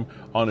program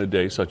on a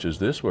day such as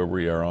this, where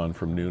we are on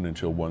from noon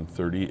until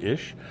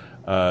 1:30-ish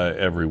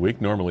every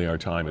week. Normally our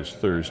time is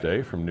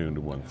Thursday from noon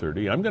to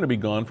 1:30. I'm going to be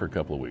gone for a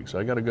couple of weeks.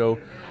 I got to go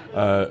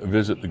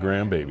visit the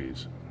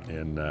grandbabies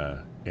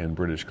in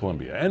British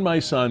Columbia, and my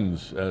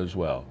sons as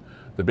well,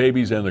 the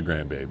babies and the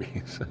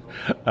grandbabies.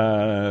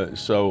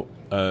 So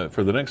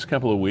for the next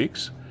couple of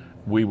weeks,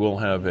 we will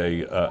have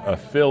a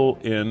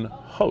fill-in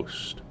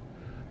host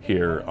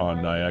here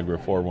on Niagara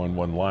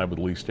 411 Live with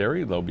Lee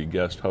Sterry. There'll be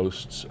guest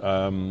hosts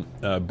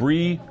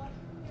Bree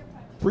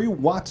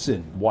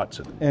Watson.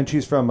 Watson. And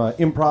she's from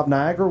Improv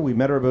Niagara. We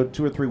met her about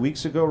 2 or 3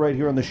 weeks ago right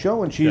here on the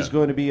show, and she's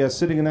going to be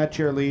sitting in that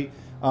chair, Lee,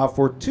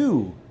 for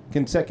 2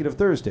 consecutive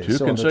Thursdays.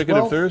 Two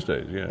consecutive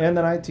Thursdays, yeah. And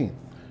the 19th.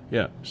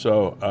 Yeah,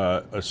 so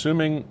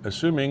assuming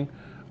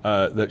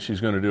that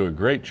she's going to do a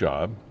great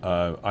job,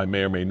 I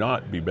may or may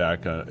not be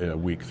back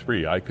week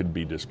 3. I could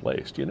be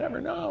displaced. You never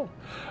know.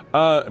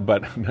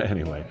 But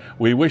anyway,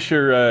 we wish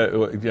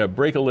her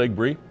break a leg,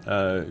 Bree.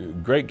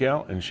 Great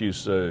gal, and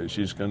she's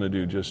going to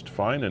do just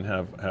fine and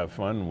have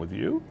fun with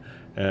you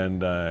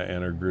and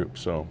her group.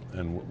 So,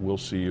 and we'll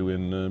see you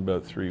in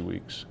about 3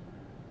 weeks'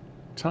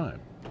 time.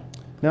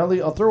 Now,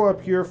 Lee, I'll throw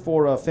up here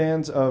for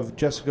fans of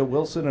Jessica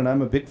Wilson, and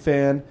I'm a big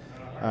fan.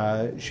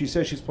 She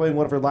says she's playing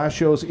one of her last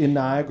shows in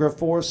Niagara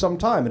for some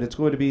time, and it's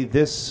going to be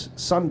this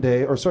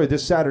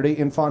Saturday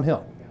in Fawn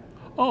Hill.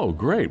 Oh,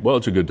 great. Well,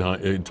 it's a good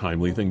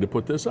timely thing to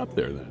put this up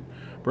there then.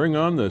 Bring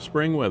on the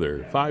spring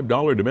weather.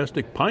 $5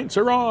 domestic pints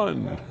are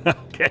on.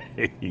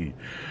 Okay.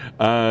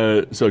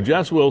 So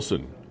Jess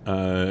Wilson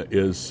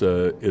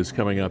is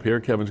coming up here.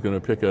 Kevin's going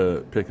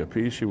to pick a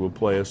piece. She will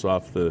play us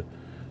off the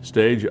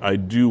stage. I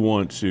do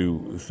want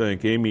to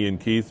thank Amy and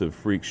Keith of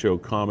Freak Show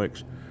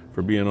Comics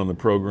for being on the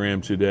program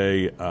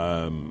today.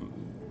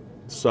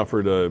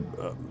 Suffered a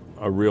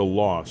real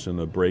loss in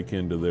a break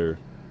into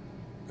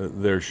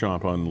their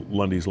shop on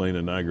Lundy's Lane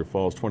in Niagara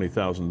Falls,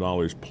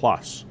 $20,000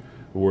 plus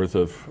worth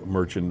of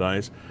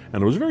merchandise.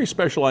 And it was very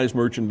specialized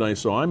merchandise,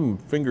 so I'm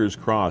fingers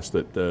crossed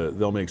that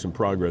they'll make some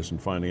progress in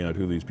finding out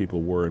who these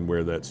people were and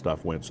where that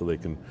stuff went so they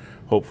can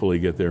hopefully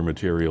get their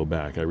material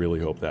back. I really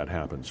hope that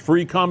happens.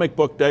 Free comic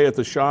book day at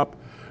the shop.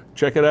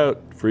 Check it out.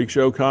 Freak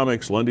Show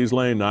Comics, Lundy's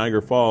Lane,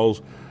 Niagara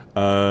Falls.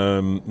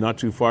 Not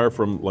too far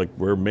from like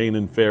where Main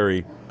and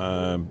Ferry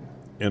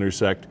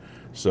intersect.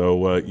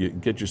 So you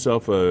get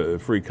yourself a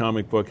free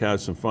comic book, have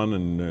some fun,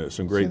 and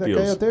some great deals. See that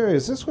guy out there?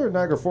 Is this where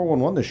Niagara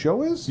 411 the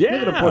show is? Yeah.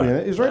 Look at him putting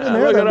it. He's right in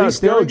there. Look that at Lee us.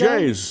 Sterry Go guy?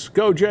 Jays.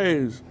 Go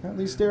Jays. That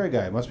Lee Sterry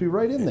guy must be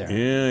right in there.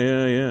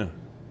 Yeah.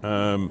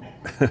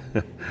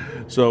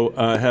 So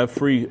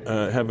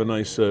have a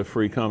nice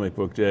free comic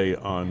book day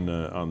on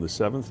the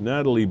 7th.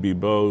 Natalie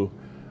Bibeau,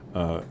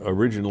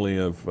 originally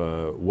of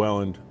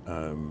Welland,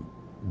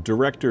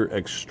 director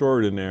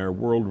extraordinaire,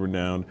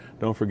 world-renowned.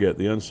 Don't forget,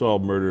 The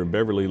Unsolved Murder of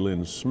Beverly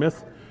Lynn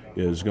Smith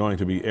is going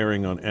to be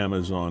airing on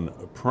Amazon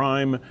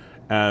Prime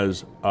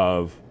as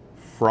of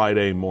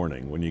Friday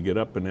morning. When you get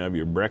up and have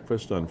your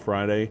breakfast on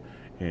Friday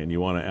and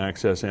you want to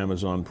access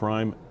Amazon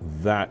Prime,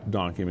 that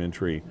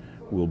documentary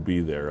will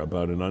be there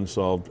about an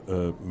unsolved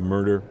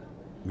murder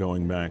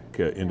going back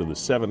into the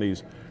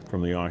 70s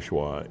from the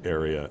Oshawa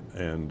area.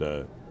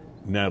 And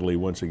Natalie,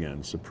 once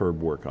again,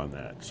 superb work on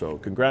that. So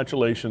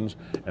congratulations,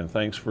 and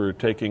thanks for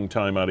taking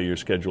time out of your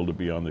schedule to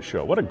be on the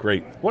show. What a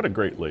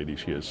great lady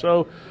she is.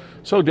 So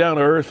down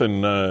to earth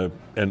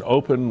and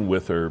open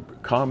with her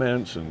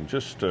comments, and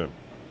just a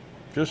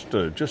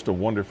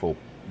wonderful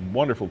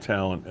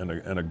talent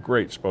and a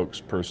great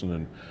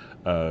spokesperson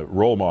and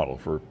role model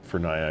for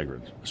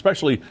Niagarans,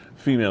 especially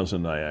females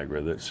in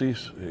Niagara. That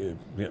sees,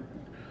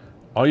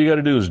 all you got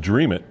to do is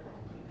dream it,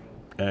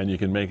 and you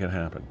can make it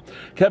happen.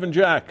 Kevin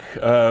Jack,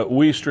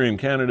 WeStream,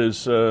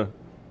 Canada's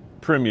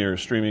premier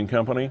streaming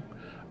company.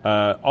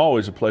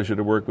 Always a pleasure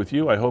to work with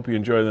you. I hope you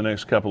enjoy the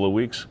next couple of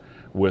weeks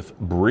with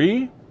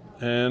Bree,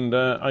 and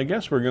I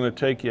guess we're going to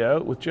take you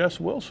out with Jess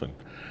Wilson.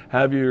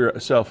 Have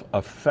yourself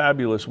a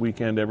fabulous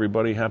weekend,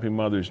 everybody. Happy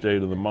Mother's Day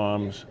to the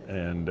moms,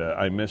 and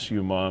I miss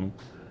you, Mom.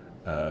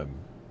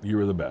 You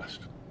were the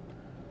best.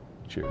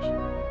 Cheers.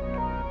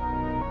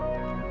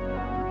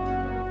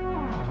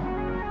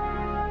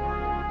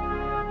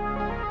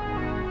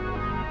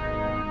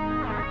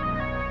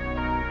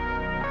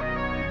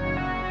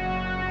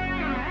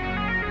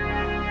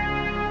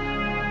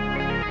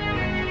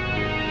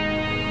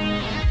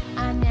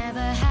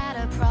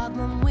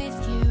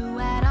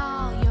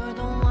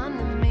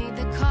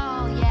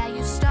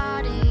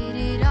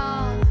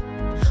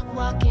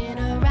 Walking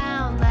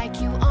around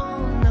like you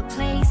own the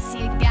place,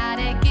 you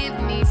gotta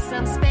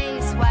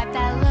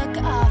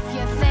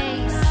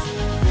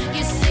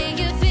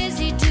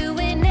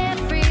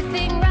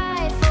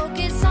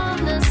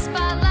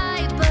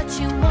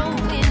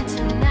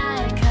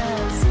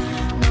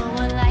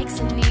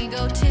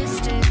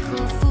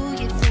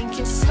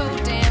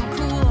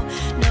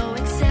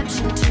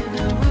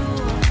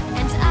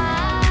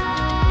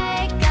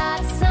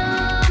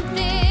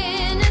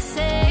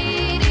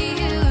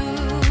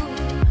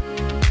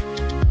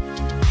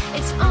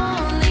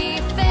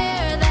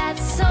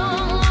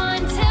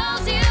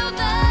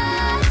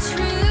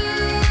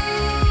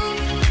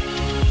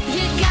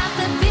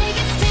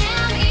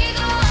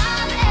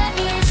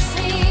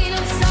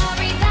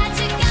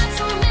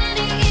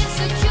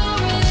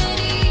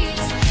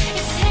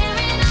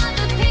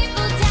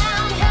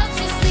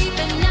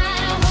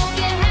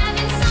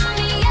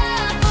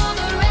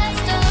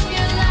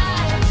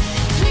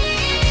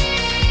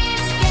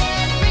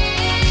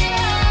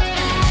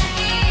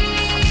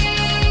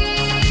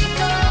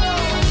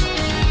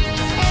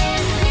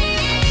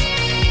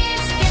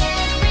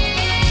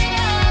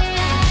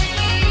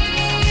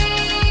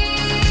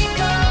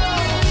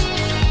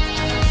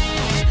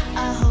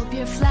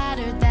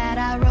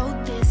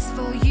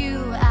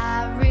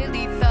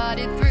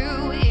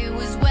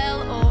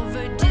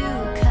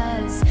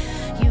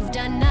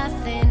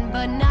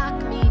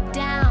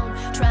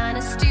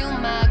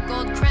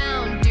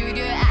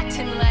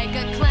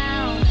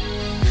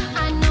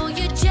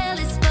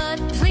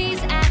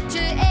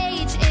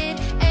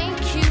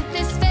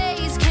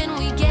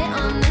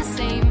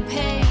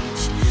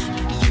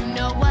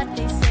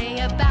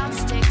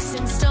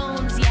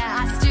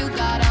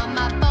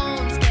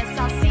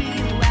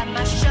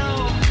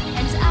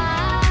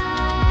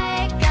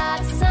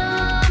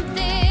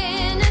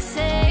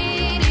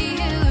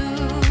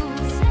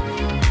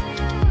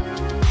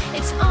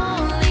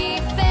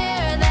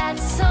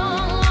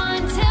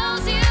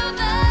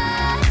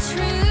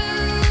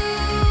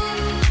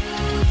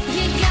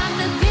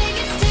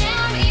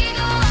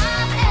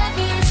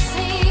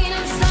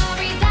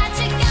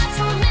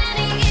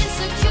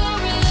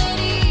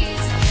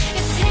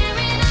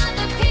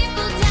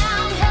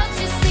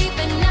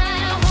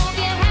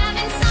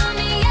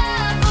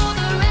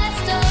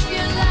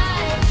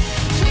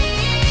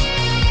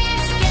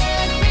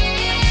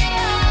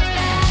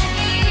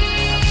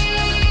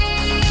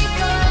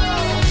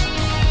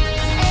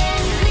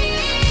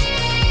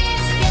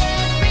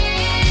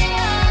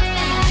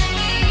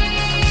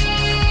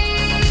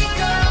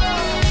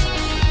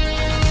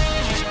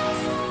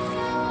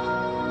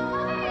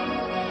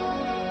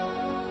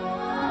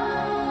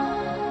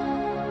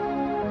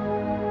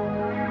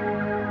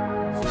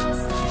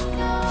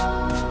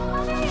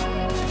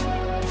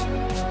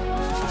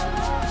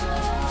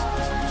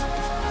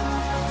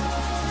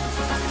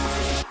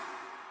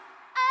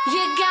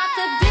got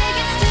the